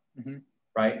bar,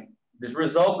 right? This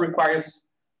result requires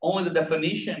only the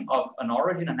definition of an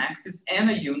origin, an axis, and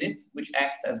a unit which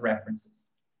acts as references,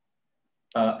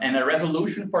 and a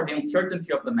resolution for the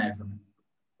uncertainty of the measurement,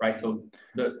 right? So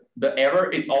the error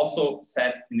is also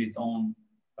set in its own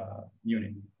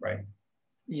unit, right?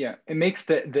 Yeah, it makes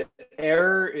the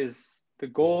error is, the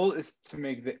goal is to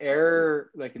make the error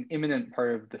like an immanent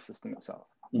part of the system itself,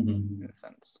 in a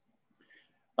sense.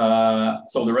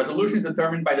 So the resolution is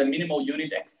determined by the minimal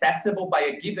unit accessible by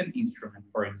a given instrument,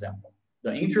 for example.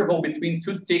 The interval between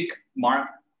two tick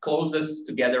marks closest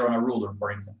together on a ruler,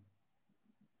 for example.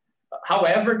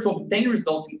 However, to obtain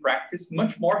results in practice,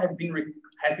 much more has been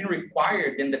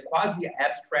required than the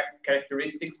quasi-abstract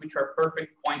characteristics which are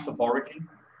perfect points of origin,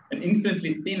 an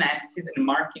infinitely thin axis and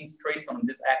markings traced on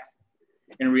this axis.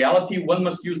 In reality, one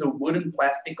must use a wooden,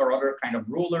 plastic, or other kind of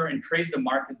ruler and trace the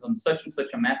markings on such and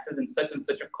such a method and such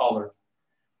a color.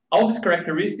 All these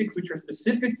characteristics which are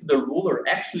specific to the ruler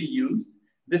actually used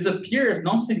disappear as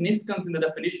non-significant in the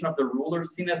definition of the ruler,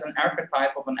 seen as an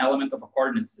archetype of an element of a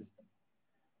coordinate system.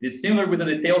 It is similar with the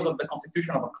details of the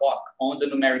constitution of a clock. Only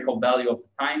the numerical value of the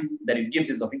time that it gives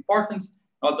is of importance,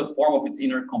 not the form of its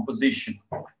inner composition.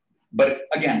 But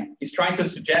again, he's trying to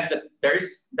suggest that there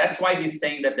is, that's why he's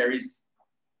saying that there is,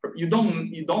 you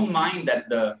don't mind that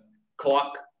the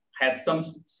clock has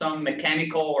some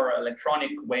mechanical or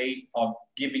electronic way of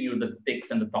giving you the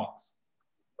ticks and the talks,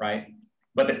 right?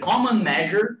 But the common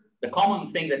measure, the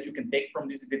common thing that you can take from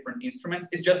these different instruments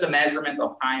is just the measurement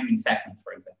of time in seconds,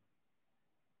 for example.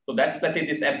 So that's, let's say,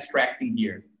 this abstracting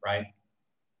here, right?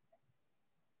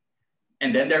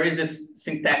 And then there is this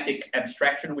synthetic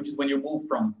abstraction, which is when you move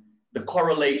from the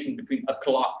correlation between a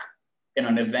clock and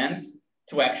an event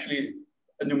to actually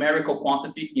a numerical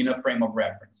quantity in a frame of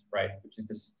reference, right? Which is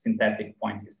this synthetic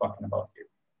point he's talking about here.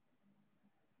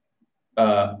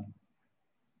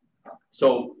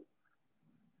 So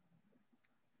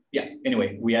yeah,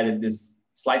 anyway, we added this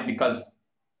slide because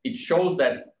it shows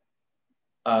that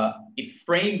it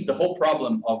frames the whole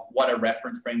problem of what a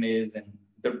reference frame is, and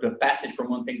the passage from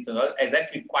one thing to another is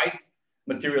actually quite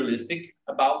materialistic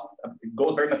about, it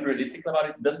goes very materialistic about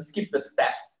it. It doesn't skip the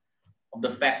steps of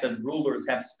the fact that rulers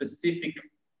have specific,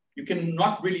 you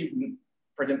cannot really,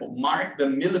 for example, mark the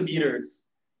millimeters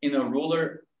in a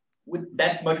ruler with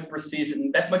that much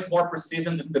precision, that much more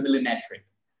precision than the millimetric,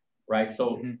 right?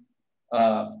 So,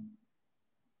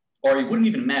 or it wouldn't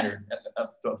even matter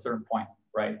up to a certain point,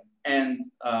 right? And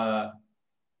I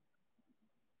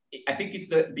think it's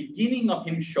the beginning of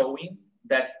him showing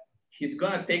that he's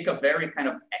going to take a very kind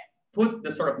of, put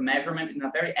the sort of measurement in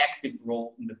a very active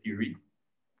role in the theory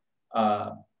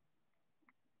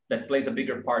that plays a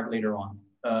bigger part later on.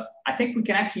 I think we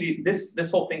can actually,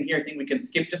 this whole thing here, I think we can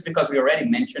skip just because we already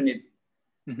mentioned it.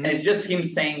 And it's just him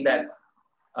saying that,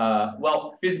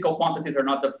 well, physical quantities are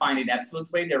not defined in absolute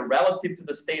way. They're relative to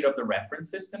the state of the reference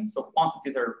system. So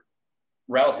quantities are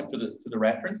relative to the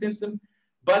reference system,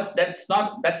 but that's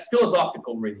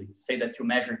philosophical, really, to say that you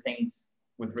measure things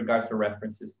with regards to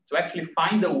references. To actually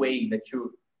find a way that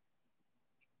you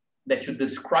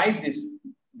describe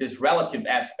this relative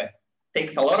aspect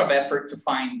takes a lot of effort to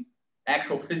find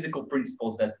actual physical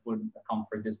principles that would account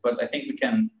for this. But I think we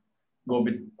can go a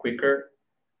bit quicker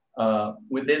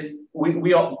with this.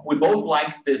 We both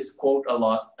like this quote a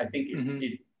lot. I think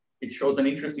it shows an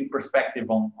interesting perspective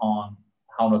on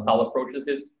how Nottale approaches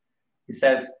this. He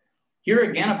says, here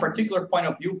again, a particular point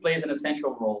of view plays an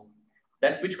essential role,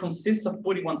 that which consists of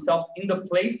putting oneself in the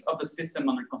place of the system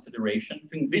under consideration,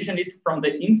 to envision it from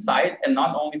the inside and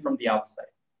not only from the outside.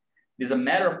 It is a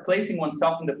matter of placing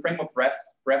oneself in the frame of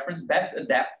reference best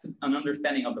adapt to an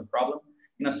understanding of the problem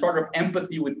in a sort of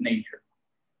empathy with nature.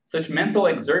 Such mental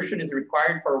exertion is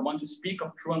required for one to speak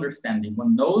of true understanding.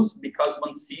 One knows because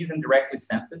one sees and directly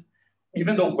senses,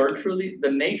 even though virtually,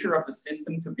 the nature of the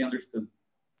system to be understood.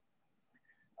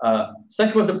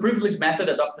 Such was the privileged method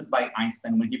adopted by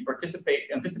Einstein when he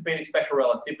anticipated special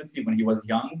relativity when he was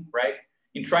young, right?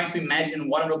 In trying to imagine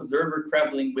what an observer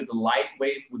traveling with a light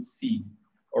wave would see,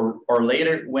 or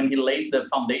later when he laid the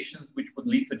foundations which would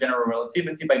lead to general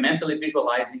relativity by mentally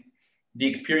visualizing the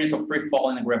experience of free fall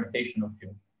in a gravitational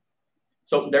field.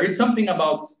 So there is something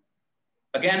about,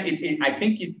 again, I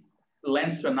think it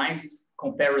lends to a nice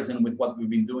comparison with what we've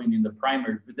been doing in the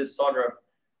primer, with this sort of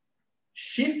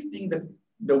shifting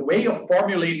the way of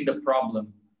formulating the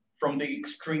problem from the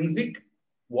extrinsic,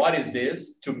 what is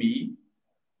this to me,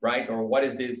 right? Or what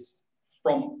is this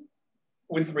from,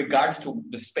 with regards to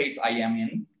the space I am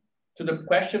in, to the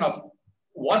question of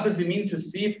what does it mean to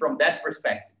see from that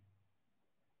perspective,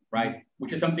 right?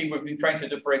 Which is something we've been trying to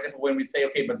do, for example, when we say,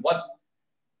 okay, but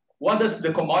what does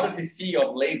the commodity see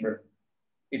of labor?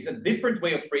 It's a different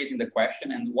way of phrasing the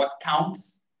question, and what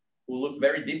counts will look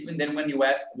very different than when you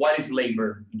ask, what is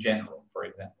labor in general, for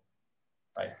example,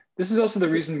 right? This is also the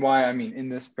reason why, I mean, in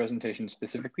this presentation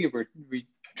specifically, we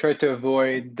try to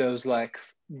avoid those like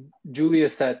Julia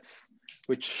sets,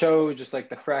 which show just like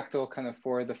the fractal kind of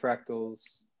for the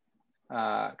fractals,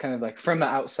 kind of like from the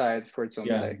outside for its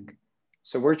own sake.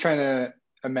 So we're trying to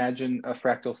imagine a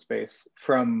fractal space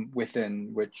from within,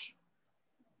 which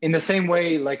in the same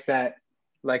way like that,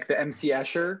 like the MC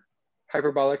Escher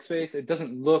hyperbolic space, it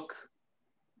doesn't look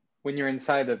when you're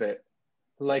inside of it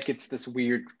like it's this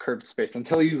weird curved space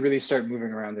until you really start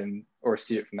moving around in or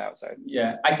see it from the outside.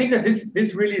 Yeah, I think that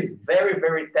this really is very,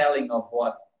 very telling of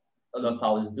what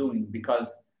Nottale is doing, because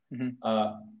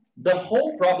the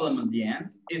whole problem in the end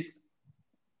is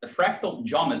the fractal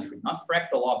geometry, not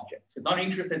fractal objects. He's not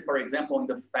interested, for example, in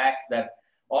the fact that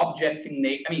objects in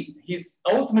nature, I mean, he's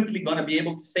ultimately going to be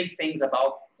able to say things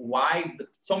about why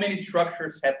so many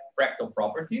structures have fractal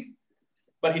properties,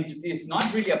 but it's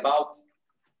not really about,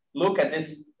 look at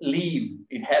this leaf,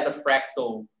 it has a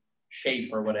fractal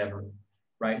shape or whatever,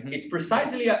 right? It's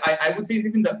precisely, I would say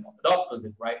even the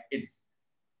opposite, right? It's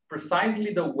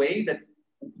precisely the way that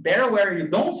there where you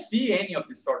don't see any of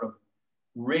this sort of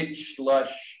rich,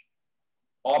 lush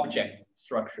object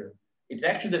structure. It's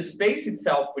actually the space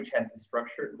itself which has the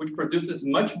structure, which produces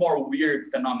much more weird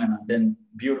phenomena than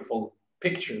beautiful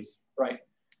pictures, right?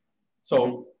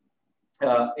 So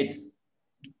it's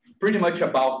pretty much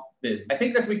about this. I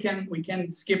think that we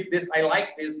can skip this. I like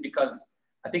this because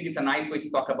I think it's a nice way to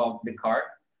talk about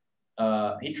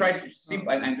Descartes. He tries to see,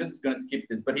 I'm just going to skip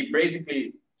this, but he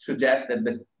basically suggests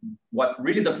that what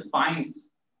really defines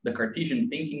the Cartesian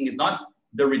thinking is not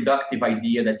the reductive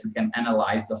idea that you can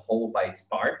analyze the whole by its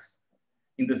parts,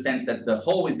 in the sense that the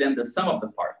whole is then the sum of the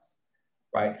parts,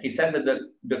 right? He says that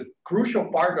the crucial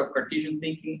part of Cartesian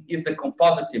thinking is the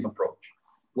compositive approach,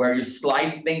 where you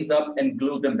slice things up and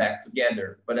glue them back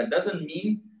together. But that doesn't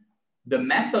mean the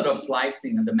method of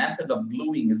slicing and the method of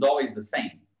gluing is always the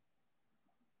same,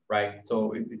 right?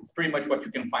 So it's pretty much what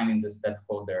you can find in that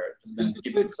quote there. Just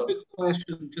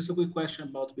a quick question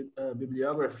about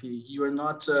bibliography. You are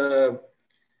not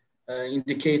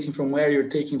indicating from where you're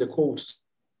taking the quotes.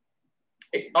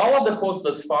 All of the quotes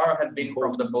thus far have been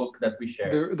from the book that we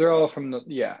shared. They're all from the,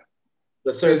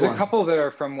 The third There's one. a couple that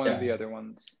are from one of the other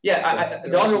ones. Yeah,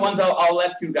 the other ones I'll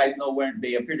let you guys know where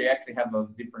they appear. They actually have a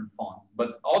different font,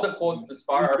 but all the quotes thus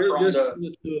far are from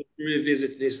to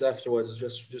revisit this afterwards,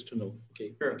 just to know.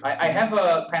 Okay. Sure. I have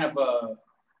a kind of a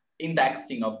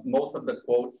indexing of most of the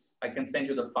quotes. I can send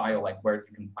you the file, like where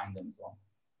you can find them as well.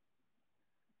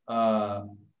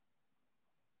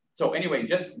 So anyway,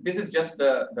 this is just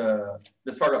the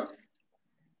sort of,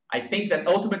 I think that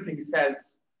ultimately he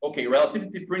says, okay,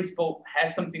 relativity principle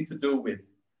has something to do with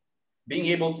being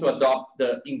able to adopt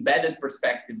the embedded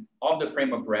perspective of the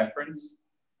frame of reference,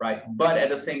 right? But at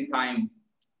the same time,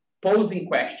 posing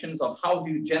questions of how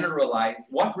do you generalize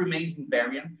what remains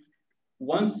invariant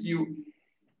once you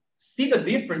see the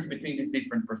difference between these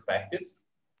different perspectives,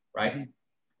 right?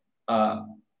 And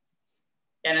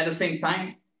at the same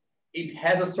time, it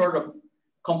has a sort of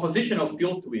compositional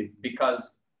feel to it, because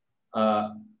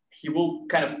he will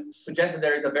kind of suggest that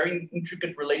there is a very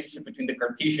intricate relationship between the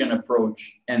Cartesian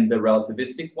approach and the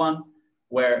relativistic one,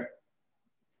 where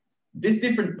these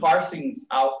different parsings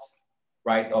out,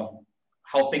 right, of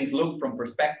how things look from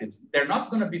perspectives, they're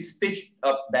not going to be stitched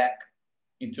up back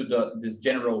into this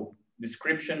general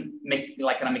description,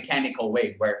 like in a mechanical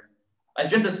way, where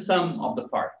it's just a sum of the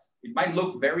parts. It might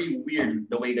look very weird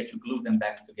the way that you glue them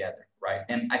back together, right?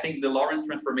 And I think the Lorentz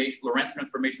transformation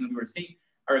that we were seeing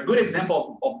are a good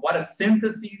example of what a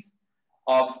synthesis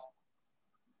of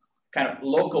kind of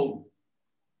local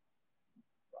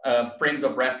frames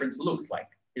of reference looks like.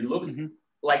 It looks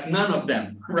like none of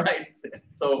them, right?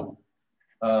 So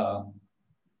I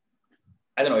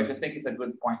don't know. I just think it's a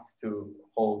good point to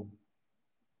hold,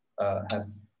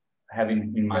 have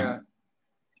in mind.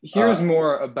 Here's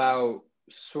more about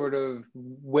sort of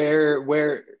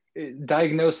where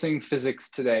diagnosing physics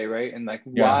today, right? And like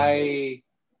why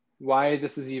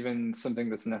this is even something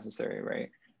that's necessary, right?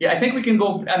 Yeah, I think we can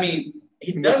go. I mean,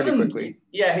 he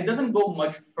doesn't go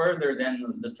much further than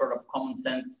the sort of common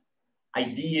sense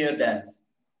idea that,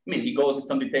 I mean, he goes into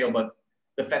some detail, but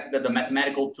the fact that the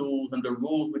mathematical tools and the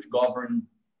rules which govern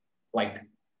like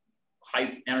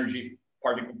high energy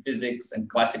particle physics and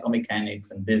classical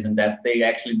mechanics and this and that, they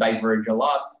actually diverge a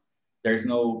lot. There's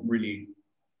no really,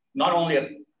 not only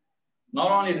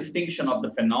a distinction of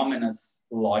the phenomena's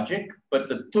logic, but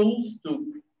the tools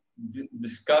to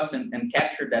discuss and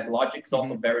capture that logic is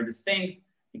also very distinct.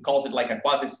 He calls it like a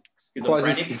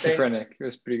quasi-schizophrenic. It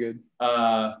was pretty good.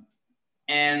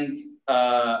 And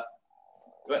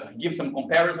give some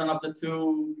comparison of the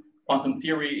two. Quantum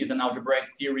theory is an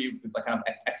algebraic theory with a kind of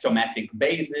axiomatic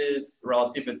basis.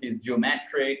 Relativity is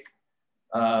geometric.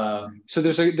 So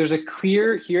there's a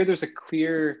clear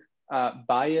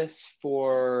bias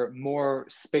for more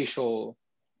spatial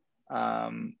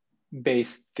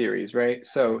based theories, right?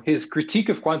 So his critique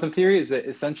of quantum theory is that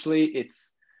essentially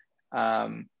it's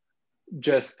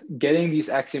just getting these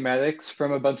axiomatics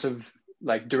from a bunch of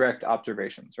like direct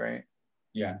observations, right?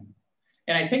 Yeah.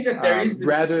 And I think that there is this,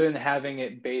 rather than having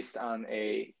it based on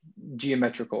a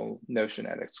geometrical notion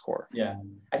at its core. Yeah,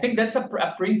 I think that's a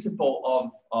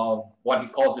principle of what he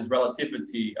calls this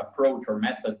relativity approach or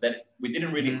method that we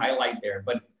didn't really highlight there,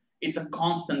 but it's a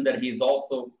constant that he's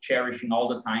also cherishing all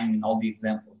the time in all the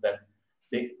examples, that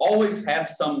they always have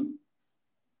some,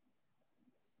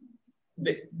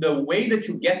 the way that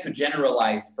you get to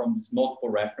generalize from these multiple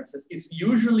references is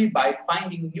usually by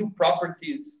finding new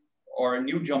properties or a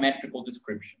new geometrical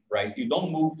description, right? You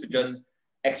don't move to just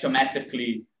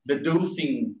axiomatically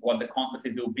deducing what the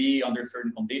quantities will be under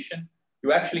certain conditions.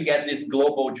 You actually get this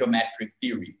global geometric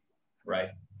theory,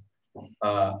 right?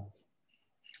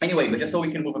 Anyway, but just so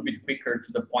we can move a bit quicker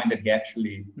to the point that he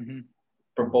actually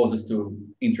proposes to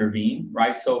intervene,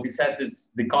 right? So he says this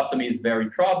dichotomy is very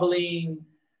troubling.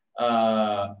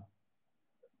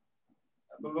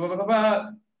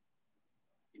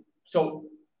 So,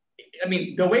 I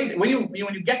mean, the way when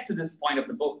you get to this point of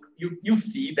the book, you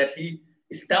see that he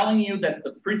is telling you that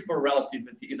the principle of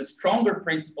relativity is a stronger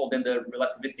principle than the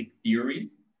relativistic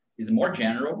theories. It's more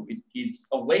general. It's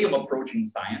a way of approaching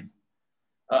science.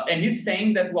 And he's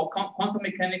saying that, well, quantum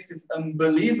mechanics is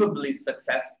unbelievably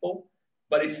successful,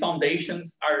 but its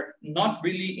foundations are not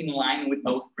really in line with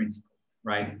those principles,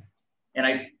 right?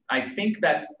 And I think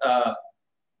that,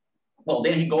 well,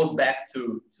 then he goes back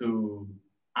to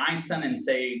Einstein and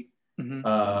say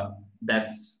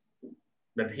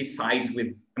that he sides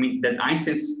with, I mean, that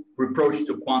Einstein's approach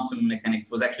to quantum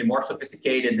mechanics was actually more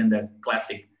sophisticated than the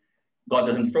classic God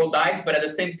doesn't throw dice, but at the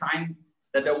same time,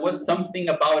 that there was something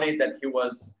about it that he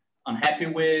was unhappy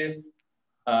with.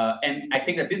 And I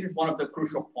think that this is one of the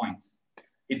crucial points.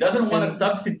 He doesn't want to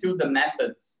substitute the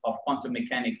methods of quantum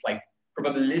mechanics, like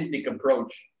probabilistic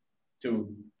approach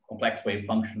to complex wave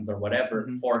functions or whatever,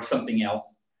 for something else.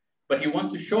 But he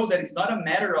wants to show that it's not a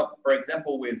matter of, for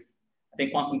example, with, I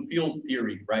think, quantum field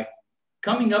theory, right?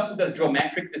 Coming up with a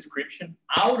geometric description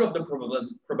out of the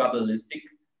probabilistic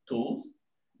tools,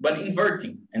 but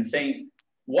inverting and saying,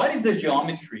 what is the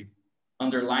geometry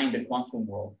underlying the quantum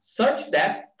world, such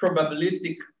that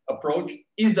probabilistic approach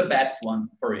is the best one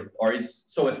for it, or is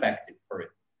so effective for it,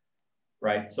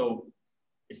 right? So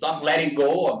it's not letting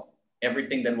go of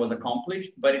everything that was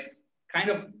accomplished, but it's kind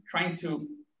of trying to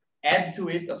add to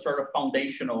it a sort of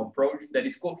foundational approach that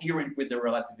is coherent with the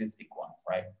relativistic one,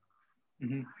 right?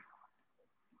 Yeah.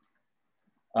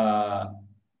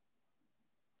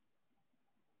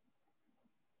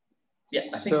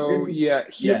 I think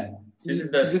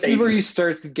this is where he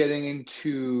starts getting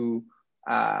into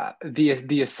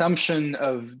the assumption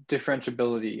of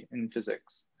differentiability in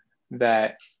physics.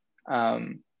 That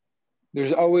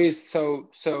there's always so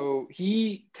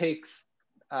he takes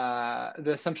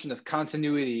the assumption of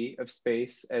continuity of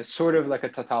space as sort of like a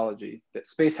tautology, that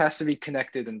space has to be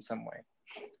connected in some way,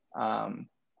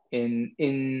 in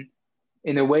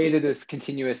a way that is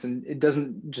continuous and it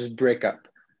doesn't just break up.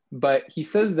 But he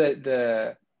says that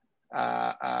the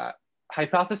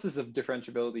hypothesis of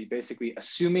differentiability, basically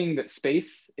assuming that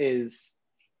space is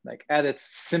like at its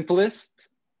simplest,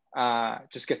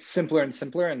 just gets simpler and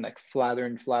simpler and like flatter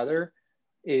and flatter,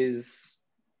 is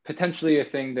potentially a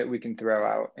thing that we can throw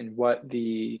out, and what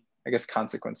the, I guess,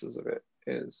 consequences of it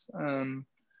is. I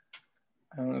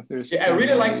don't know if there's... Yeah, I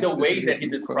really like the way that he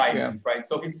describes it, right?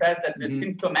 So he says that the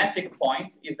symptomatic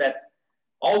point is that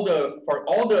for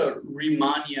all the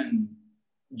Riemannian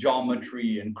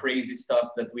geometry and crazy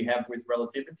stuff that we have with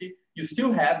relativity, you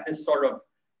still have this sort of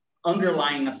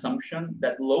underlying assumption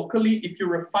that locally, if you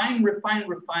refine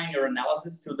your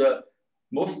analysis to the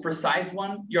most precise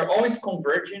one, you're always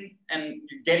converging and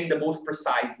you're getting the most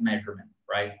precise measurement,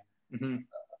 right? And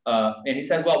he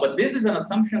says, well, but this is an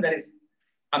assumption that is,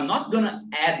 I'm not going to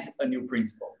add a new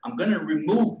principle. I'm going to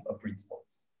remove a principle.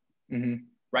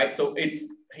 right? So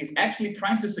he's actually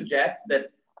trying to suggest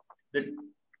that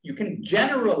you can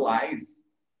generalize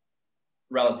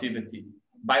relativity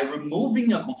by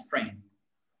removing a constraint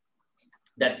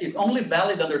that is only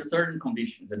valid under certain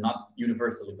conditions and not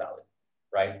universally valid,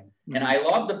 right? And I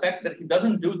love the fact that he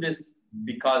doesn't do this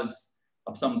because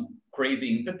of some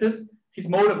crazy impetus. His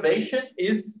motivation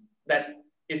is that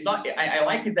it's not, I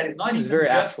like it that it's not even very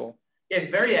actual. It's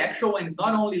very actual, and it's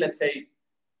not only, let's say,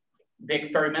 the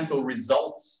experimental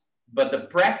results, but the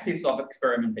practice of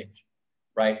experimentation,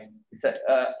 right? It's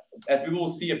as we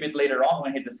will see a bit later on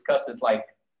when he discusses, like,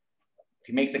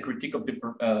 he makes a critique of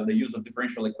the use of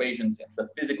differential equations and the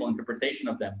physical interpretation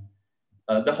of them.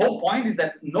 The whole point is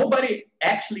that nobody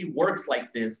actually works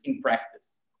like this in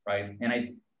practice, right?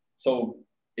 And so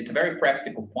it's a very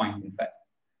practical point, in fact.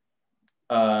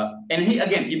 And he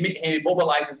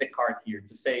mobilizes Descartes here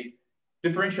to say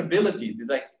differentiability is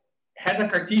like, has a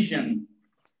Cartesian,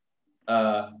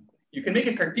 you can make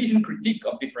a Cartesian critique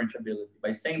of differentiability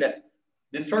by saying that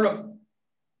this sort of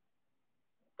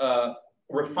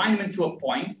refinement to a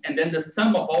point, and then the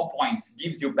sum of all points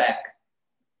gives you back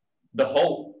the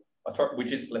whole,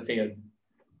 which is, let's say,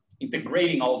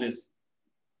 integrating all this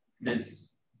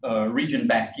region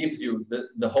back gives you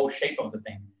the whole shape of the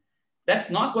thing. That's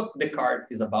not what Descartes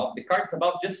is about. Descartes is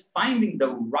about just finding the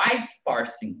right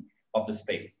parsing of the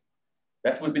space.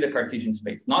 That would be the Cartesian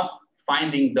space, not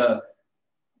finding the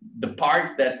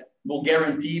parts that will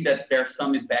guarantee that their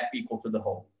sum is back equal to the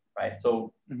whole, right?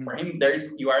 So for him,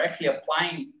 you are actually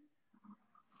applying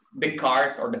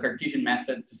Descartes or the Cartesian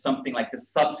method to something like the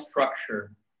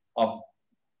substructure of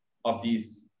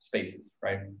these spaces,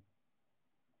 right?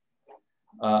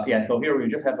 Yeah, so here we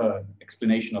just have an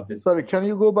explanation of this. Sorry, can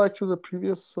you go back to the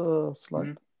previous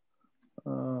slide?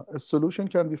 A solution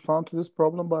can be found to this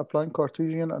problem by applying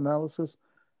Cartesian analysis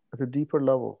at a deeper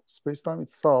level. Spacetime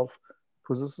itself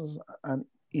possesses an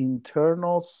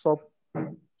internal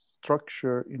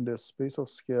substructure in the space of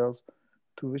scales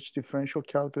to which differential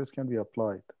calculus can be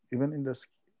applied, even in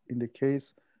the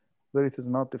case where it is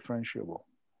not differentiable.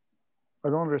 I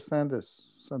don't understand this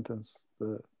sentence.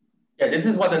 Yeah, this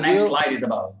is what the next slide is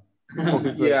about.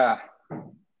 Okay, yeah.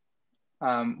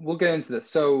 We'll get into this.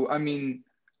 So, I mean,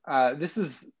 this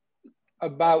is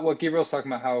about what Gabriel's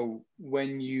talking about, how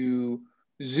when you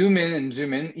zoom in and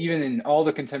zoom in, even in all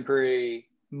the contemporary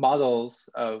models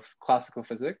of classical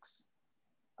physics,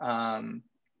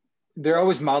 they're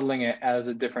always modeling it as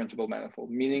a differentiable manifold,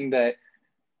 meaning that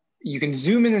you can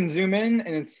zoom in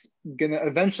and it's gonna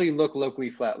eventually look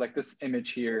locally flat, like this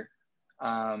image here.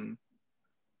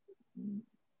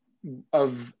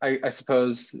 Of I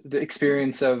suppose the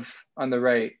experience of on the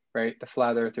right, the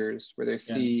flat earthers, where they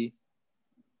see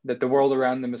that the world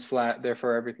around them is flat,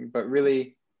 therefore everything. But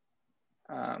really,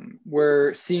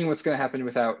 we're seeing what's going to happen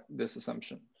without this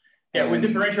assumption. Yeah, with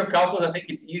differential calculus, I think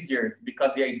it's easier because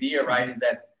the idea, right, is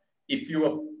that if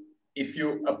you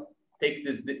take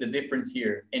the difference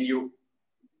here and you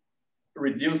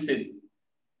reduce it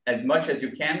as much as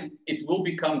you can, it will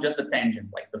become just a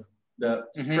tangent, like the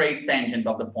straight tangent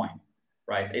of the point,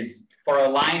 right? It's for a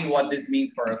line what this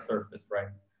means for a surface, right?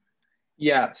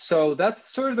 Yeah, so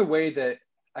that's sort of the way that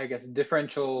I guess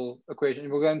differential equation,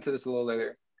 we'll get into this a little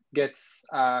later,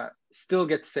 still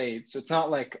gets saved. So it's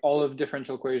not like all of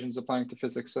differential equations applying to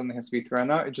physics suddenly has to be thrown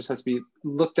out. It just has to be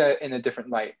looked at in a different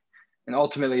light. And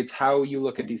ultimately it's how you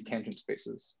look at these tangent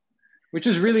spaces, which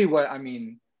is really what I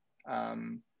mean.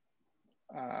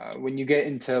 When you get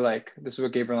into, like, this is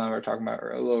what Gabriel and I were talking about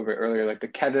a little bit earlier, like the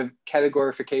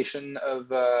categorification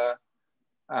of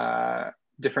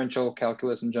differential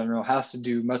calculus in general has to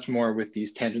do much more with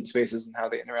these tangent spaces and how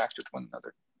they interact with one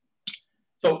another.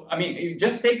 So, I mean, you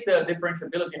just take the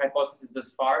differentiability hypothesis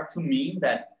this far to mean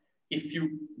that if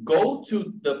you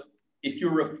if you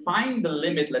refine the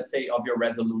limit, let's say, of your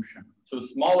resolution to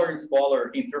smaller and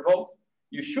smaller intervals,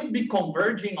 you should be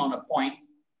converging on a point,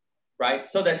 right?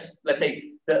 So that, let's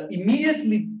say, the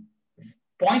immediately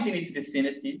point in its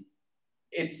vicinity,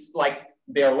 it's like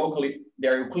they're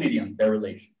Euclidean, their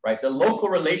relation, right? The local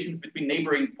relations between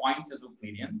neighboring points is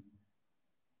Euclidean.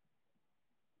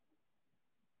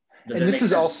 And this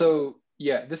is also,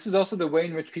 this is also the way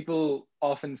in which people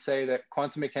often say that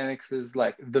quantum mechanics is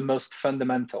like the most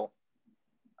fundamental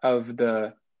of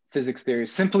the physics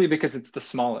theories, simply because it's the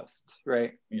smallest,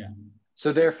 right? Yeah.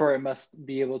 So therefore, it must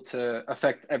be able to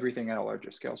affect everything at a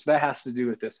larger scale. So that has to do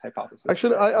with this hypothesis.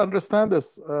 Actually, I understand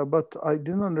this, but I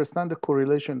didn't understand the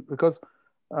correlation, because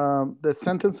the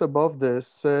sentence above this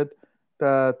said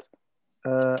that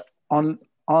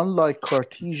unlike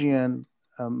Cartesian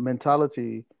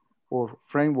mentality or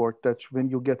framework, that when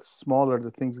you get smaller,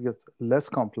 the things get less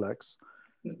complex.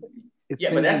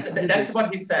 Yeah, but that's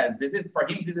what he says. This is, for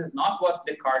him, this is not what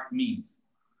Descartes means.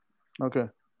 Okay.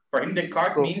 For him,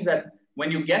 Descartes means that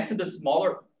when you get to the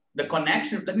smaller, the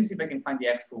connection, let me see if I can find the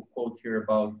actual quote here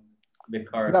about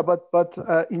Descartes. Yeah, but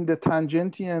in the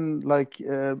tangential, like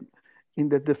in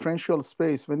the differential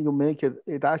space, when you make it,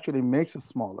 it actually makes it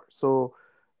smaller. So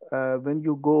when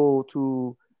you go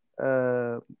to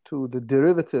the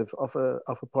derivative of a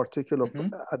particular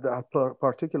at a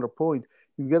particular point,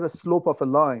 you get a slope of a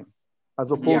line,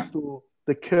 as opposed to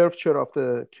the curvature of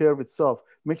the curve itself.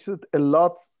 Makes it a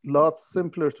lot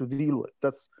simpler to deal with.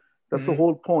 That's the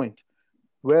whole point.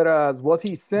 Whereas what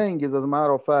he's saying is, as a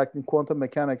matter of fact, in quantum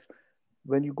mechanics,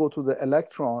 when you go to the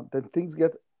electron, then things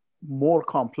get more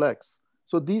complex.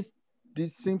 So these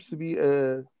seems to be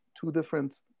two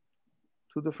different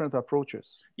approaches.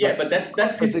 Yeah, but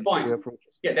that's his point. Approaches.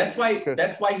 Yeah, that's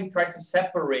why he tries to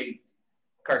separate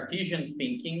Cartesian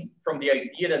thinking from the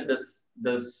idea that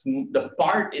the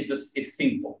part is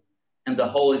simple and the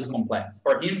whole is complex.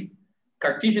 For him,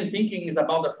 Cartesian thinking is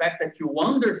about the fact that you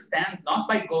understand not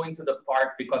by going to the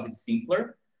part because it's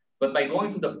simpler, but by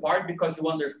going to the part because you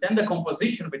understand the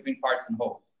composition between parts and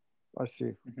wholes. I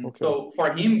see. Okay. So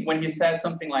for him, when he says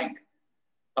something like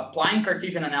applying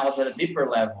Cartesian analysis at a deeper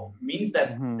level means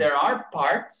that there are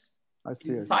parts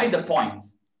inside the point,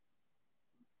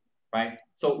 right?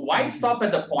 So why stop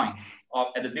at the point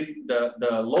at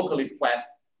the locally flat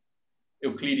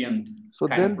Euclidean? So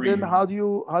then how do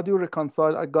you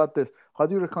reconcile? I got this. How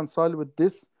do you reconcile with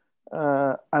this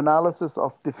analysis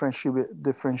of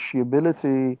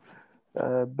differentiability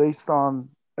based on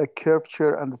a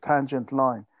curvature and the tangent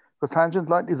line? Because tangent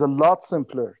line is a lot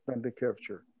simpler than the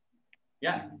curvature.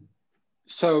 Yeah.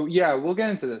 So yeah, we'll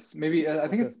get into this. Maybe I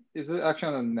think is it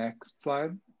actually on the next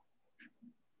slide?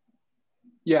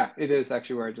 Yeah, it is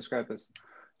actually where I described this.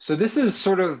 So this is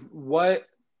sort of what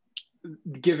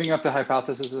giving up the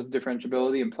hypothesis of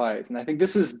differentiability implies. And I think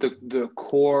this is the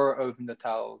core of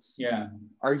Nottale's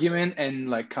argument and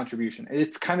like contribution.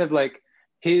 It's kind of like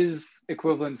his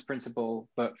equivalence principle,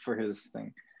 but for his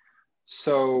thing.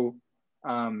 So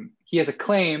he has a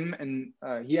claim, and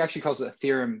he actually calls it a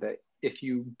theorem, that if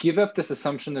you give up this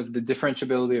assumption of the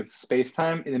differentiability of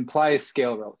space-time, it implies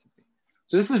scale relativity.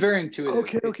 So this is very intuitive.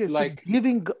 Okay. So like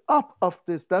giving up of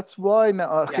this, that's why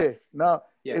now. Okay, now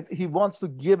he wants to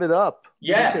give it up.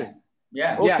 Yes. Okay.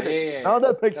 Yeah. Okay. Yeah. Now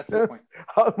that makes sense.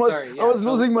 I was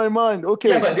losing my mind. Okay.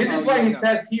 Yeah, but this is what he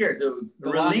says here, dude.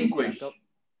 Relinquish.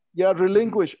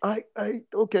 Relinquish.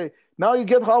 Okay. Now you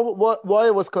get why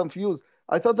I was confused.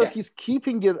 I thought that he's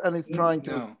keeping it and he's trying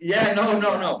to. No. Yeah,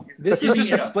 no. This is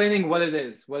just explaining what it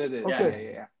is.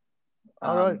 Okay. Yeah.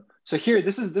 All right. So here,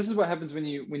 this is what happens when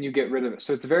you get rid of it.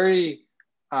 So it's very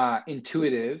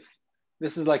intuitive.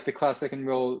 This is like the classic, and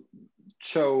we'll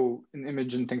show an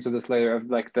image and things of this later, of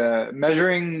like the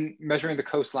measuring the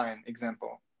coastline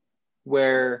example,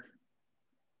 where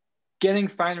getting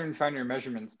finer and finer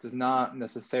measurements does not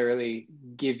necessarily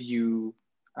give you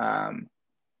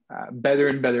better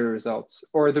and better results,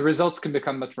 or the results can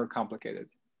become much more complicated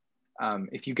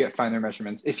if you get finer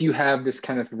measurements, if you have this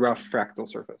kind of rough fractal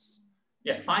surface.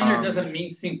 Yeah, finer doesn't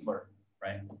mean simpler,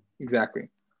 right? Exactly.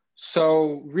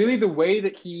 So really the way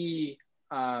that he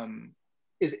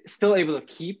is still able to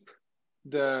keep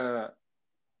the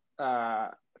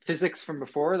physics from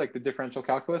before, like the differential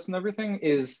calculus and everything,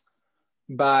 is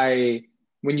by,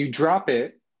 when you drop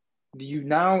it, you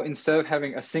now, instead of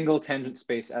having a single tangent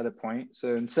space at a point, so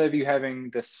instead of you having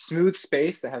this smooth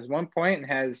space that has one point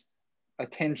and has a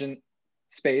tangent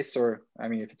space, or I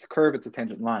mean, if it's a curve, it's a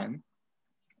tangent line.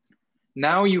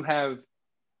 Now you have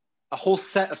a whole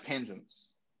set of tangents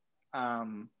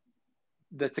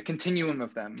that's a continuum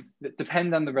of them that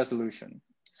depend on the resolution.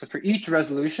 So for each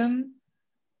resolution,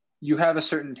 you have a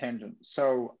certain tangent.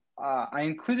 So I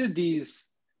included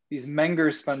these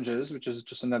Menger sponges, which is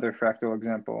just another fractal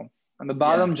example, on the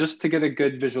bottom, just to get a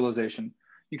good visualization.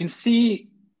 You can see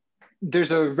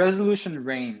there's a resolution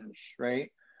range, right?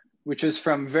 Which is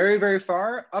from very, very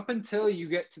far up until you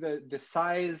get to the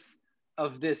size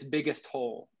of this biggest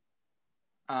hole,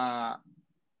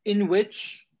 in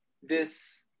which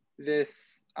this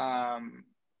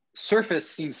surface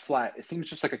seems flat. It seems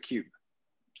just like a cube.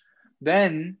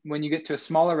 Then when you get to a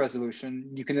smaller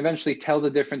resolution, you can eventually tell the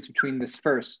difference between this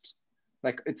first,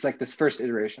 it's like this first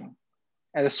iteration.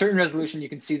 At a certain resolution, you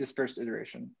can see this first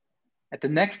iteration. At the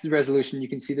next resolution, you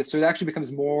can see this. So it actually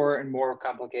becomes more and more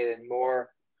complicated and more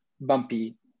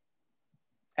bumpy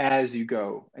as you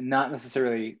go, and not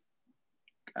necessarily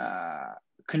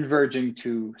converging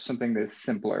to something that's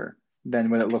simpler than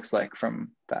what it looks like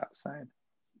from the outside.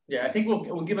 Yeah, I think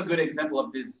we'll give a good example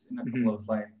of this in a couple of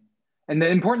slides. And the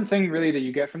important thing really that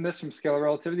you get from this, from scalar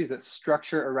relativity, is that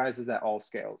structure arises at all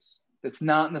scales. It's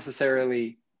not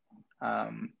necessarily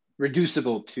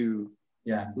reducible to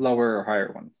lower or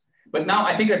higher ones. But now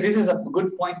I think that this is a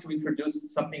good point to introduce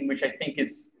something which I think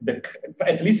is,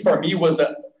 at least for me, was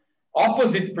the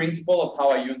opposite principle of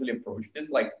how I usually approach this.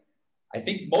 Like, I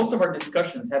think most of our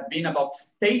discussions have been about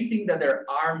stating that there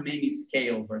are many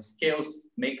scales, or scales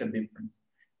make a difference.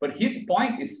 But his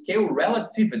point is scale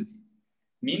relativity,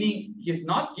 meaning he's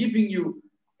not giving you,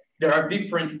 there are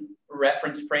different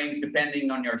reference frames depending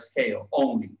on your scale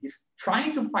only. He's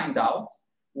trying to find out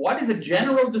what is a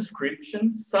general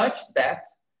description such that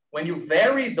when you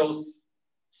vary those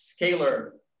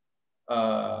scalar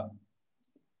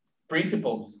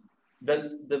principles,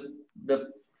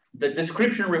 the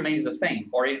description remains the same,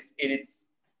 or it's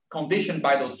conditioned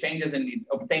by those changes and it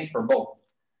obtains for both,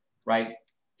 right?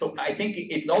 So I think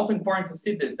it's also important to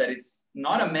see this, that it's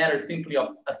not a matter simply of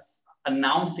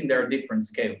announcing there are different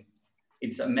scales.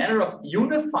 It's a matter of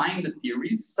unifying the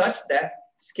theories such that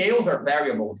scales are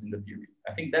variables in the theory.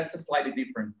 I think that's a slightly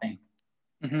different thing.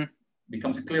 Mm-hmm.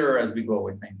 Becomes clearer as we go,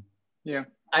 I think. Yeah.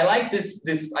 I like this.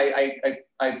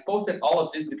 I posted all of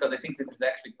this because I think this is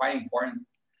actually quite important.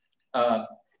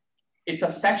 It's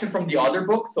a section from the other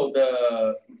book. So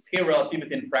the Scale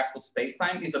Relativity and Fractal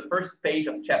Spacetime is the first page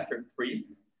of chapter 3.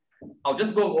 I'll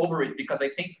just go over it because I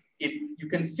think you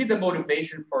can see the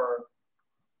motivation for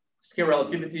scale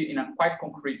relativity in a quite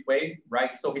concrete way,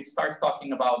 right? So it starts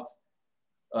talking about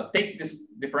take this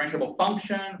differentiable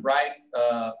function, right?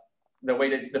 The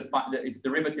way that it's defined, its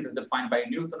derivative is defined by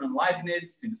Newton and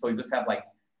Leibniz. So you just have like,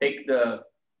 take the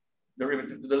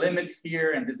derivative to the limit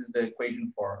here, and this is the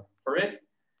equation for it.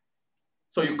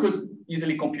 So you could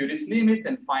easily compute its limit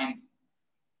and find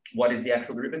what is the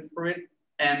actual derivative for it.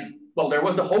 And well, there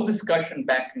was the whole discussion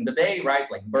back in the day, right?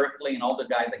 Like Berkeley and all the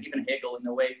guys, like even Hegel in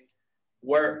a way,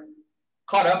 were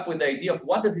caught up with the idea of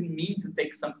what does it mean to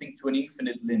take something to an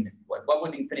infinite limit? What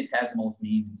would infinitesimals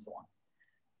mean and so on?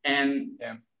 And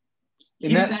yeah.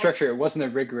 In that structure, it wasn't a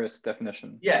rigorous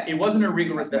definition. Yeah, it wasn't a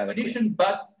rigorous definition,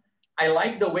 but I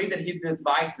like the way that he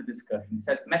divides the discussion. He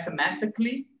says,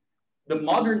 mathematically, the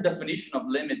modern definition of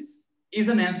limits is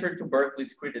an answer to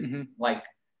Berkeley's criticism. Mm-hmm. Like,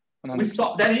 100%. We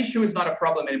saw that issue is not a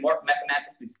problem anymore,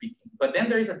 mathematically speaking. But then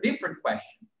there is a different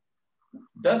question.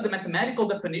 Does the mathematical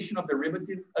definition of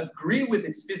derivative agree with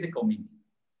its physical meaning?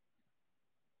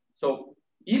 So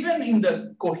even in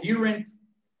the coherent,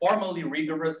 formally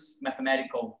rigorous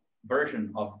mathematical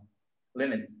version of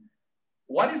limits,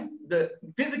 what is the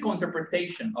physical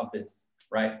interpretation of this,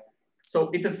 right? So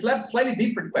it's a slightly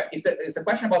different question. It's a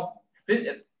question about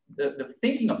the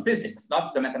thinking of physics,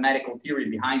 not the mathematical theory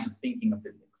behind the thinking of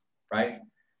physics, right?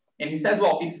 And he says,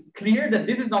 well, it's clear that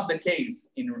this is not the case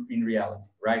in reality,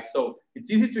 right? So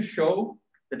it's easy to show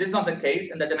that this is not the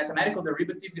case and that the mathematical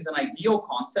derivative is an ideal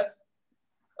concept,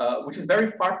 which is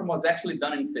very far from what's actually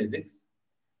done in physics.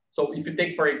 So if you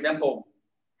take, for example,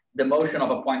 the motion of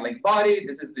a point-length body,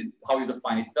 this is how you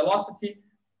define its velocity.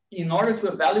 In order to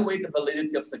evaluate the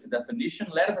validity of such a definition,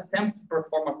 let us attempt to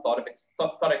perform a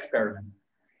thought experiment.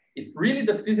 If really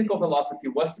the physical velocity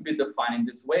was to be defined in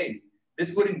this way,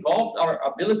 this would involve our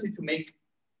ability to make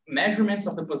measurements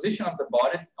of the position of the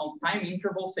body on time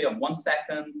intervals, say of 1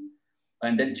 second,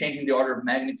 and then changing the order of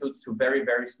magnitudes to very,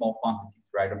 very small quantities,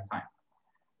 right, of time.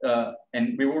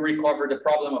 And we will recover the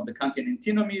problem of the Kantian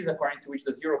antinomies, according to which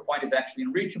the 0 point is actually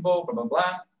unreachable, blah,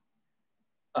 blah,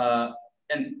 blah.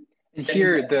 And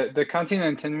here, the Kantian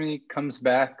antinomy comes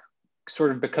back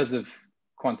sort of because of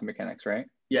quantum mechanics, right?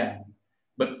 Yeah.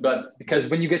 But because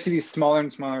when you get to these smaller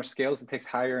and smaller scales, it takes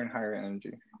higher and higher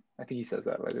energy. I think he says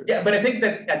that later. Yeah, but I think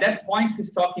that at that point,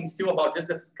 he's talking still about just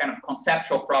the kind of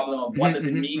conceptual problem of what does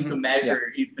it mean to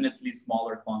measure infinitely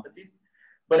smaller quantities.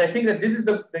 But I think that this is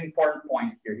the important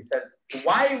point here. He says,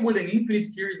 why would an infinite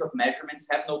series of measurements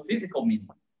have no physical meaning,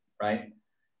 right?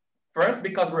 First,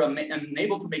 because we're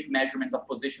unable to make measurements of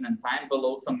position and time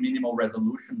below some minimal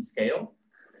resolution scale.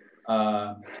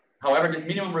 However, this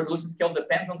minimum resolution scale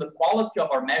depends on the quality of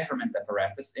our measurement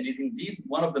apparatus and is indeed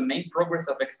one of the main progress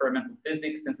of experimental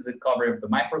physics since the discovery of the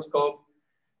microscope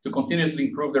to continuously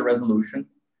improve the resolution.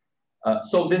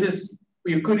 So this is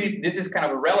kind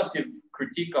of a relative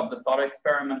critique of the thought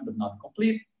experiment, but not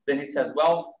complete. Then he says,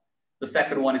 well, the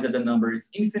second one is that the number is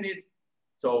infinite.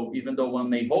 So even though one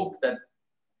may hope that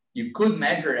you could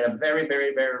measure at a very,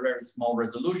 very, very, very small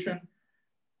resolution,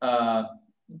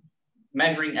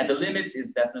 measuring at the limit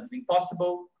is definitely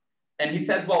impossible. And he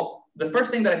says, well, the first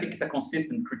thing that I think is a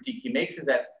consistent critique he makes is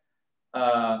that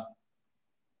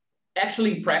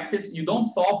actually in practice, you don't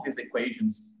solve these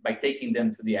equations by taking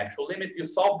them to the actual limit. You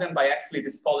solve them by actually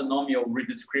this polynomial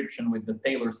redescription with the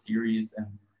Taylor series and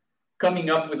coming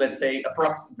up with, let's say,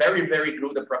 very, very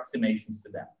good approximations to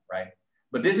them, right?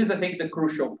 But this is, I think, the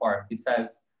crucial part. He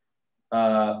says,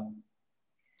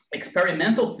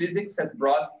 experimental physics has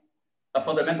brought a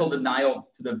fundamental denial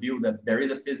to the view that there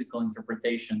is a physical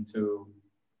interpretation to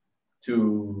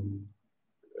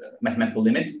mathematical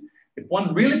limits. If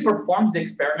one really performs the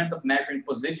experiment of measuring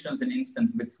positions in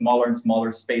instants with smaller and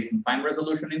smaller space and time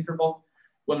resolution intervals,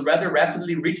 one rather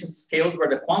rapidly reaches scales where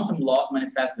the quantum laws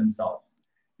manifest themselves.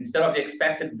 Instead of the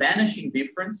expected vanishing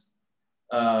difference,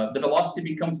 the velocity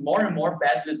becomes more and more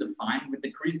badly defined with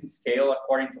decreasing scale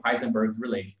according to Heisenberg's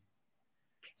relation.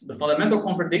 So the fundamental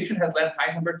contradiction has led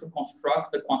Heisenberg to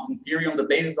construct the quantum theory on the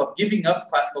basis of giving up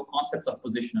classical concepts of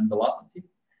position and velocity.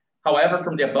 However,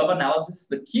 from the above analysis,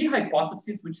 the key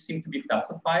hypothesis which seem to be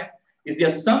falsified is the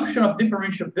assumption of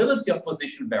differentiability of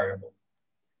position variables,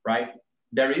 right?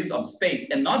 There is of space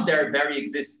and not their very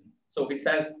existence. So he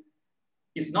says,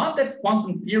 it's not that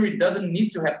quantum theory doesn't need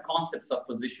to have concepts of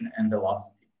position and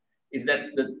velocity. It's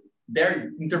that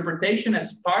their interpretation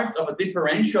as part of a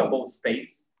differentiable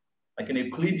space, like an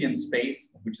Euclidean space,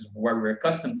 which is where we're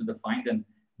accustomed to define them,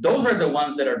 those are the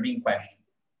ones that are being questioned,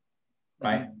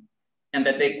 right? And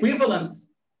that the equivalent,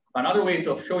 another way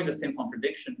of showing the same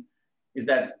contradiction is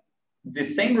that the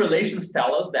same relations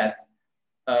tell us that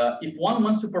if one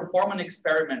wants to perform an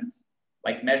experiment,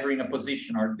 like measuring a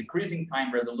position or decreasing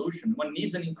time resolution, one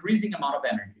needs an increasing amount of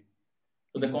energy.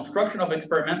 So the construction of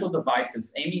experimental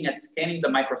devices aiming at scanning the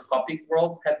microscopic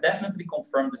world has definitely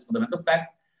confirmed this fundamental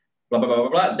fact, blah, blah, blah, blah,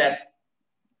 blah, that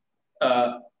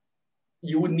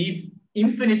you would need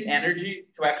infinite energy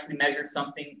to actually measure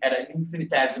something at an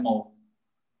infinitesimal,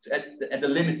 at the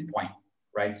limit point,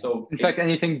 right? So in fact,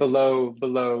 anything below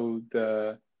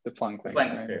the Planck length,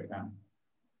 Planck sphere,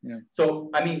 yeah.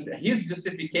 So, I mean, his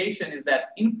justification is that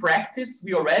in practice,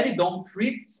 we already don't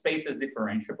treat space as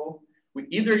differentiable. We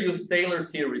either use Taylor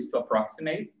series to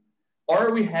approximate, or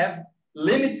we have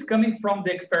limits coming from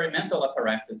the experimental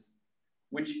apparatus,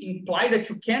 which imply that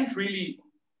you can't really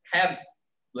have,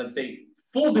 let's say,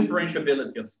 full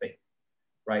differentiability of space,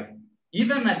 right?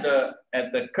 Even at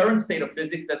the current state of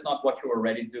physics, that's not what you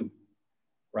already do,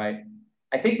 right?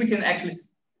 I think we can actually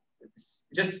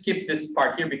just skip this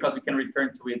part here because we can return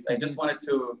to it. I just wanted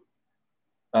to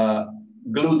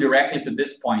glue directly to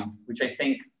this point, which I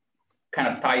think kind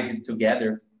of ties it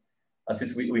together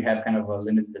since we have kind of a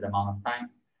limited amount of time.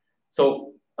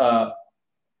 So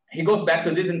he goes back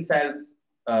to this and says,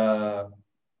 I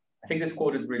think this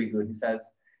quote is really good. He says,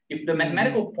 if the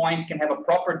mathematical point can have a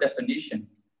proper definition,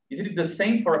 is it the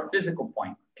same for a physical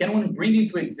point? Can one bring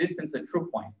into existence a true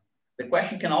point? The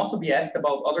question can also be asked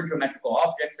about other geometrical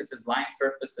objects such as line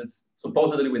surfaces,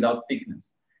 supposedly without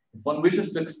thickness. If one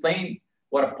wishes to explain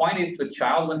what a point is to a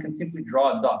child, one can simply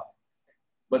draw a dot.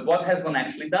 But what has one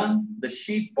actually done? The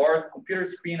sheet, board, computer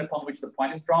screen upon which the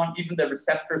point is drawn, even the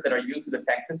receptors that are used to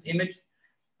detect this image,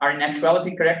 are in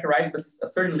actuality characterized by a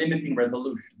certain limiting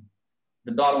resolution.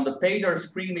 The dot on the page or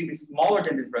screen may be smaller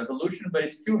than this resolution, but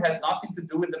it still has nothing to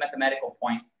do with the mathematical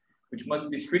point, which must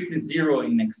be strictly zero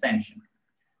in extension.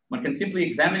 One can simply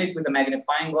examine it with a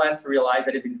magnifying glass to realize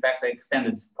that it's in fact an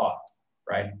extended spot,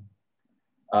 right?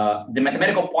 The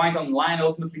mathematical point on line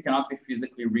ultimately cannot be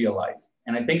physically realized.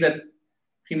 And I think that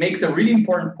he makes a really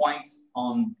important point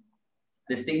on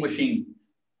distinguishing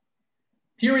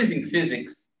theories in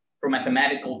physics from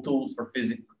mathematical tools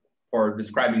for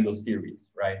describing those theories,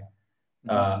 right?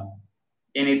 And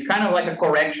it's kind of like a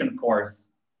correction course.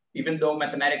 Even though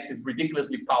mathematics is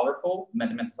ridiculously powerful,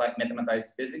 mathematized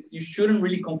physics, you shouldn't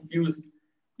really confuse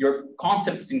your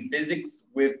concepts in physics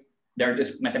with their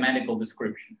mathematical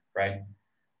description, right?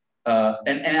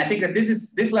 And I think that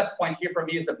this last point here for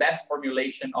me is the best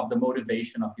formulation of the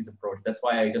motivation of his approach. That's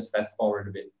why I just fast forward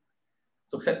a bit.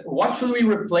 So what should we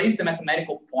replace the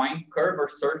mathematical point, curve, or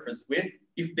surface with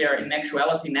if they are in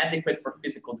actuality inadequate for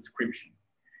physical description?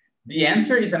 The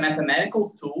answer is a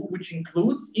mathematical tool which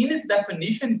includes in its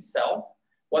definition itself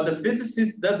what the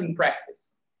physicist does in practice.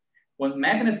 One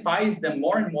magnifies them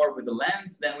more and more with a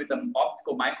lens, then with an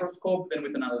optical microscope, then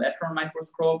with an electron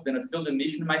microscope, then a field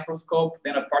emission microscope,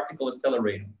 then a particle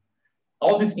accelerator.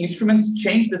 All these instruments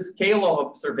change the scale of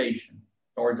observation.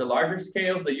 Towards the larger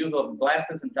scales, the use of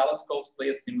glasses and telescopes play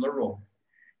a similar role.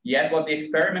 Yet what the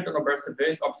experiment and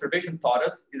observation taught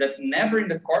us is that never in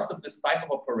the course of this type of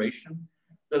operation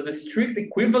does the strict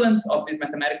equivalence of these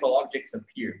mathematical objects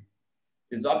appear.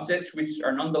 These objects which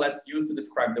are nonetheless used to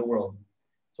describe the world.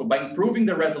 So by improving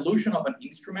the resolution of an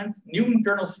instrument, new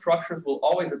internal structures will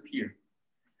always appear.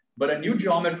 but a new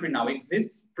geometry now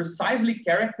exists precisely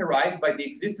characterized by the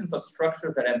existence of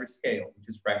structures at every scale, which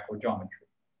is fractal geometry.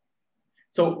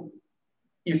 So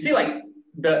you see, like,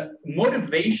 the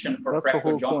motivation for that's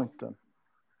fractal geometry. Point, then.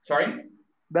 Sorry?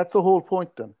 That's the whole point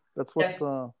then. That's what. Yes.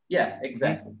 Yeah,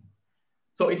 exactly.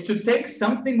 So it's to take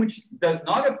something which does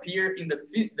not appear in the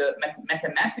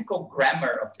mathematical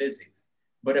grammar of physics,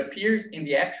 but appears in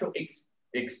the actual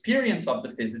experience of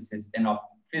the physicist and of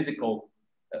physical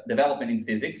development in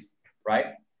physics,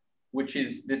 right? Which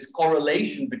is this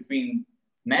correlation between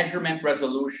measurement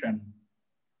resolution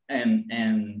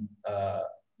and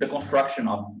the construction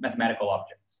of mathematical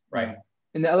objects, right?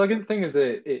 And the elegant thing is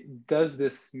that it does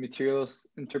this materialist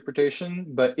interpretation,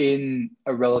 but in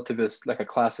a relativist, like a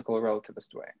classical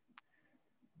relativist way.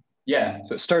 Yeah.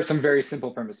 So it starts on very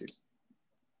simple premises.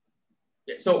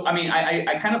 Yeah. So, I mean,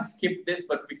 I kind of skipped this,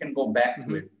 but we can go back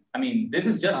to it. I mean, this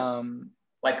is just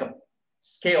like a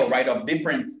scale, right, of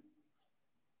different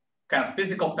kind of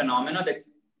physical phenomena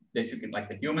that you can, like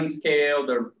the human scale,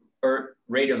 the Earth,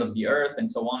 radius of the Earth,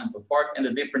 and so on and so forth, and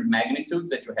the different magnitudes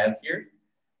that you have here,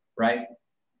 right?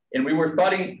 And we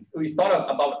thought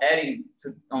about adding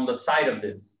on the side of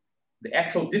this, the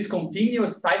actual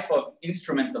discontinuous type of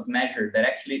instruments of measure that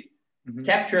actually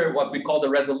capture what we call the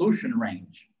resolution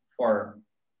range for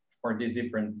these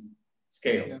different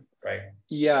scales, right?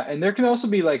 Yeah, and there can also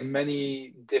be like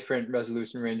many different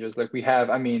resolution ranges. Like we have,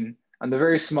 I mean, on the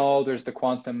very small, there's the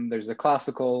quantum, there's the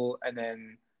classical, and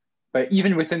then, but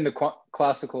even within the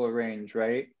classical range,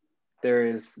 right? There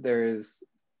is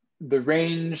the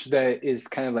range that is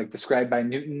kind of like described by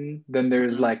Newton. Then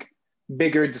there's like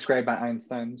bigger described by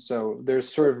Einstein. So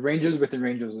there's sort of ranges within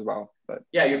ranges as well. But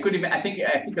yeah, you could even, I think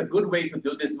a good way to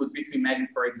do this would be to imagine,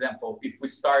 for example, if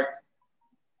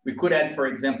we could add, for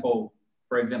example,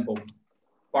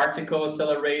 particle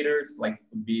accelerators, like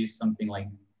would be something like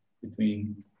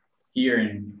between here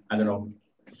and, I don't know,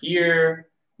 here.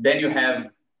 Then you have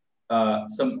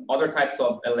some other types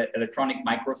of electronic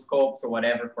microscopes or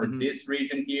whatever for this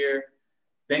region here.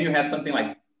 Then you have something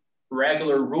like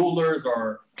regular rulers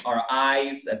or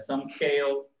eyes at some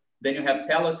scale. Then you have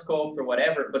telescopes or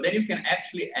whatever. But then you can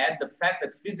actually add the fact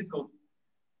that physical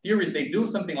theories, they do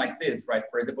something like this, right?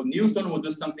 For example, Newton would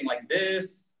do something like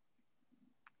this.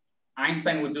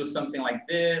 Einstein would do something like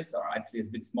this, or actually a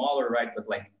bit smaller, right? But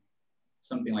like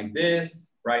something like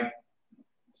this, right?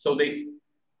 So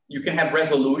you can have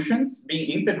resolutions being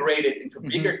integrated into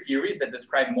bigger theories that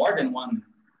describe more than one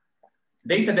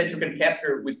data that you can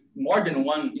capture with more than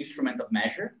one instrument of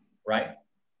measure, right?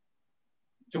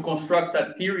 To construct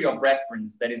a theory of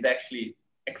reference that is actually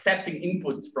accepting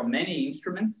inputs from many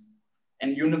instruments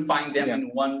and unifying them in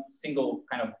one single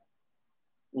kind of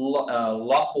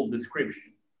lawful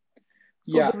description.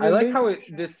 So yeah, I like how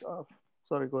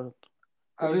sorry, go ahead.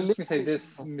 I was just gonna say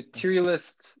this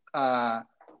materialist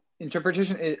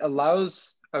interpretation, it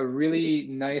allows a really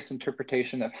nice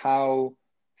interpretation of how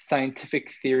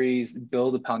scientific theories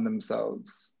build upon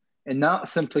themselves. And not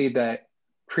simply that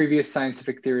previous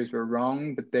scientific theories were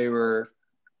wrong, but they were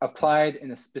applied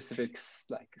in a specific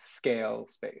like scale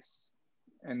space.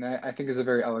 And that, I think, is a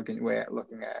very elegant way at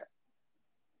looking at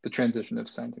the transition of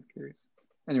scientific theories.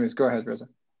 Anyways, go ahead, Reza.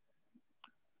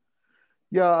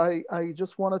 Yeah, I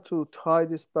just wanted to tie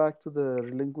this back to the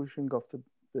relinquishing of the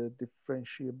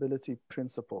differentiability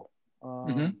principle.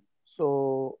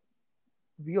 So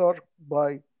we are,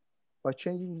 by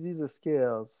changing these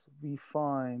scales, we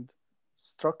find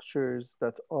structures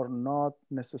that are not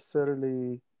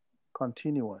necessarily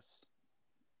continuous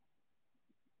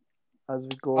as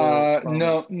we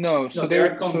go. No. So they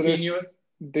are continuous.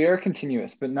 They are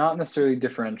continuous, but not necessarily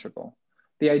differentiable.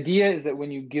 The idea is that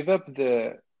when you give up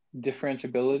the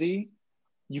differentiability,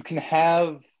 you can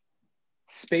have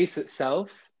space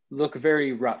itself look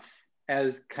very rough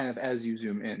as you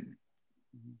zoom in.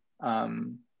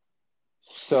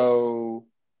 So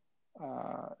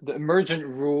the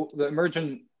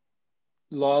emergent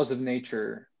laws of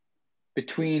nature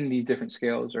between the different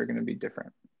scales are going to be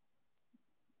different.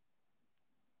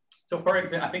 So for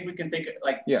example, I think we can take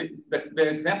like the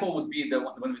example would be the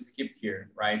one we skipped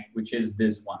here, right? Which is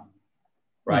this one,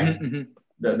 right?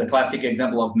 The classic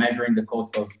example of measuring the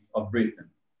coast of Britain,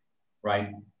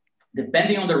 right?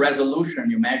 Depending on the resolution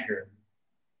you measure,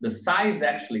 the size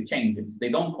actually changes. They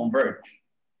don't converge,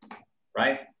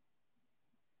 right?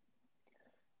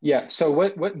 Yeah. So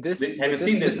what this? Have you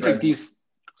seen this? Right?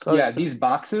 These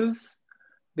boxes,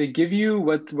 they give you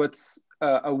what's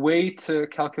a way to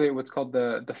calculate what's called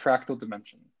the fractal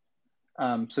dimension.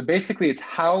 So basically, it's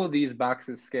how these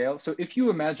boxes scale. So if you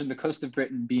imagine the coast of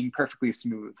Britain being perfectly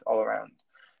smooth all around,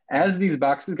 as these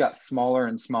boxes got smaller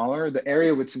and smaller, the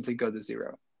area would simply go to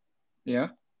 0. Yeah.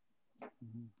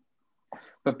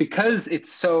 But because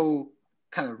it's so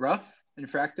kind of rough and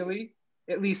fractally,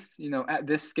 at least, you know, at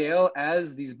this scale,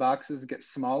 as these boxes get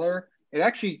smaller, it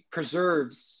actually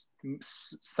preserves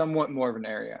somewhat more of an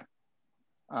area.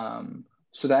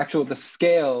 So the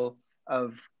scale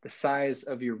of the size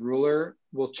of your ruler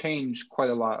will change quite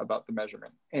a lot about the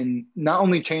measurement, and not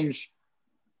only change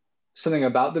something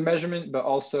about the measurement, but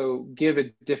also give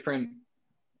a different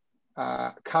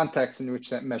context in which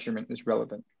that measurement is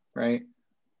relevant, right?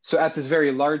 So at this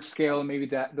very large scale, maybe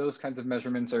those kinds of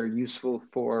measurements are useful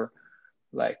for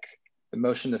like the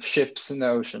motion of ships in the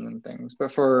ocean and things,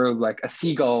 but for like a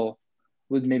seagull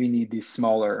would maybe need the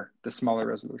smaller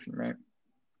resolution, right?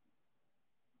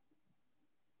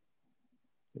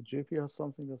 JP has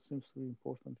something that seems to be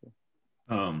important here.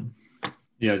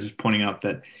 Yeah, just pointing out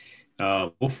that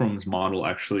Wolfram's model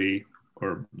actually,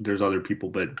 or there's other people,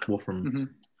 but Wolfram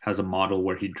has a model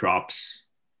where he drops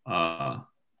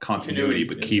continuity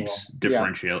but keeps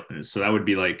differential. Yeah. So that would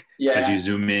be like, as you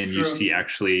zoom in, you see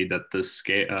actually that the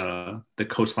scale, the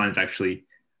coastline is actually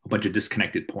a bunch of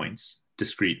disconnected points,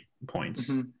 discrete points,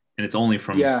 and it's only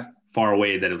from far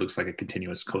away that it looks like a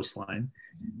continuous coastline.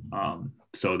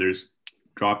 So there's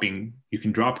dropping, you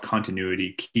can drop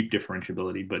continuity, keep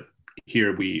differentiability, but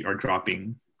here we are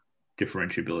dropping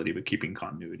differentiability but keeping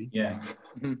continuity. Yeah.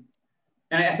 And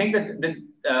I think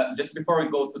that just before we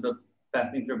go to the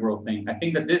path integral thing, I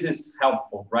think that this is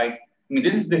helpful, right? I mean,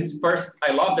 this is this first,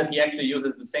 I love that he actually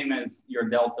uses the same as your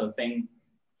delta thing,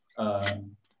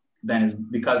 then is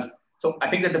because, so I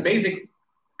think that the basic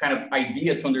kind of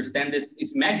idea to understand this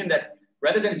is, imagine that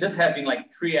rather than just having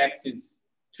like three axes,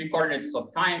 three coordinates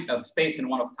of time, of space and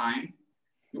one of time,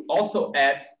 you also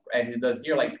add, as he does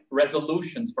here, like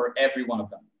resolutions for every one of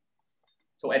them.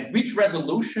 So at which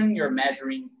resolution you're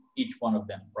measuring each one of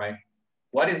them, right?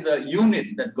 What is the unit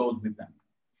that goes with them?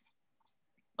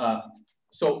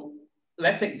 So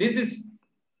let's say this is,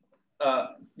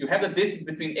 you have the distance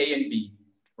between A and B,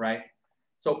 right?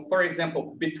 So for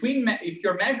example, if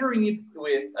you're measuring it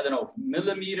with, I don't know,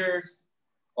 millimeters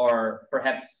or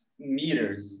perhaps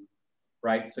meters,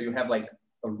 right? So you have like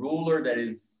a ruler that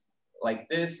is like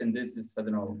this, and this is, I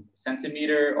don't know,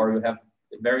 centimeter, or you have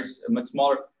much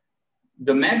smaller.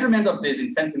 The measurement of this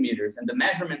in centimeters and the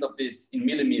measurement of this in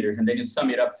millimeters, and then you sum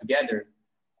it up together,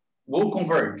 will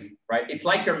converge, right? It's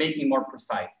like you're making more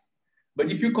precise.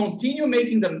 But if you continue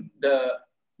making the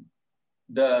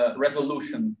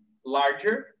resolution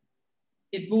larger,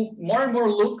 it will more and more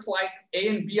look like A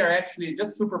and B are actually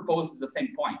just superposed at the same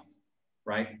point,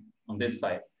 right? On this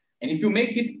side. And if you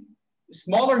make it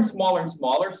smaller and smaller and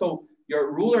smaller, so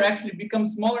your ruler actually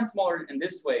becomes smaller and smaller in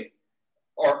this way,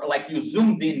 or like you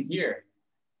zoomed in here,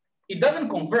 it doesn't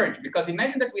converge, because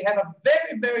imagine that we have a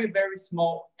very, very, very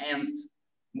small ant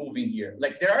moving here.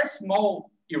 Like there are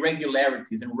small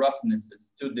irregularities and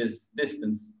roughnesses to this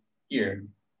distance here,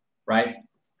 right?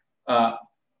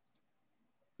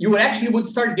 You would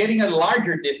start getting a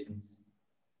larger distance,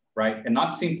 right? And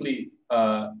not simply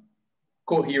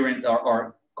coherent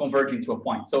or converging to a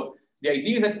point. So the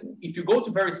idea is that if you go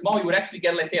to very small, you would actually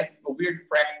get, let's say, a weird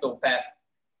fractal path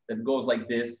that goes like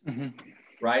this,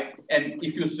 right? And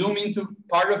if you zoom into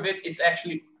part of it, it's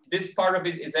actually, this part of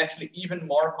it is actually even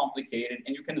more complicated,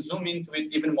 and you can zoom into it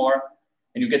even more,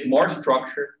 and you get more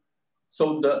structure.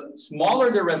 So the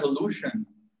smaller the resolution,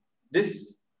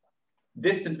 this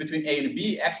distance between A and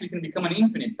B actually can become an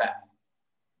infinite path,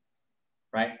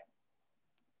 right?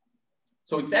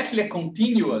 So it's actually a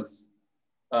continuous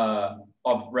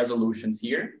of resolutions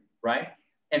here, right?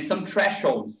 And some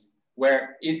thresholds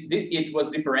where it was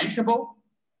differentiable,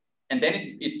 and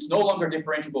then it's no longer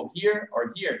differentiable here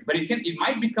or here, but it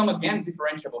might become again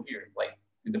differentiable here. Like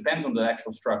it depends on the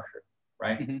actual structure,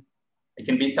 right? It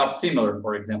can be self-similar,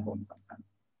 for example, in some sense.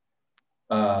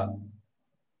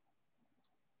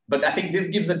 But I think this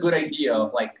gives a good idea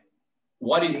of like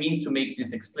what it means to make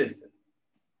this explicit,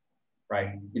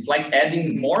 right? It's like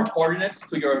adding more coordinates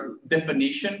to your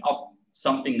definition of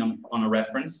something on a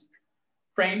reference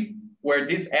frame, where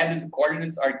these added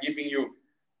coordinates are giving you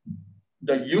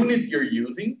the unit you're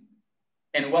using.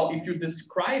 And well, if you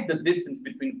describe the distance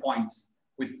between points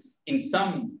in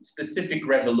some specific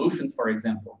resolutions, for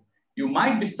example, you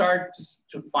might start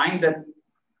to find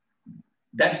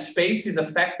that space is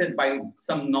affected by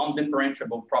some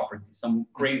non-differentiable property, some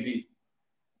crazy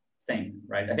thing,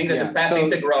 right? I think that the path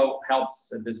integral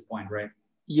helps at this point, right?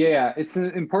 Yeah, it's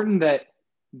important that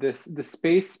the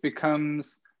space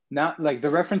becomes not like, the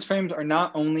reference frames are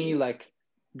not only like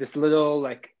this little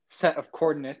like set of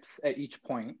coordinates at each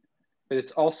point, but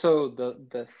it's also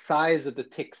the size of the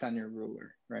ticks on your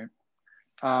ruler, right?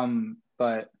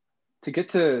 But to get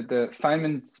to the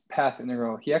Feynman's path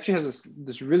integral, he actually has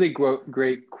this really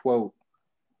great quote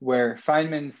where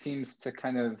Feynman seems to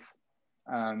kind of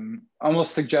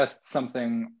almost suggest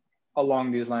something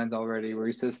along these lines already, where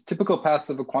he says, typical paths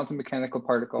of a quantum mechanical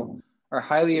particle are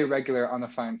highly irregular on a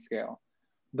fine scale.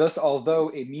 Thus,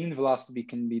 although a mean velocity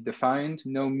can be defined,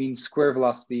 no mean square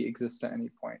velocity exists at any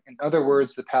point. In other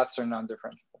words, the paths are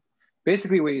non-differentiable.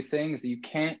 Basically, what he's saying is that you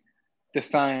can't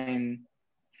define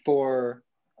for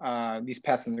these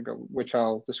paths integral, which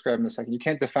I'll describe in a second. You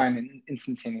can't define an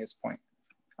instantaneous point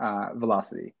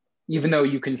velocity, even though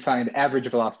you can find average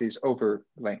velocities over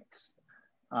lengths.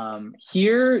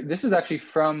 Here, this is actually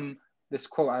from this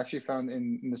quote I actually found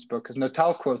in this book, because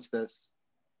Nottale quotes this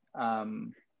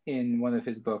in one of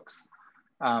his books.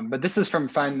 But this is from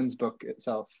Feynman's book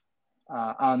itself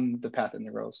on the path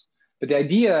integrals. But the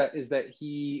idea is that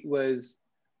he was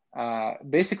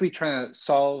basically trying to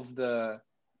solve the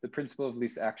principle of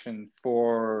least action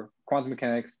for quantum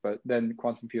mechanics, but then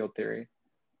quantum field theory.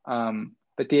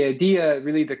 But the idea,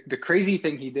 really, the crazy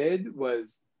thing he did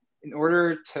was, in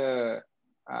order to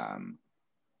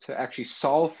actually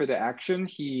solve for the action,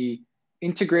 he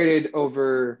integrated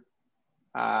over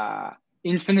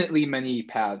infinitely many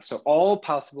paths. So all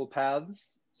possible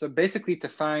paths. So basically, to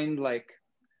find like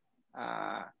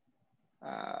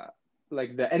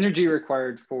the energy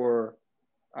required for,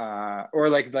 or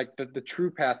like the true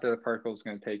path that the particle is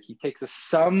going to take, he takes a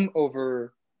sum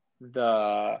over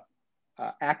the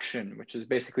action, which is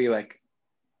basically like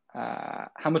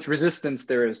how much resistance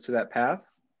there is to that path,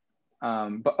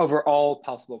 but over all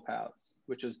possible paths,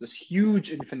 which is this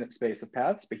huge infinite space of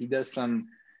paths. But he does some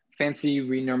fancy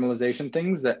renormalization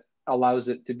things that allows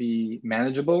it to be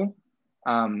manageable.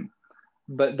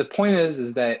 But the point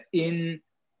is that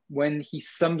when he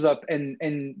sums up,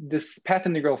 and this path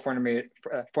integral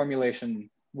formulation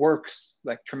works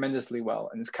like tremendously well,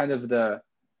 and it's kind of the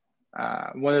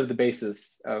one of the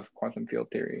bases of quantum field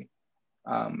theory.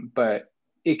 But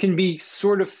it can be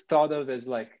sort of thought of as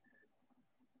like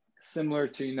similar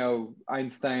to, you know,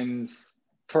 Einstein's,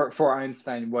 for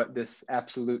Einstein, what this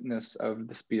absoluteness of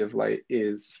the speed of light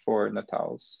is for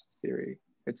Nottale's theory.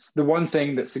 It's the one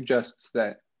thing that suggests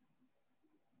that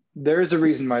there is a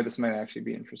reason why this might actually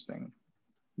be interesting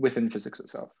within physics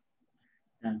itself.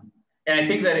 Yeah. And I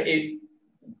think that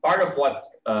part of what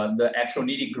the actual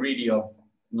nitty-gritty of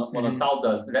what Nottale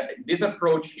does, this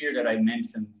approach here that I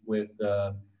mentioned with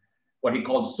what he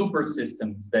calls super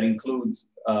systems, that includes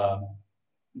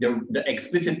the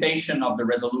explicitation of the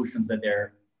resolutions that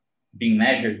they're being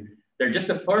measured. They're just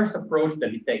the first approach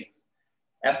that he takes.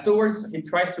 Afterwards, he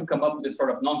tries to come up with this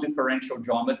sort of non-differential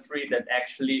geometry that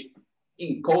actually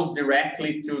goes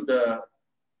directly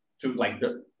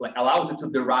allows you to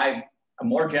derive a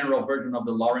more general version of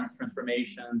the Lorentz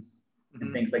transformations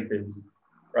and things like this,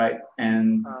 right?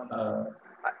 And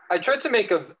I tried to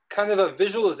make a kind of a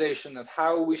visualization of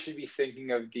how we should be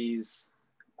thinking of these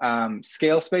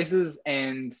scale spaces,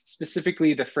 and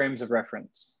specifically the frames of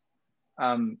reference.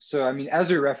 So I mean, as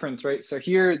a reference, right? So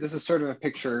here, this is sort of a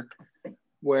picture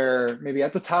where maybe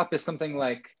at the top is something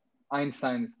like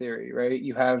Einstein's theory, right?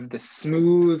 You have this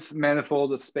smooth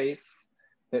manifold of space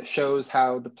that shows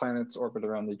how the planets orbit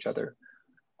around each other.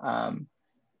 But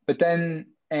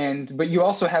you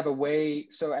also have a way,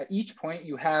 so at each point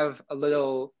you have a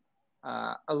little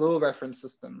reference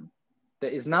system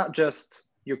that is not just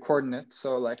your coordinates.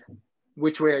 So like,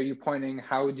 which way are you pointing?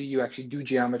 How do you actually do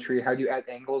geometry? How do you add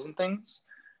angles and things?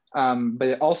 But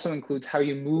it also includes how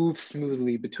you move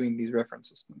smoothly between these reference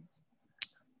systems.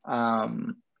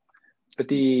 But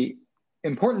the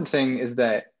important thing is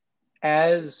that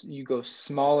as you go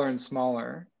smaller and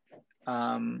smaller,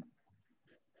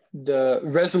 the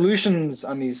resolutions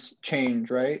on these change,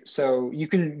 right? So you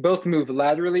can both move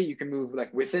laterally, you can move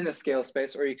like within a scale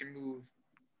space, or you can move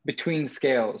between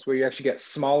scales where you actually get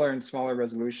smaller and smaller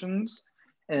resolutions.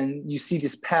 And you see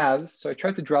these paths. So I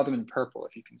tried to draw them in purple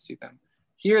if you can see them.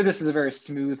 Here, this is a very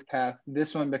smooth path.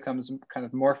 This one becomes kind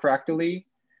of more fractally.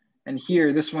 And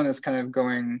here, this one is kind of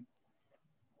going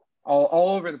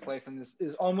all over the place. And this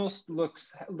is almost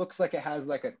looks like it has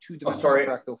like a two-dimensional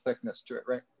fractal thickness to it,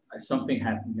 right? Something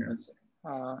happened here.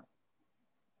 Yeah,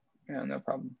 no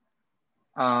problem.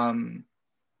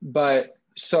 But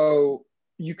so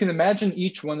you can imagine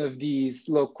each one of these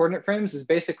low coordinate frames is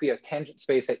basically a tangent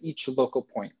space at each local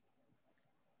point.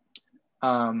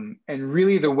 And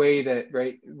really the way that,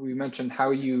 right, we mentioned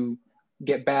how you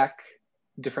get back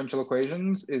differential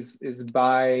equations is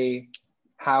by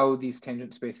how these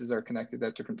tangent spaces are connected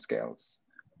at different scales.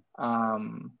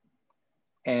 So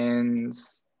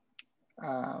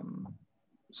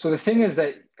the thing is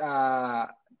that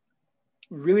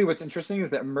really what's interesting is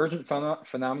that emergent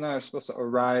phenomena are supposed to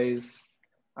arise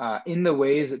in the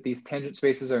ways that these tangent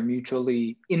spaces are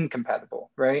mutually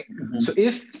incompatible, right? So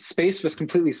if space was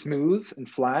completely smooth and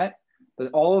flat,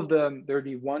 but all of them, there would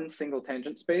be one single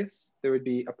tangent space. There would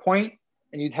be a point,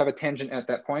 and you'd have a tangent at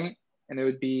that point, and it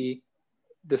would be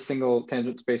the single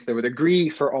tangent space that would agree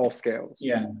for all scales.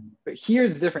 Yeah. But here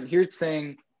it's different. Here it's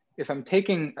saying, if I'm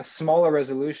taking a smaller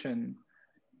resolution,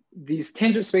 these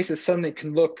tangent spaces suddenly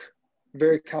can look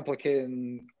very complicated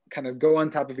and kind of go on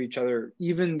top of each other,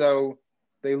 even though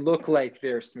they look like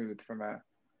they're smooth from a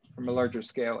larger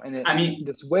scale. And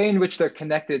this way in which they're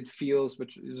connected feels,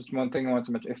 which is just one thing I want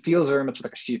to mention, it feels very much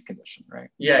like a sheaf condition, right?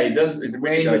 Yeah, it does. The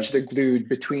way in which they're glued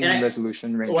between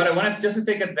resolution ranges. What I wanted just to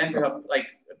take advantage of, like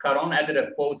Caron added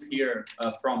a quote here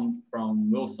from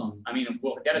Wilson. I mean,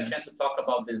 we'll get a chance to talk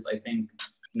about this, I think,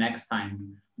 next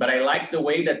time. But I like the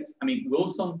way that,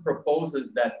 Wilson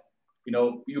proposes that,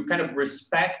 you kind of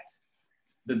respect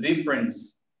the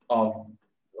difference of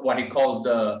what he calls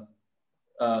the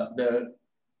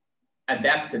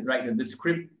adapted, right?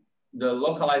 The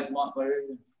localized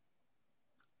model.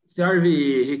 It's the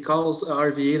RVE. He calls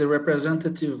RVE the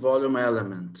representative volume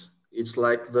element. It's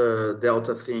like the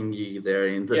delta thingy there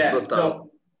in the Nottale.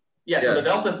 So the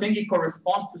delta thingy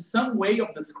corresponds to some way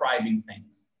of describing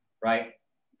things, right?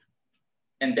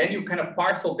 And then you kind of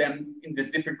parcel them in this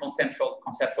different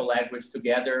conceptual language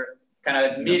together, kind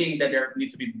of admitting that there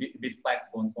need to be a bit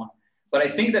flexible and so on. But I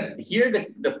think that here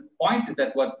the point is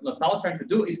that what Nottale is trying to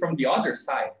do is from the other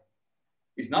side.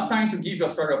 It's not trying to give you a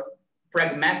sort of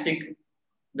pragmatic,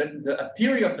 a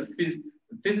theory of the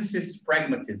physicist's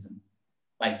pragmatism.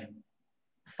 Like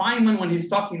Feynman, when he's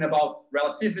talking about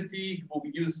relativity, will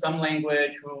use some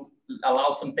language, will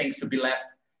allow some things to be left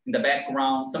in the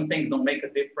background. Some things don't make a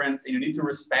difference, and you need to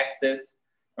respect this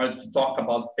or to talk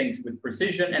about things with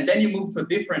precision. And then you move to a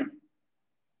different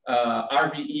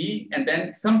RVE, and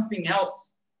then something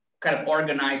else kind of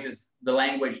organizes the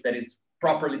language that is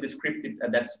properly descriptive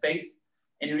at that space.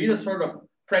 And you need a sort of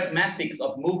pragmatics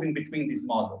of moving between these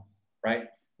models, right?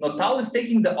 Nottale is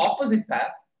taking the opposite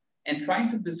path and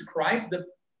trying to describe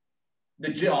the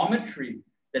geometry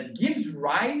that gives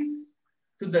rise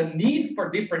to the need for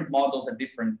different models at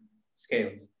different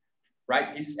scales,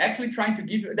 right? He's actually trying to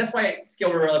give you, that's why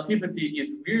scalar relativity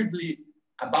is weirdly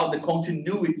about the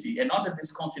continuity and not the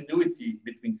discontinuity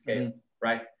between scales,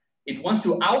 right? It wants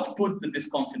to output the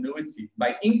discontinuity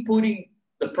by inputting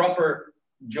the proper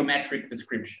geometric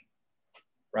description,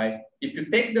 right? If you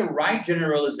take the right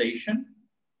generalization,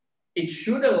 it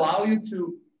should allow you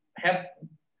to have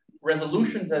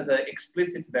resolutions as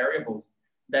explicit variables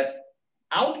that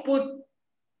output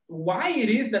why it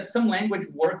is that some language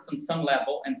works on some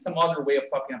level and some other way of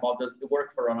talking about does it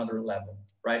work for another level,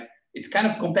 right? It's kind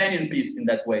of companion piece in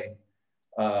that way.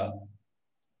 I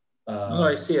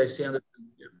see. I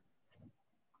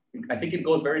think it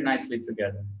goes very nicely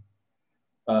together.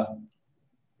 So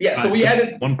we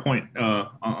added one point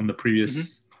on the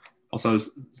previous. Also, I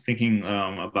was thinking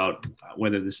about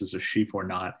whether this is a sheaf or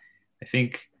not. I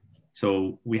think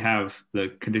so. We have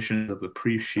the conditions of the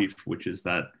pre-sheaf, which is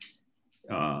that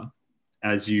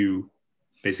as you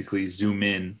basically zoom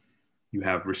in, you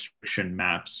have restriction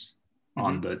maps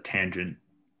on the tangent.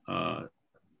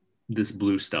 This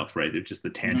blue stuff, right? It's just the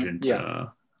tangent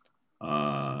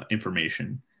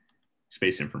information,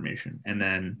 space information, and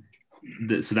then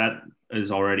so that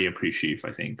is already a pre-sheaf,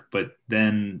 I think. But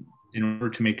then in order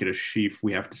to make it a sheaf,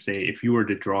 we have to say if you were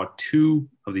to draw two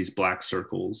of these black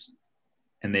circles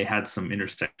and they had some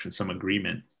intersection, some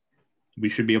agreement, we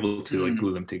should be able to like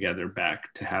glue them together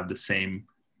back to have the same,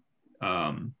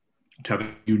 to have a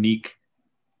unique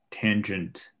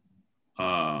tangent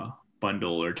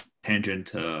bundle or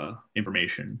tangent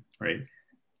information, right?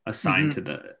 Assigned to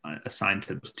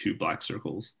those two black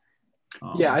circles.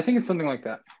 Yeah, I think it's something like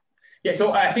that. Yeah,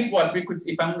 so I think what we could,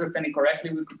 if I'm understanding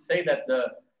correctly, we could say that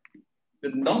the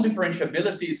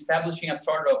non-differentiability is establishing a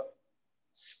sort of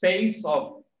space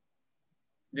of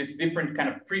these different kind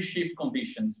of pre-sheaf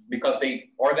conditions because they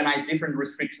organize different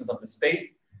restrictions of the space.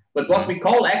 But what we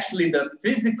call actually the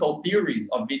physical theories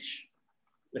of each,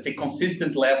 let's say,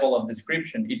 consistent level of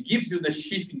description, it gives you the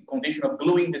sheafing condition of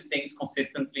gluing these things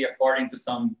consistently according to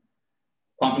some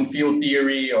quantum field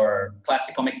theory or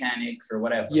classical mechanics or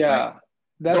whatever. Yeah. Right?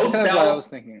 That's kind of what I was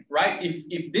thinking. Right?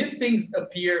 If these things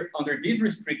appear under these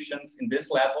restrictions in this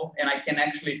level, and I can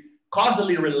actually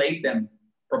causally relate them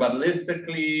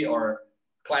probabilistically or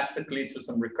classically to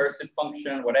some recursive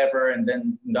function, whatever, and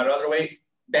then in that other way,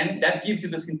 then that gives you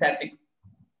the syntactic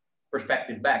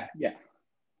perspective back.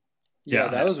 Yeah,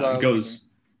 that was what I was goes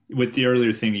thinking. With the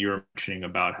earlier thing you were mentioning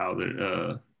about how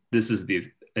this is the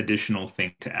additional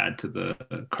thing to add to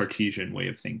the Cartesian way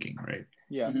of thinking, right?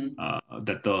 Yeah.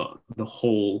 That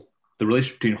the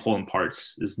relationship between whole and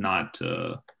parts is not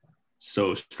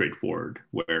so straightforward,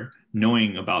 where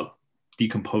knowing about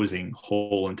decomposing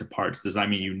whole into parts does not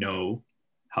mean you know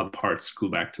how the parts glue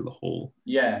back to the whole.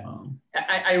 Yeah,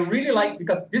 I really like,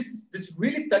 because this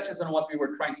really touches on what we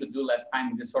were trying to do last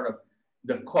time, this sort of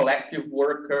the collective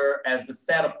worker as the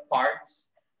set of parts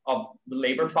of the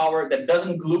labor power that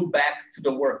doesn't glue back to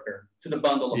the worker, to the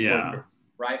bundle of workers,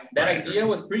 right? That idea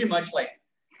was pretty much like,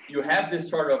 you have this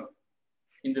sort of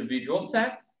individual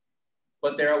sets,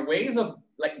 but there are ways of,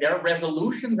 like, there are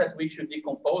resolutions at which you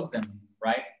decompose them,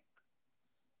 right?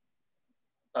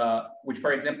 Which,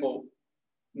 for example,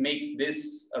 make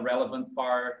this a relevant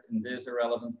part, and this a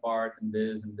relevant part, and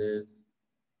this and this.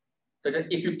 So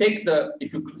that if you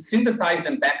synthesize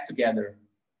them back together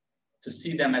to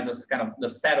see them as a kind of the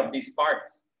set of these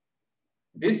parts,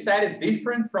 this set is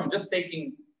different from just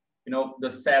taking, you know, the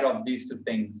set of these two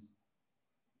things,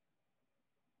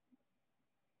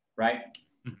 right?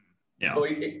 Yeah. So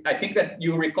I think that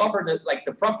you recover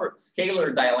the proper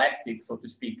scalar dialectic, so to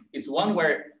speak, is one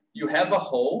where you have a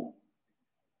whole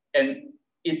and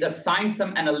it assigns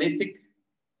some analytic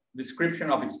description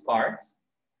of its parts,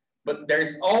 but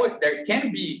there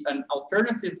can be an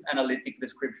alternative analytic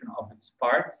description of its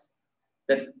parts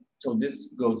so this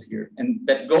goes here, and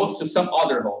that goes to some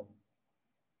other whole,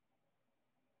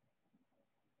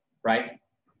 right?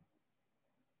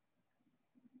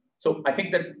 So I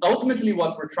think that ultimately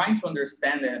what we're trying to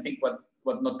understand, and I think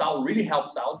what Nottale really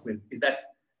helps out with, is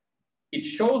that it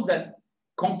shows that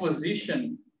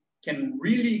composition can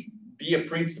really be a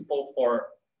principle for,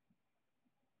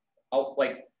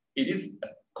 like, it is a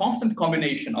constant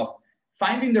combination of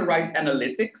finding the right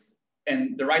analytics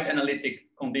and the right analytic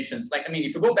conditions. Like, I mean,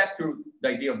 if you go back to the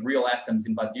idea of real atoms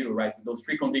in Badiou, right, those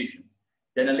three conditions,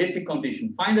 the analytic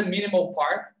condition, find the minimal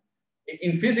part.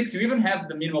 In physics, you even have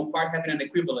the minimal part having an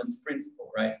equivalence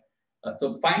principle, right?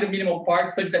 So find the minimal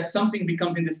part such that something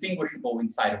becomes indistinguishable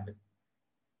inside of it.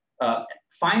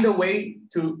 Find a way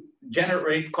to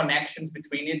generate connections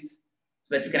between it so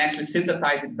that you can actually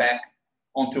synthesize it back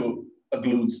onto a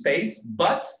glued space,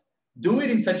 but do it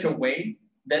in such a way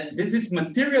that this is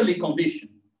materially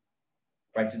conditioned,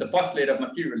 right? It's the postulate of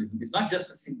materialism. It's not just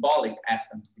a symbolic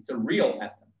atom, it's a real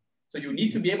atom. So you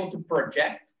need to be able to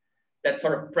project that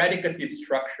sort of predicative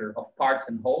structure of parts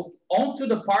and wholes onto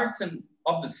the parts and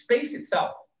of the space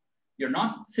itself. You're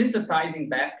not synthesizing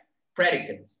back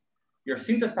predicates. You're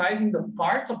synthesizing the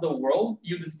parts of the world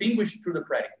you distinguish through the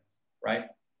predicates, right?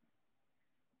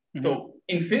 Mm-hmm. So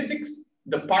in physics,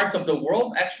 the parts of the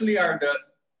world actually are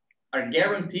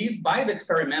guaranteed by the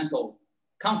experimental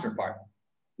counterpart,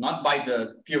 not by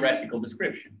the theoretical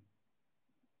description,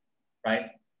 right?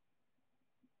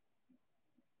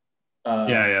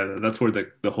 That's where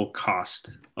the whole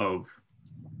cost of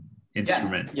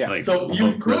instrument. Yeah. Like, so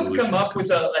you could come up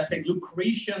with a, let's say,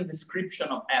 Lucretian description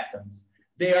of atoms.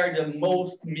 They are the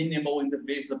most minimal,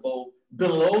 indivisible,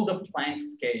 below the Planck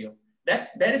scale.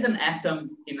 That is an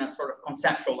atom in a sort of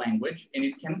conceptual language, and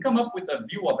it can come up with a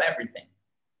view of everything.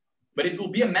 But it will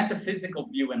be a metaphysical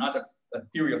view and not a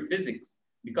theory of physics,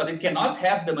 because it cannot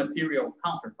have the material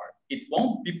counterpart. It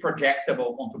won't be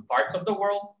projectable onto parts of the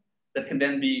world that can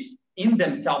then be in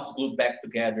themselves glued back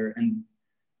together, and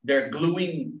they're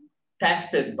gluing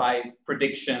tested by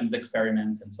predictions,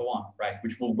 experiments, and so on, right?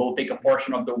 Which will go take a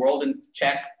portion of the world and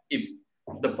check if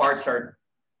the parts are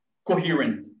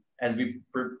coherent as we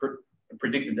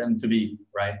predicted them to be,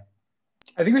 right?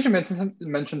 I think we should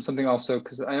mention something also,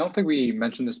 because I don't think we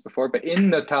mentioned this before, but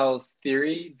in Nottale's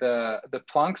theory, the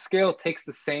Planck scale takes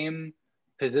the same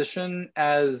position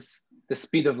as the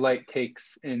speed of light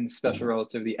takes in special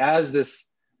relativity, as this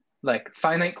like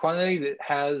finite quantity that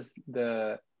has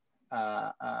the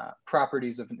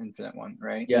properties of an infinite one,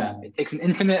 right? Yeah. It takes an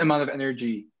infinite amount of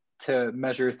energy to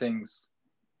measure things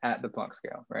at the Planck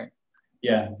scale, right?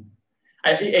 Yeah.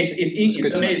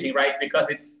 It's amazing, right? Because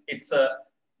it's a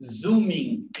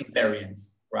zooming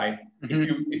invariance, right?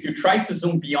 Mm-hmm. If you try to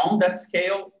zoom beyond that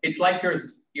scale, it's like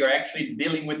you're actually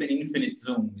dealing with an infinite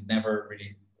zoom.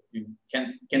 You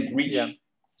can't reach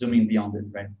zooming beyond it,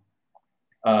 right?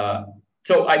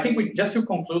 So I think just to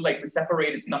conclude, like, we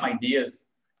separated some ideas.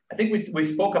 I think we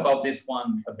spoke about this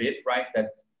one a bit, right?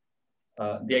 That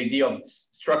the idea of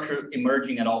structure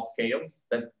emerging at all scales,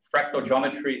 that fractal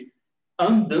geometry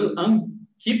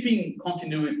keeping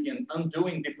continuity and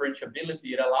undoing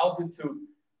differentiability, it allows you to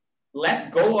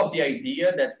let go of the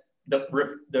idea that the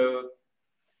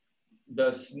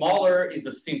smaller is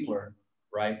the simpler,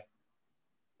 right?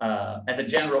 As a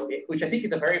general, which I think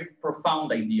is a very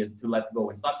profound idea to let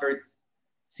go. It's not very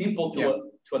simple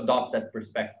to adopt that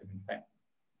perspective, in fact.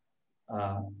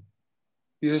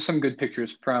 These are some good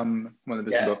pictures from one of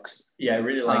his books. Yeah, I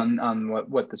really like on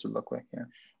what this would look like. Yeah.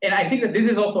 And I think that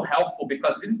this is also helpful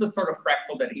because this is the sort of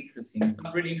fractal that interests me. I'm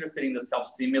not really interested in the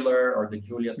self-similar or the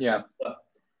Julia stuff.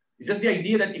 It's just the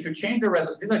idea that if you change the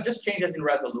resolution, these are just changes in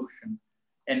resolution.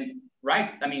 And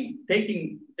I mean,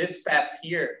 taking this path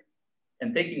here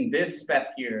and taking this path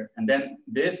here and then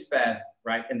this path,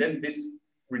 right? And then this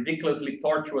ridiculously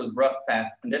tortuous rough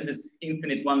path, and then this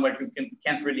infinite one where you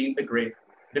can't really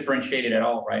differentiate it at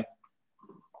all, right?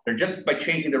 They're just by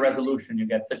changing the resolution, you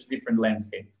get such different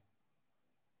landscapes.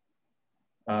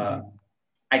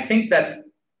 I think that,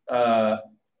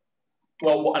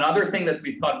 well, another thing that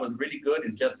we thought was really good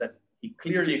is just that he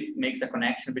clearly makes a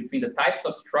connection between the types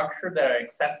of structure that are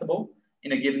accessible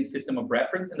in a given system of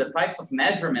reference and the types of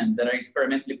measurement that are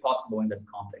experimentally possible in that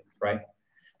context, right?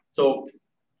 So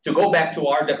to go back to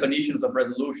our definitions of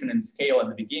resolution and scale at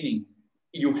the beginning,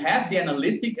 you have the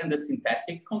analytic and the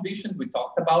synthetic conditions we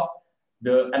talked about,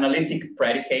 the analytic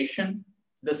predication,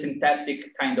 the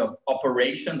synthetic kind of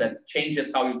operation that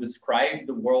changes how you describe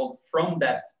the world from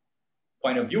that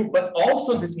point of view, but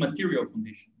also this material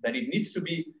condition that it needs to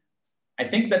be. I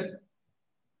think that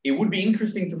it would be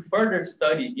interesting to further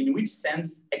study in which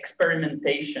sense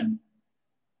experimentation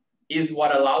is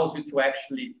what allows you to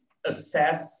actually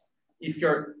assess if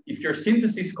your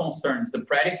synthesis concerns the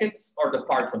predicates or the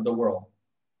parts of the world,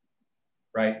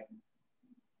 right?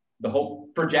 The whole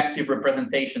projective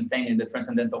representation thing in the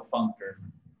transcendental functor.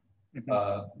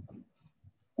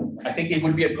 I think it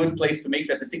would be a good place to make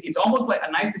that distinction. It's almost like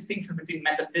a nice distinction between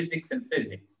metaphysics and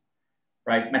physics,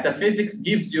 right? Metaphysics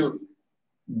gives you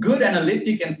good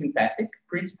analytic and synthetic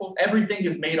principles. Everything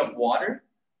is made of water,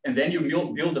 and then you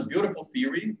build a beautiful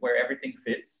theory where everything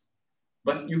fits.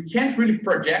 But you can't really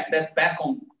project that back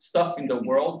on stuff in the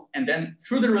world, and then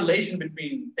through the relation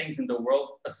between things in the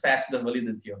world, assess the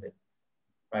validity of it,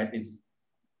 right? It's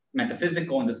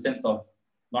metaphysical in the sense of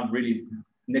not really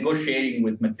negotiating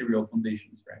with material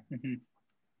conditions,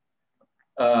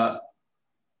 right?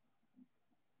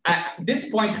 At this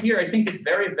point here, I think it's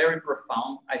very, very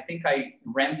profound. I think I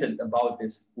ranted about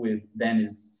this with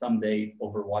Dennis someday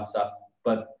over WhatsApp,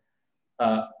 but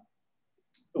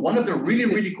one of the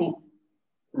really cool,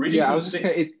 I was just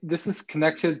saying, this is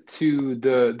connected to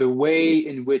the way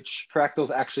in which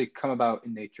fractals actually come about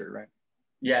in nature, right?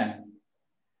 Yeah.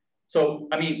 So,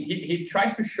 I mean, he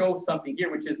tries to show something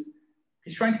here, which is,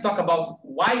 he's trying to talk about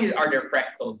why are there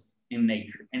fractals in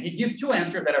nature? And he gives two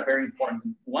answers that are very important.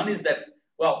 One is that,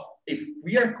 well, if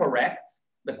we are correct,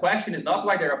 the question is not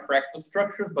why there are fractal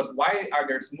structures, but why are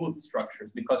there smooth structures?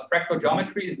 Because fractal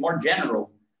geometry is more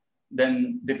general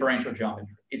than differential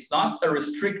geometry. It's not a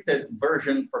restricted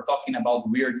version for talking about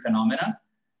weird phenomena.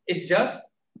 It's just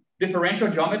differential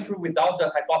geometry without the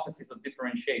hypothesis of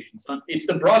differentiation. So it's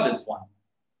the broadest one,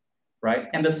 right?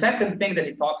 And the second thing that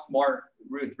he talks more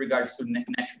with regards to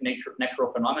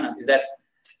natural phenomena is that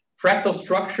fractal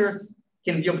structures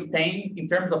can be obtained in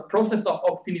terms of process of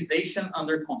optimization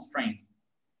under constraint.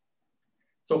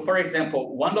 So for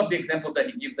example, one of the examples that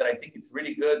he gives that I think it's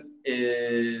really good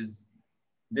is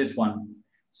this one.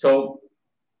 So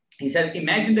he says,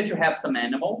 imagine that you have some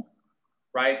animal,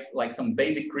 right? Like some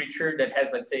basic creature that has,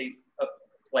 let's say,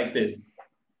 like this.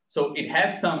 So it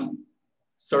has some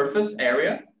surface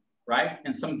area, right?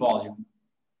 And some volume.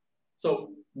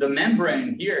 So the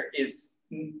membrane here is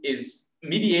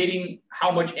mediating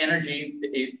how much energy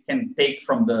it can take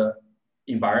from the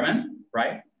environment,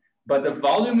 right? But the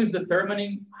volume is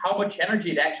determining how much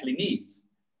energy it actually needs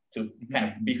to kind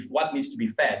of be, what needs to be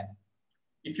fed.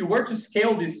 If you were to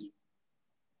scale this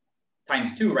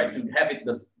 ×2, right, to have it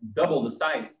double the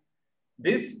size,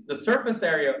 the surface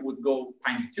area would go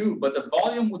 ×2, but the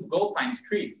volume would go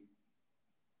 ×3.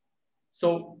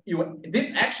 So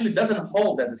this actually doesn't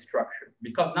hold as a structure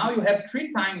because now you have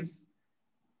 3 times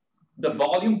the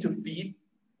volume to feed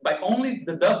by only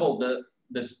the double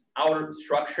the outer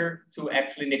structure to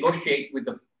actually negotiate with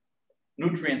the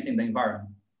nutrients in the environment.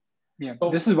 Yeah, so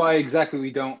this is why exactly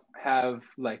we don't have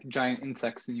like giant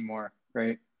insects anymore,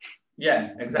 right? Yeah,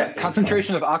 exactly. The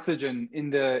concentration of oxygen in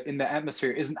the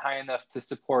atmosphere isn't high enough to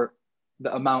support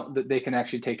the amount that they can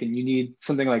actually take in. You need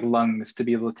something like lungs to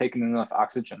be able to take in enough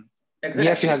oxygen. Exactly. He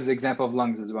actually has the example of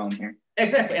lungs as well in here.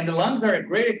 Exactly, and the lungs are a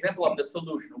great example of the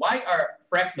solution. Why are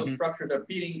fractal structures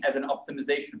appearing as an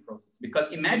optimization process?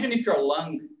 Because imagine if your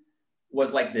lung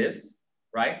was like this,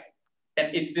 right?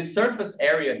 And it's the surface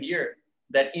area here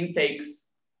that intakes,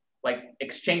 like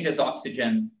exchanges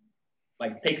oxygen,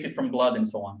 like takes it from blood and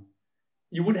so on.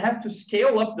 You would have to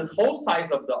scale up the whole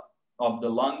size of the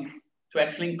lung to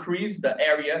actually increase the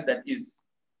area that is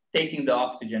taking the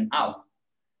oxygen out.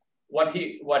 What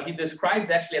he describes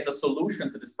actually as a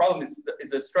solution to this problem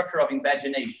is a structure of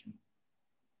invagination,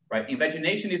 right?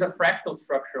 Invagination is a fractal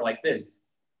structure like this.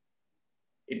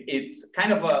 It's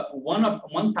kind of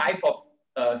one type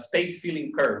of space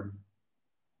filling curve,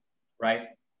 right?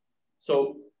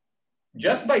 So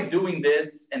just by doing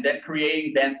this and then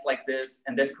creating dents like this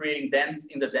and then creating dents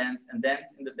in the dents and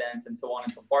dents in the dents and so on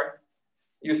and so forth,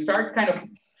 you start kind of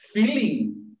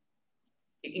filling,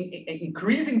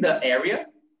 increasing the area,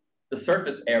 the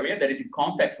surface area that is in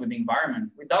contact with the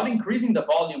environment without increasing the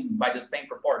volume by the same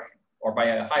proportion or by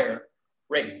a higher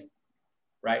rate,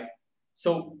 right?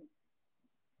 So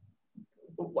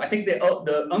I think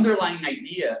the underlying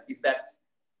idea is that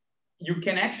you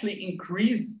can actually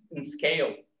increase in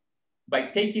scale by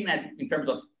taking that in terms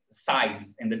of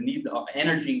size and the need of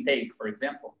energy intake, for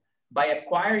example, by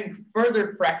acquiring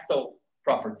further fractal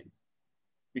properties,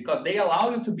 because they allow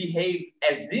you to behave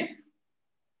as if,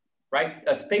 right,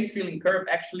 a space filling curve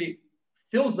actually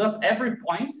fills up every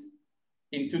point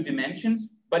in 2 dimensions,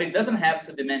 but it doesn't have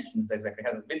 2 dimensions exactly,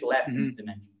 it has a bit less than 2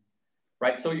 dimensions,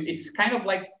 right? So it's kind of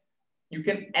like you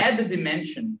can add a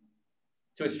dimension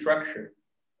to a structure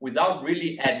without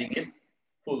really adding it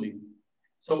fully.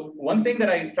 So one thing that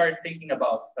I started thinking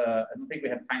about, I don't think we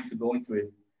have time to go into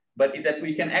it, but is that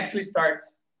we can actually start,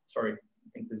 sorry, I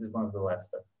think this is one of the last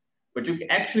stuff, but you can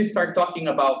actually start talking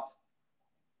about,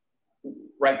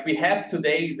 right, we have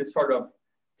today this sort of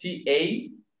TA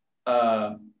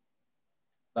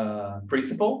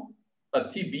principle, a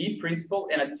TB principle,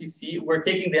 and a TC. We're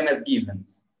taking them as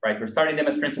givens, right? We're starting them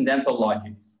as transcendental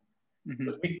logics.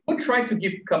 But we could try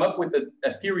to come up with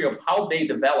a theory of how they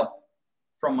develop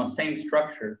from a same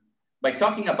structure by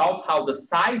talking about how the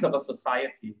size of a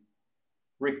society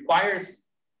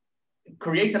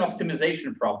creates an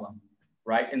optimization problem,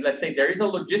 right? And let's say there is a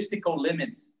logistical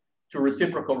limit to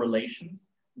reciprocal relations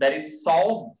that is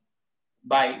solved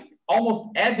by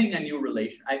almost adding a new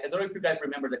relation. I don't know if you guys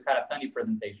remember the Karatani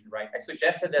presentation, right? I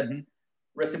suggested that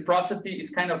reciprocity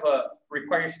is kind of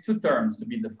requires 2 terms to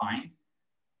be defined.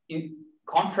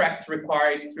 Contracts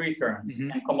require 3 terms,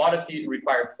 and commodity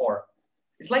require 4.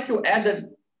 It's like you added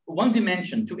 1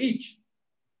 dimension to each,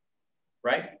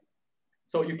 right?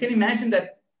 So you can imagine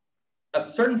that a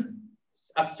certain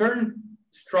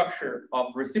structure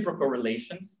of reciprocal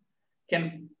relations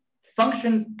can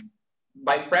function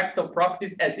by fractal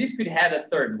properties as if it had a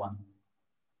 3rd one.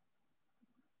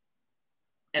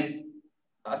 And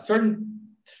a certain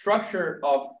structure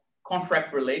of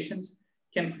contract relations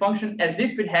can function as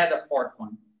if it had a 4th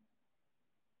one,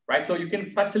 right? So you can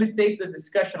facilitate the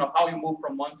discussion of how you move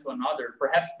from one to another,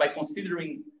 perhaps by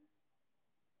considering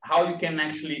how you can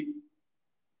actually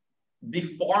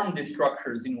deform the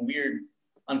structures in weird,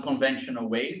 unconventional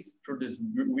ways through this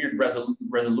weird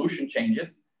resolution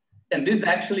changes. And this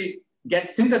actually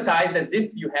gets synthesized as if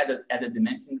you had a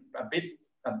dimension a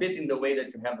bit in the way that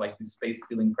you have like these space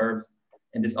filling curves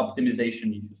and this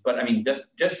optimization issues. But I mean,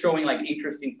 just showing like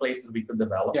interesting places we could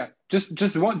develop. Yeah,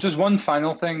 just one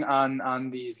final thing on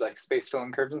these like space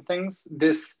filling curves and things.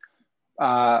 This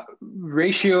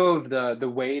ratio of the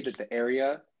way that the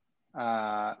area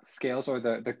scales, or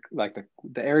the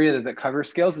area that the cover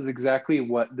scales, is exactly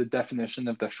what the definition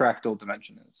of the fractal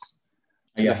dimension is.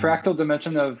 So the fractal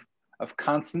dimension of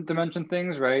constant dimension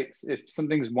things, right? If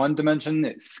something's 1 dimension,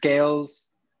 it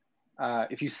scales.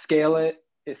 If you scale it,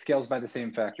 it scales by the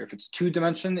same factor. If it's 2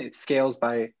 dimension, it scales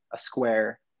by a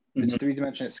square. If it's 3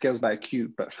 dimension, it scales by a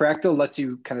cube. But fractal lets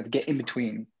you kind of get in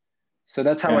between. So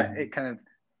that's how it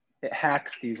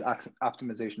hacks these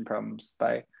optimization problems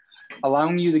by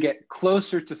allowing you to get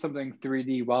closer to something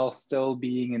 3D while still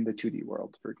being in the 2D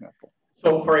world, for example.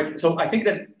 So I think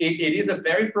that it is a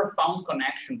very profound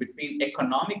connection between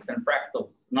economics and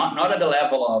fractals, not at the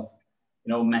level of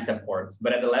metaphors,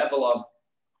 but at the level of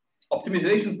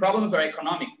optimization problems are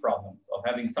economic problems of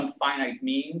having some finite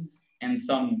means and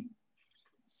some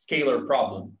scalar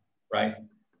problem, right?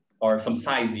 Or some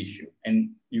size issue.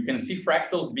 And you can see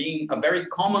fractals being a very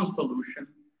common solution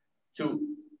to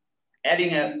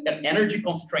adding an energy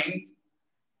constraint,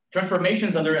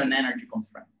 transformations under an energy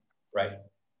constraint, right?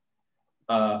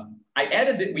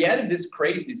 We added this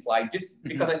crazy slide just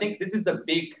because I think this is the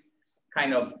big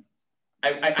kind of,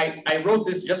 I wrote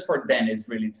this just for Dennis,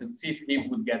 really, to see if he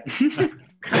would get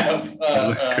kind of, that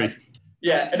looks crazy.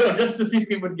 Yeah, no, just to see if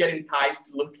he would get enticed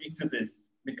to look into this.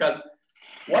 Because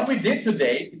what we did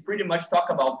today is pretty much talk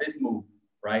about this move,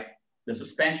 right? The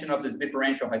suspension of this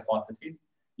differential hypothesis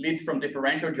leads from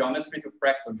differential geometry to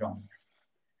fractal geometry.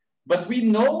 But we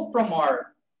know from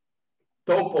our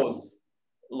topos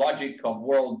logic of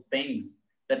world things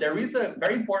that there is a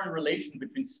very important relation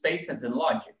between spaces and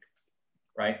logic.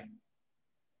 right?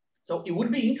 So it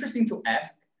would be interesting to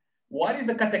ask, what is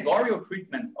the categorical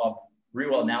treatment of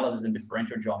real analysis and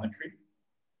differential geometry?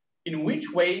 In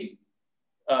which way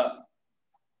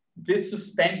this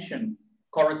suspension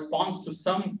corresponds to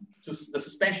the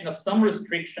suspension of some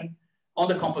restriction on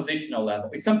the compositional level.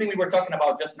 It's something we were talking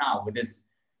about just now with this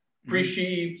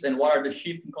pre-sheaves and what are the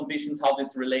sheathing conditions, how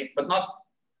this relate, but not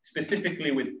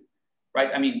specifically with,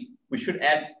 right? I mean, we should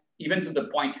add even to the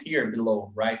point here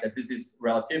below, right? That this is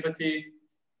relativity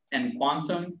and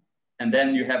quantum, and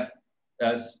then you have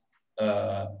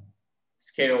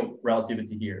scale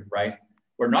relativity here, right?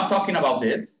 We're not talking about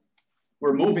this.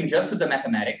 We're moving just to the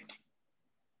mathematics.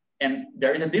 And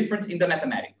there is a difference in the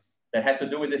mathematics that has to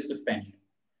do with this suspension.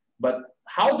 But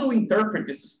how do we interpret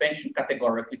this suspension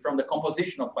categorically from the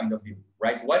compositional point of view,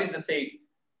 right? What is the say,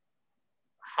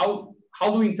 how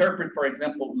do we interpret, for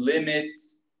example,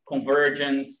 limits,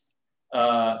 convergence,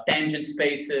 tangent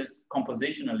spaces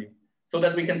compositionally, so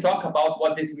that we can talk about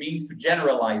what this means to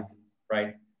generalize this,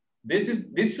 right?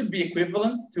 This should be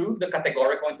equivalent to the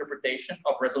categorical interpretation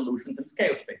of resolutions and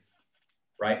scale spaces,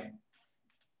 right?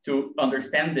 To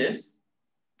understand this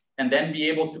and then be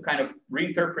able to kind of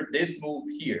reinterpret this move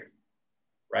here,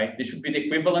 right? This should be the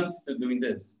equivalent to doing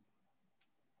this.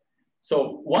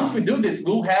 So once we do this,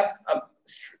 we'll have,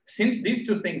 since these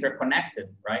two things are connected,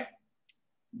 right?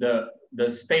 The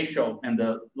spatial and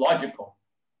the logical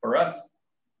for us,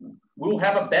 we'll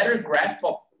have a better grasp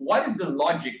of what is the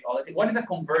logic, or let's say, what is a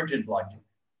convergent logic,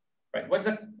 right? What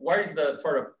is the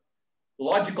sort of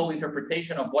logical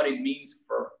interpretation of what it means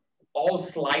for all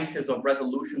slices of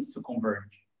resolutions to converge?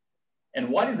 And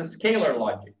what is a scalar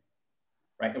logic,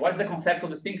 right? And what is the conceptual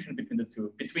distinction between the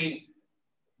two? Between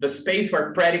the space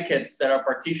where predicates that are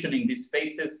partitioning these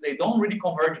spaces, they don't really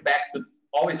converge back to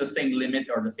always the same limit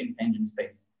or the same tangent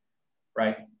space,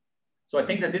 right? So I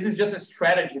think that this is just a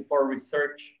strategy for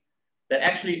research that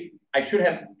actually I should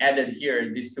have added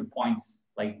here these 2 points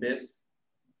like this,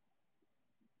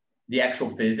 the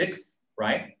actual physics,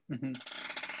 right? Mm-hmm.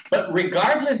 But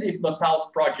regardless if Nottale's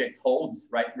project holds,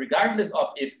 right? Regardless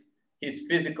of if his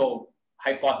physical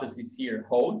hypothesis here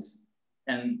holds,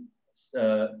 and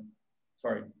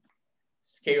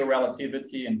scale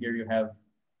relativity, and here you have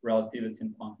relativity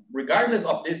and quantum. Regardless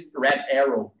of this red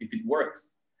arrow, if it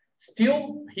works,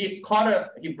 still he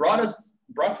brought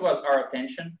to our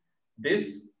attention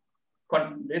this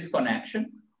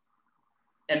connection,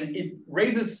 and it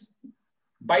raises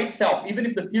by itself, even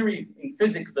if the theory in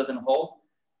physics doesn't hold,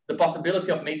 the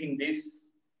possibility of making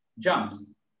these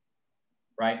jumps,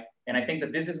 right? And I think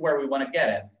that this is where we want to get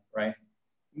at, right?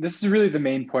 This is really the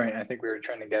main point I think we were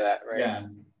trying to get at, right? Yeah.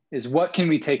 Is what can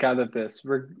we take out of this?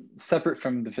 We're separate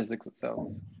from the physics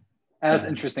itself, as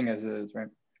interesting as it is, right?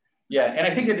 Yeah, and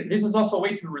I think that this is also a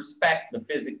way to respect the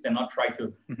physics and not try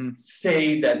to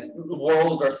say that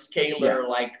worlds are scalar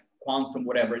like quantum,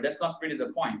 whatever. That's not really the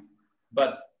point.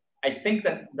 But I think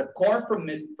that the core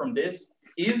from this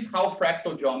is how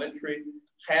fractal geometry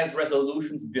has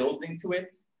resolutions built into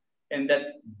it, and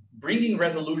that bringing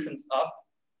resolutions up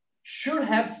should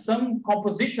have some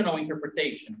compositional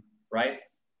interpretation, right?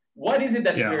 What is it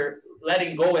that we're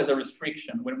letting go as a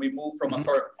restriction when we move from a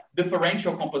sort of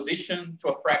differential composition to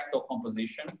a fractal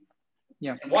composition?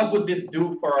 Yeah. And what would this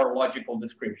do for our logical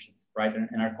descriptions, right?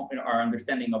 And our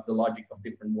understanding of the logic of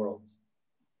different worlds?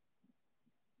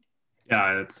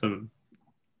 Yeah, it's a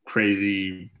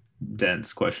crazy,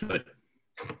 dense question, but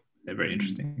very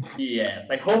interesting. Yes,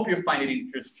 I hope you find it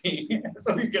interesting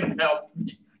so you can help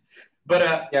me.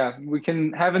 But yeah, we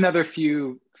can have another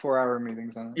few 4-hour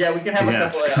meetings on it. Yeah, we can have a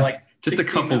couple like just a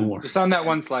couple more. Just on that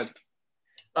one slide.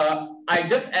 I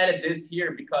just added this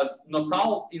here because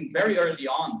Nottale, very early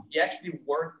on, he actually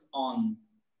worked on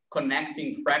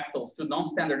connecting fractals to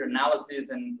non-standard analysis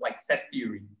and like set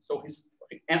theory. So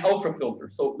and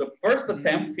ultrafilters. So the first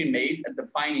attempt he made at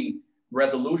defining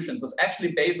resolutions was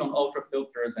actually based on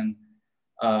ultrafilters and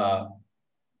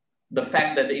the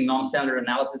fact that in non-standard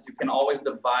analysis you can always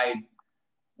divide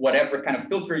whatever kind of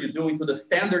filter you do into the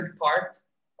standard part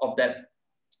of that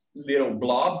little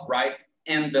blob, right?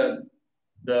 And the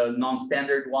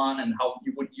non-standard one, and how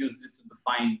you would use this to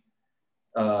define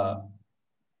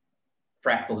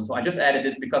fractals. And so I just added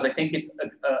this because I think it's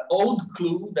an old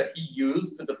clue that he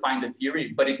used to define the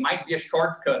theory, but it might be a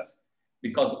shortcut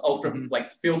because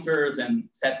like filters and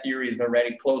set theory is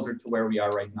already closer to where we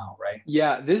are right now, right?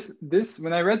 Yeah, this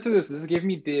when I read through this gave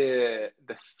me the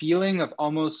feeling of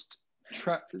almost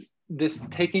this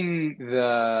taking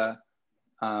the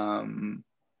Planck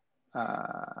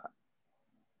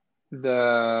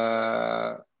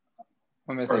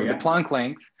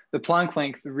length the Planck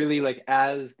length really like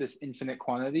as this infinite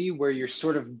quantity where you're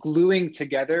sort of gluing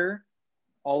together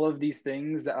all of these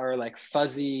things that are like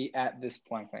fuzzy at this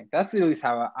Planck length. That's at least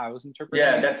how I was interpreting it.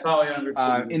 Yeah, that's how I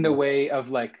understood in the way of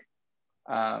like,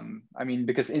 I mean,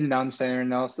 because in non-standard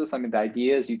analysis, I mean, the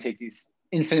idea is you take these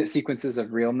infinite sequences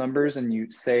of real numbers and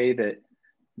you say that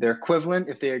they're equivalent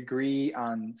if they agree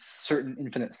on certain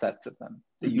infinite sets of them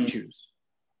that you choose.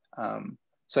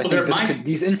 So I think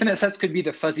these infinite sets could be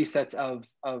the fuzzy sets of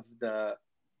the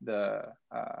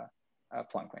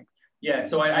Planck length. Yeah,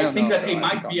 so I think that it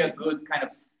might be a good kind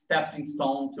of stepping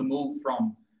stone to move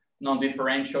from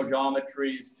non-differential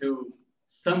geometries to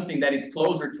something that is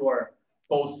closer to our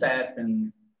pose set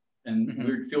and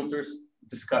weird filters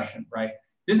discussion, right?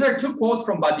 These are two quotes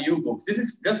from Badiou books. This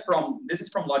is from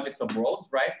Logics of Worlds,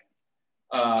 right?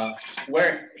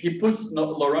 Where he puts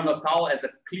Laurent Nottale as a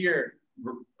clear,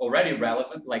 already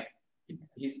relevant, like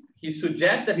he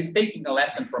suggests that he's taking a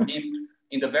lesson from him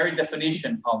in the very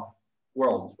definition of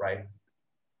worlds, right?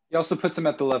 He also puts him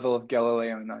at the level of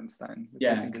Galileo and Einstein, which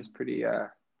I think is pretty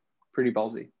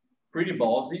ballsy. Pretty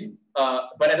ballsy,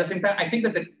 but at the same time, I think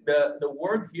that the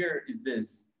word here is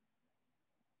this.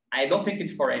 I don't think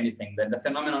it's for anything, that the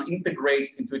phenomenon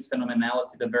integrates into its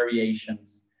phenomenality the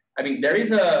variations. I mean, there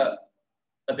is a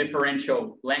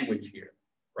differential language here,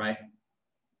 right?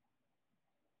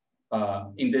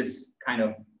 In this kind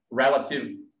of relative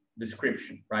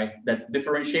description, right? That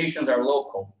differentiations are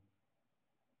local,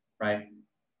 right?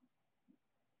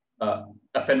 A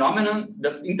phenomenon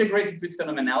that integrates into its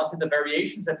phenomenality the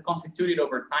variations that constitute it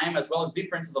over time, as well as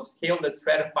differences of scale that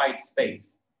stratify its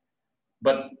space.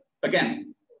 But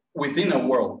again, within a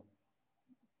world,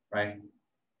 right?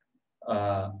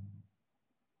 Yeah,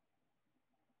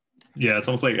 it's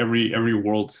almost like every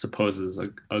world supposes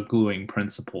a gluing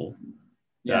principle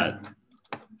that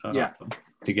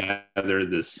together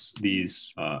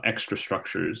these extra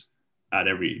structures at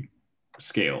every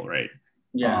scale, right?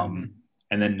 Yeah.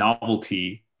 And then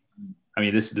novelty, I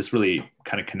mean, this really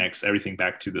kind of connects everything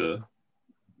back to the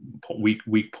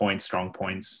weak points, strong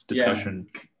points discussion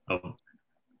of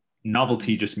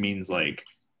novelty. Just means like,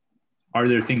 are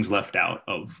there things left out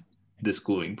of this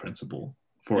gluing principle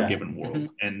for a given world?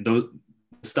 And the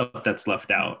stuff that's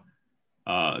left out,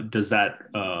 does that,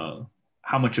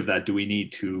 how much of that do we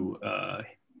need to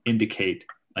indicate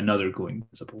another gluing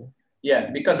principle? Yeah,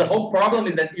 because the whole problem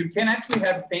is that you can actually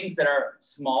have things that are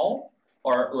small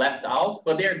or left out,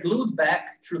 but they're glued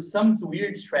back through some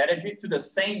weird strategy to the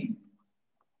same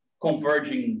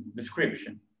converging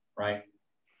description, right?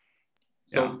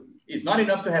 So it's not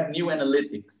enough to have new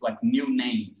analytics, like new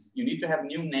names. You need to have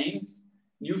new names,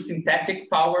 new syntactic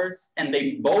powers, and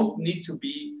they both need to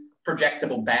be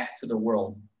projectable back to the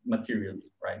world materially,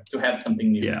 right? To have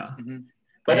something new. Yeah.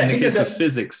 But in the case of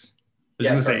physics, I was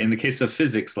going to say, in the case of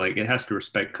physics, like it has to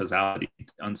respect causality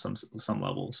on some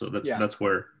level. So that's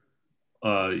where,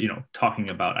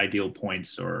 talking about ideal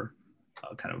points or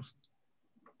kind of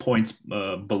points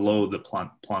below the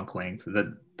Planck length,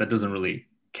 that doesn't really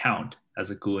count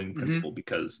as a gluing principle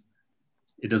because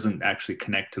it doesn't actually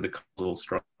connect to the causal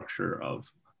structure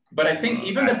of. But I think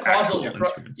even the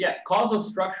causal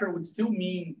structure would still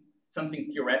mean something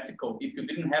theoretical if you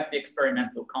didn't have the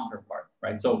experimental counterpart,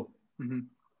 right? So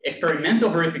experimental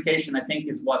verification, I think,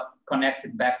 is what connects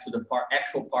it back to the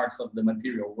actual parts of the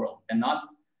material world, and not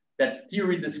that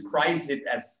theory describes it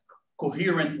as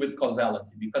coherent with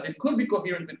causality, because it could be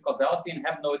coherent with causality and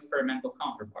have no experimental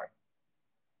counterpart,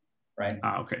 right?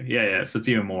 Okay, yeah. So it's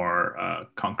even more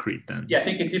concrete than. Yeah, I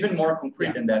think it's even more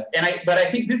concrete than that. But I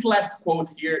think this last quote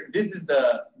here, this is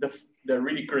the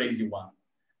really crazy one,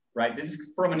 right? This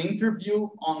is from an interview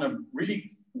on a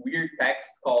really weird text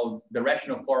called The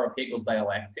Rational Core of Hegel's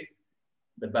Dialectic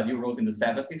that Badiou wrote in the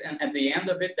 70s. And at the end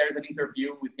of it, there's an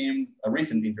interview with him, a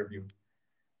recent interview,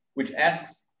 which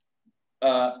asks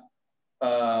about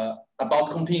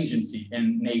contingency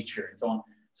and nature and so on.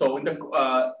 So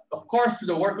of course, to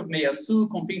the work of Meillassoux,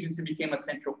 contingency became a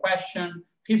central question.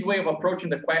 His way of approaching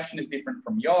the question is different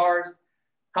from yours.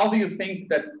 How do you think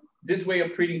that this way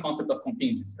of treating concept of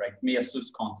contingency, right?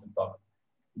 Meillassoux' concept of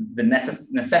the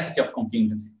necessity of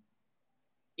contingency.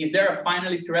 Is there a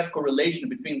finally theoretical relation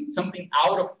between something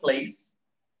out of place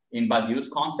in Badiou's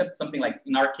concept, something like,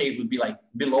 in our case, would be like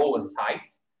below a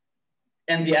site,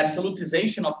 and the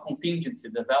absolutization of contingency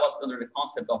developed under the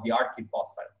concept of the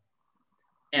archifossil?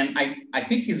 And I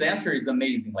think his answer is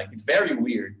amazing. Like, it's very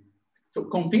weird. So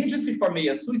contingency for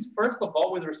Meillassoux is first of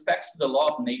all with respect to the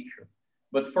law of nature.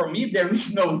 But for me, there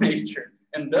is no nature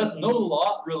and thus no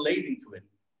law relating to it.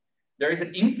 There is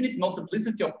an infinite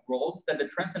multiplicity of worlds that the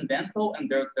transcendental and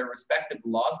their respective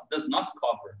laws does not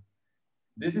cover.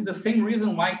 This is the same reason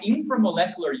why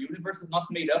inframolecular universe is not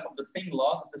made up of the same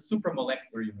laws as the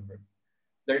supramolecular universe.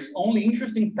 There's only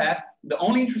interesting path. The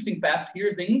only interesting path here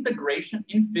is the integration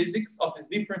in physics of these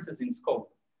differences in scope.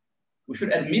 We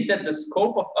should admit that the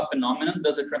scope of a phenomenon,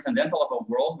 thus the transcendental of a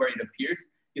world where it appears,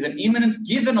 is an immanent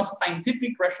given of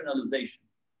scientific rationalization.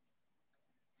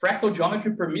 Fractal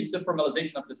geometry permits the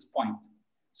formalization of this point.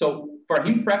 So for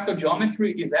him, fractal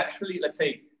geometry is actually, let's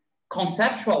say,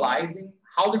 conceptualizing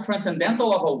how the transcendental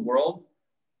of a world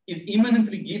is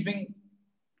immanently given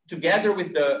together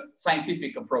with the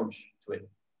scientific approach to it.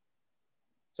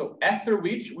 So after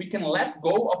which we can let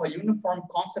go of a uniform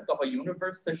concept of a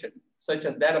universe such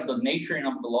as that of the nature and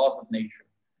of the laws of nature.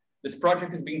 This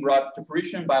project is being brought to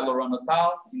fruition by Laurent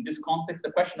Nottale. In this context,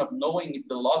 the question of knowing if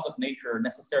the laws of nature are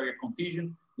necessary or contingent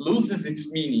loses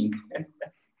its meaning.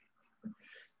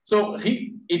 So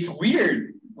it's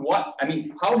weird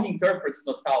how he interprets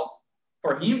Nottale's.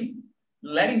 For him,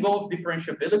 letting go of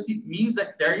differentiability means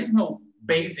that there is no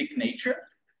basic nature.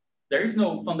 There is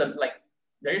no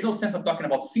there is no sense of talking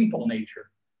about simple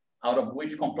nature, out of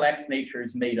which complex nature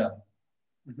is made up.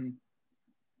 Mm-hmm.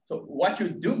 So what you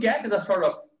do get is a sort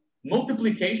of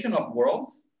multiplication of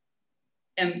worlds.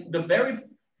 And the very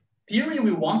theory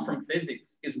we want from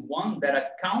physics is one that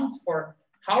accounts for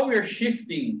how we're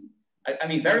shifting. I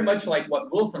mean, very much like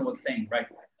what Wilson was saying, right?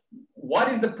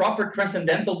 What is the proper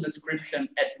transcendental description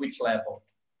at which level?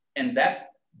 And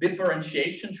that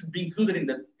differentiation should be included in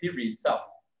the theory itself,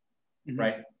 mm-hmm.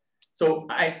 right? So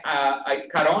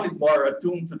Caron is more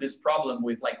attuned to this problem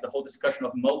with like the whole discussion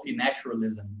of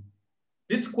multinaturalism.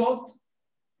 This quote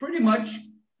pretty much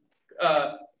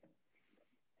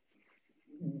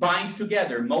binds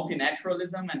together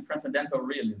multinaturalism and transcendental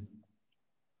realism.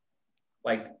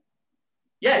 Like,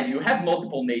 yeah, you have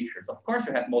multiple natures. Of course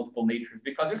you have multiple natures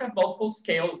because you have multiple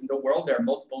scales in the world. There are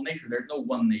multiple natures. There's no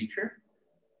one nature.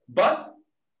 But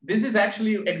this is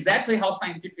actually exactly how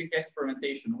scientific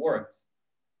experimentation works.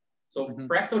 So mm-hmm.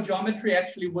 fractal geometry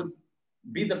actually would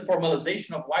be the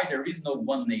formalization of why there is no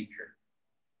one nature,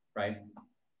 right?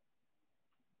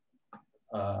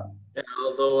 And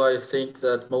although I think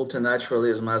that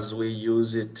multinaturalism, as we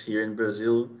use it here in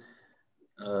Brazil,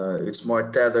 it's more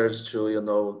tethered to, you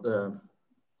know, the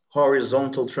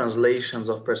horizontal translations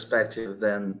of perspective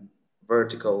than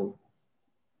vertical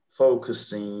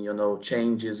focusing, you know,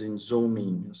 changes in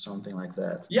zooming or something like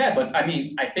that. Yeah, but I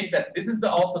mean, I think that this is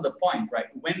also the point, right?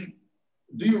 When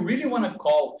do you really want to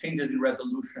call changes in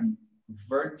resolution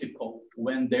vertical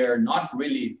when they're not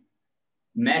really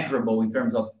measurable in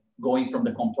terms of going from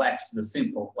the complex to the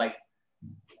simple? Like,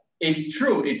 it's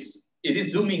true, it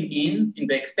is zooming in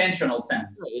the extensional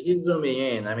sense. It is zooming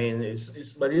in. I mean,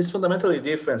 but it's fundamentally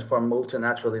different from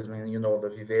multinaturalism and, you know, the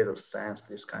Viveiro sense,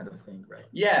 this kind of thing, right?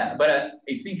 Yeah, but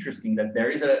it's interesting that there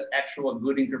is an actual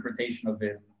good interpretation of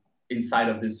it inside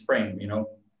of this frame, you know?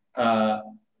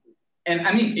 And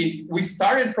I mean, we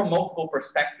started from multiple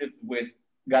perspectives with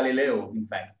Galileo, in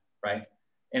fact, right?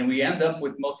 And we end up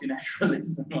with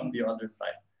multinaturalism on the other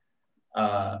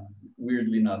side,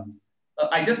 weirdly enough.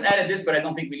 I just added this, but I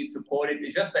don't think we need to quote it.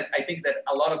 It's just that I think that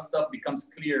a lot of stuff becomes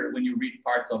clear when you read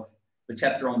parts of the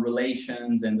chapter on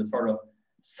relations and the sort of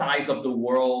size of the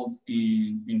world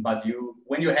in Badiou.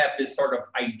 When you have this sort of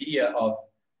idea of,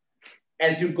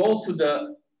 as you go to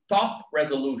the top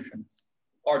resolutions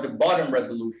or the bottom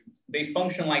resolutions, they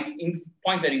function like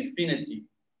points at infinity.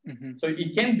 Mm-hmm. So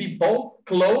it can be both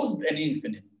closed and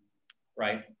infinite,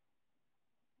 right?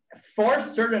 For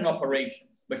certain operations.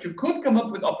 But you could come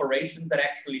up with operations that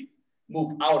actually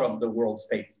move out of the world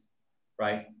space,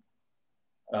 right?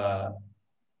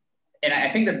 And I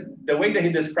think that the way that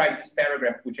he describes this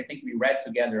paragraph, which I think we read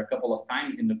together a couple of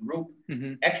times in the group,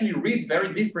 mm-hmm. actually reads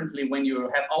very differently when you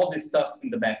have all this stuff in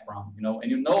the background, you know,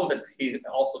 and you know that he's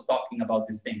also talking about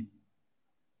these things,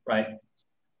 right?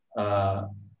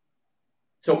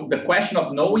 So the question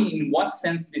of knowing in what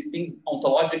sense these things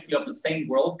ontologically of the same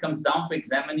world comes down to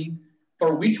examining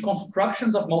for which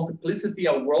constructions of multiplicity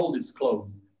a world is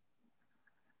closed.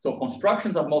 So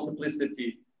constructions of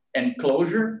multiplicity and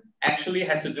closure actually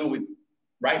has to do with,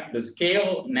 right, the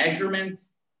scale measurement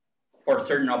for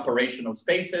certain operational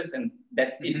spaces, and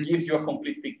that mm-hmm. it gives you a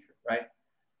complete picture, right?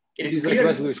 It is like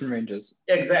resolution ranges.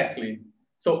 Exactly.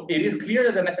 So it is clear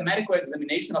that the mathematical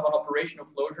examination of an operational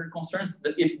closure concerns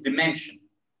its dimension,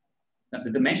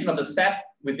 the dimension of the set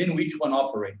within which one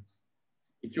operates.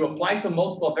 If you apply to a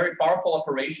multiple a very powerful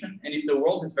operation, and if the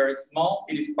world is very small,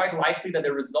 it is quite likely that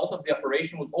the result of the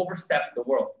operation would overstep the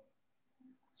world.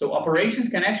 So operations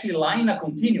can actually lie in a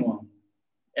continuum,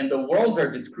 and the worlds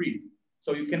are discrete.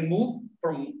 So you can move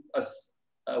from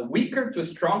a weaker to a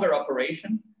stronger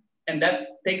operation, and that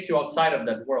takes you outside of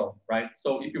that world, right? So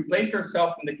if you place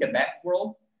yourself in the Quebec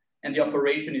world, and the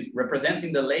operation is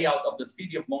representing the layout of the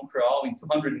city of Montreal in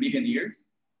 200 million years,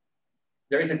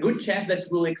 there is a good chance that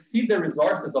you will exceed the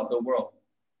resources of the world.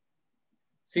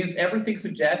 Since everything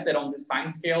suggests that on this time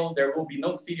scale, there will be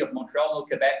no city of Montreal, no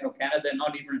Quebec, no Canada,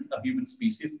 not even a human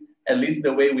species, at least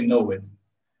the way we know it.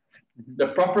 The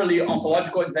properly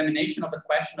ontological examination of the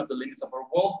question of the limits of our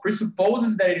world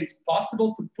presupposes that it is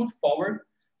possible to put forward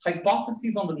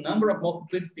hypotheses on the number of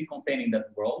multiplicity contained in that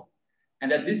world,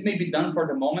 and that this may be done for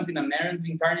the moment in a manner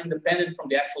entirely independent from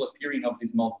the actual appearing of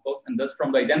these multiples, and thus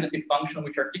from the identity function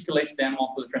which articulates them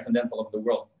onto the transcendental of the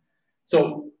world.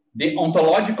 So the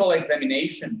ontological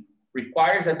examination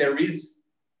requires that there is,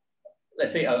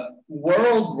 let's say, a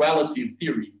world relative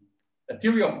theory, a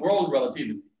theory of world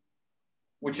relativity,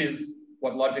 which is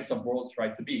what logics of worlds try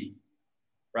to be,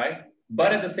 right?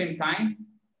 But at the same time,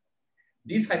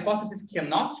 these hypotheses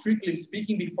cannot, strictly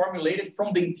speaking, be formulated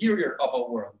from the interior of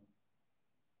a world,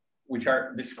 which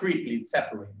are discretely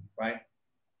separated, right?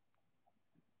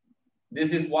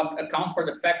 This is what accounts for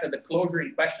the fact that the closure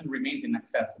in question remains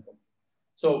inaccessible.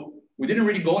 So we didn't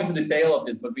really go into detail of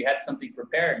this, but we had something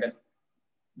prepared that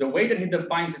the way that he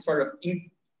defines this sort of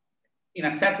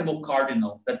inaccessible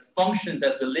cardinal that functions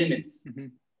as the limits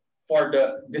for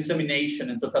the dissemination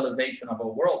and totalization of a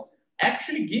world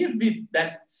actually give it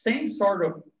that same sort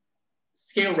of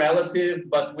scale relative,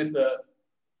 but with a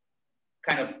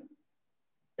kind of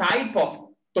type of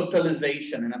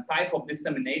totalization and a type of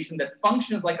dissemination that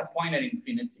functions like a point at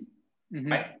infinity,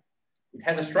 right? It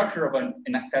has a structure of an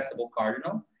inaccessible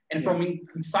cardinal. And from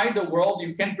inside the world,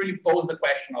 you can't really pose the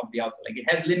question of the outside. Like it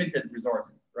has limited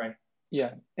resources, right?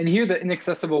 Yeah. And here the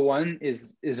inaccessible one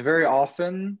is very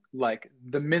often like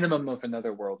the minimum of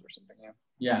another world or something. Yeah.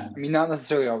 Yeah. I mean, not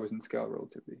necessarily always in scale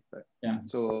relativity, but yeah,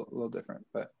 it's a little different.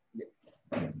 But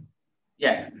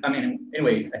yeah, I mean,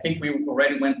 anyway, I think we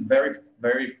already went very,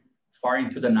 very far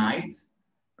into the night,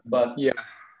 but yeah,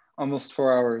 almost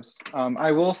 4 hours.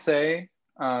 I will say,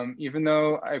 even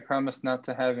though I promised not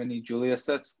to have any Julia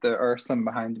sets, there are some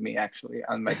behind me actually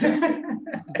on my jacket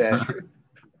that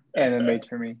Anna made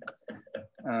for me.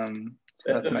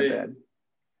 So that's my bad.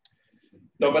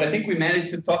 No, but I think we managed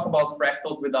to talk about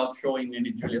fractals without showing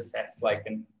any Julia sets, like,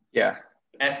 and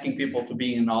asking people to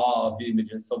be in awe of the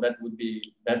images. So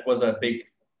that was a big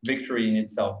victory in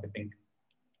itself, I think.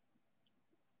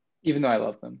 Even though I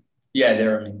love them. Yeah,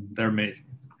 they're amazing. They're amazing.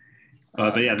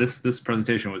 But yeah, this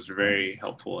presentation was very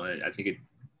helpful, and I think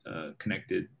it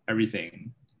connected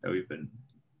everything that we've been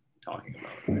talking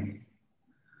about.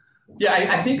 Yeah,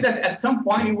 I think that at some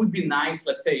point it would be nice,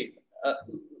 let's say,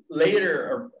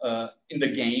 later in the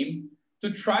game, to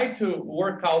try to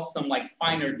work out some like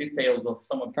finer details of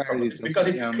some of the properties, because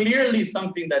it's clearly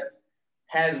something that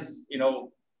has, you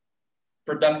know,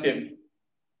 productive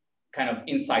kind of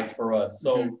insights for us.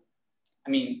 So, I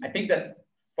mean, I think that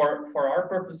for our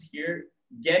purpose here,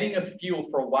 getting a feel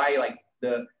for why like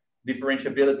the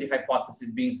differentiability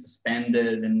hypothesis being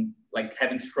suspended and like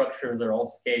having structures that are all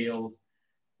scales,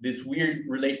 this weird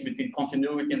relation between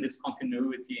continuity and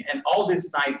discontinuity, and all these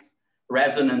nice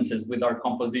resonances with our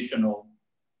compositional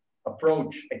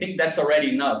approach, I think that's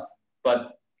already enough.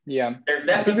 But yeah, there's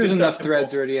I think there's enough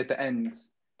threads already at the end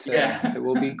that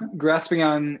we'll be grasping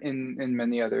on in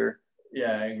many other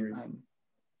I agree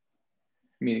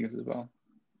meetings as well.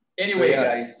 Anyway, so,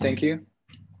 guys, thank you.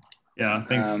 Yeah,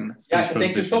 thanks.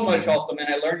 Thank you so much. Also, man,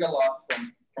 I learned a lot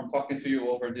from talking to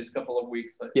you over this couple of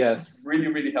weeks. Yes, really,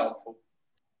 really helpful.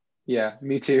 Yeah,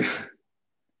 me too.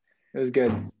 It was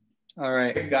good. All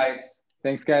right. Good, guys.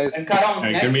 Thanks, guys. And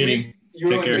Caron, next good meeting. week,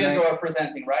 you and Vinzo are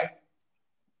presenting, right?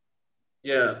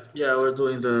 Yeah, we're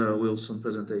doing the Wilson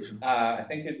presentation. I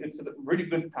think it's a really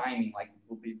good timing. Like, it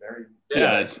will be very...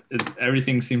 Yeah,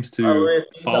 everything seems to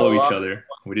follow each other.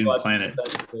 We didn't plan it.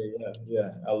 Yeah.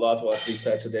 A lot what we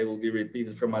said today will be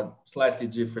repeated from a slightly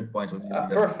different point of view.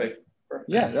 Perfect.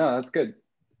 Yeah, no, that's good.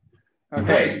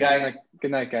 Okay, Great, guys.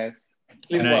 Good night, guys.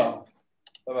 Sleep well.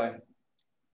 Bye-bye.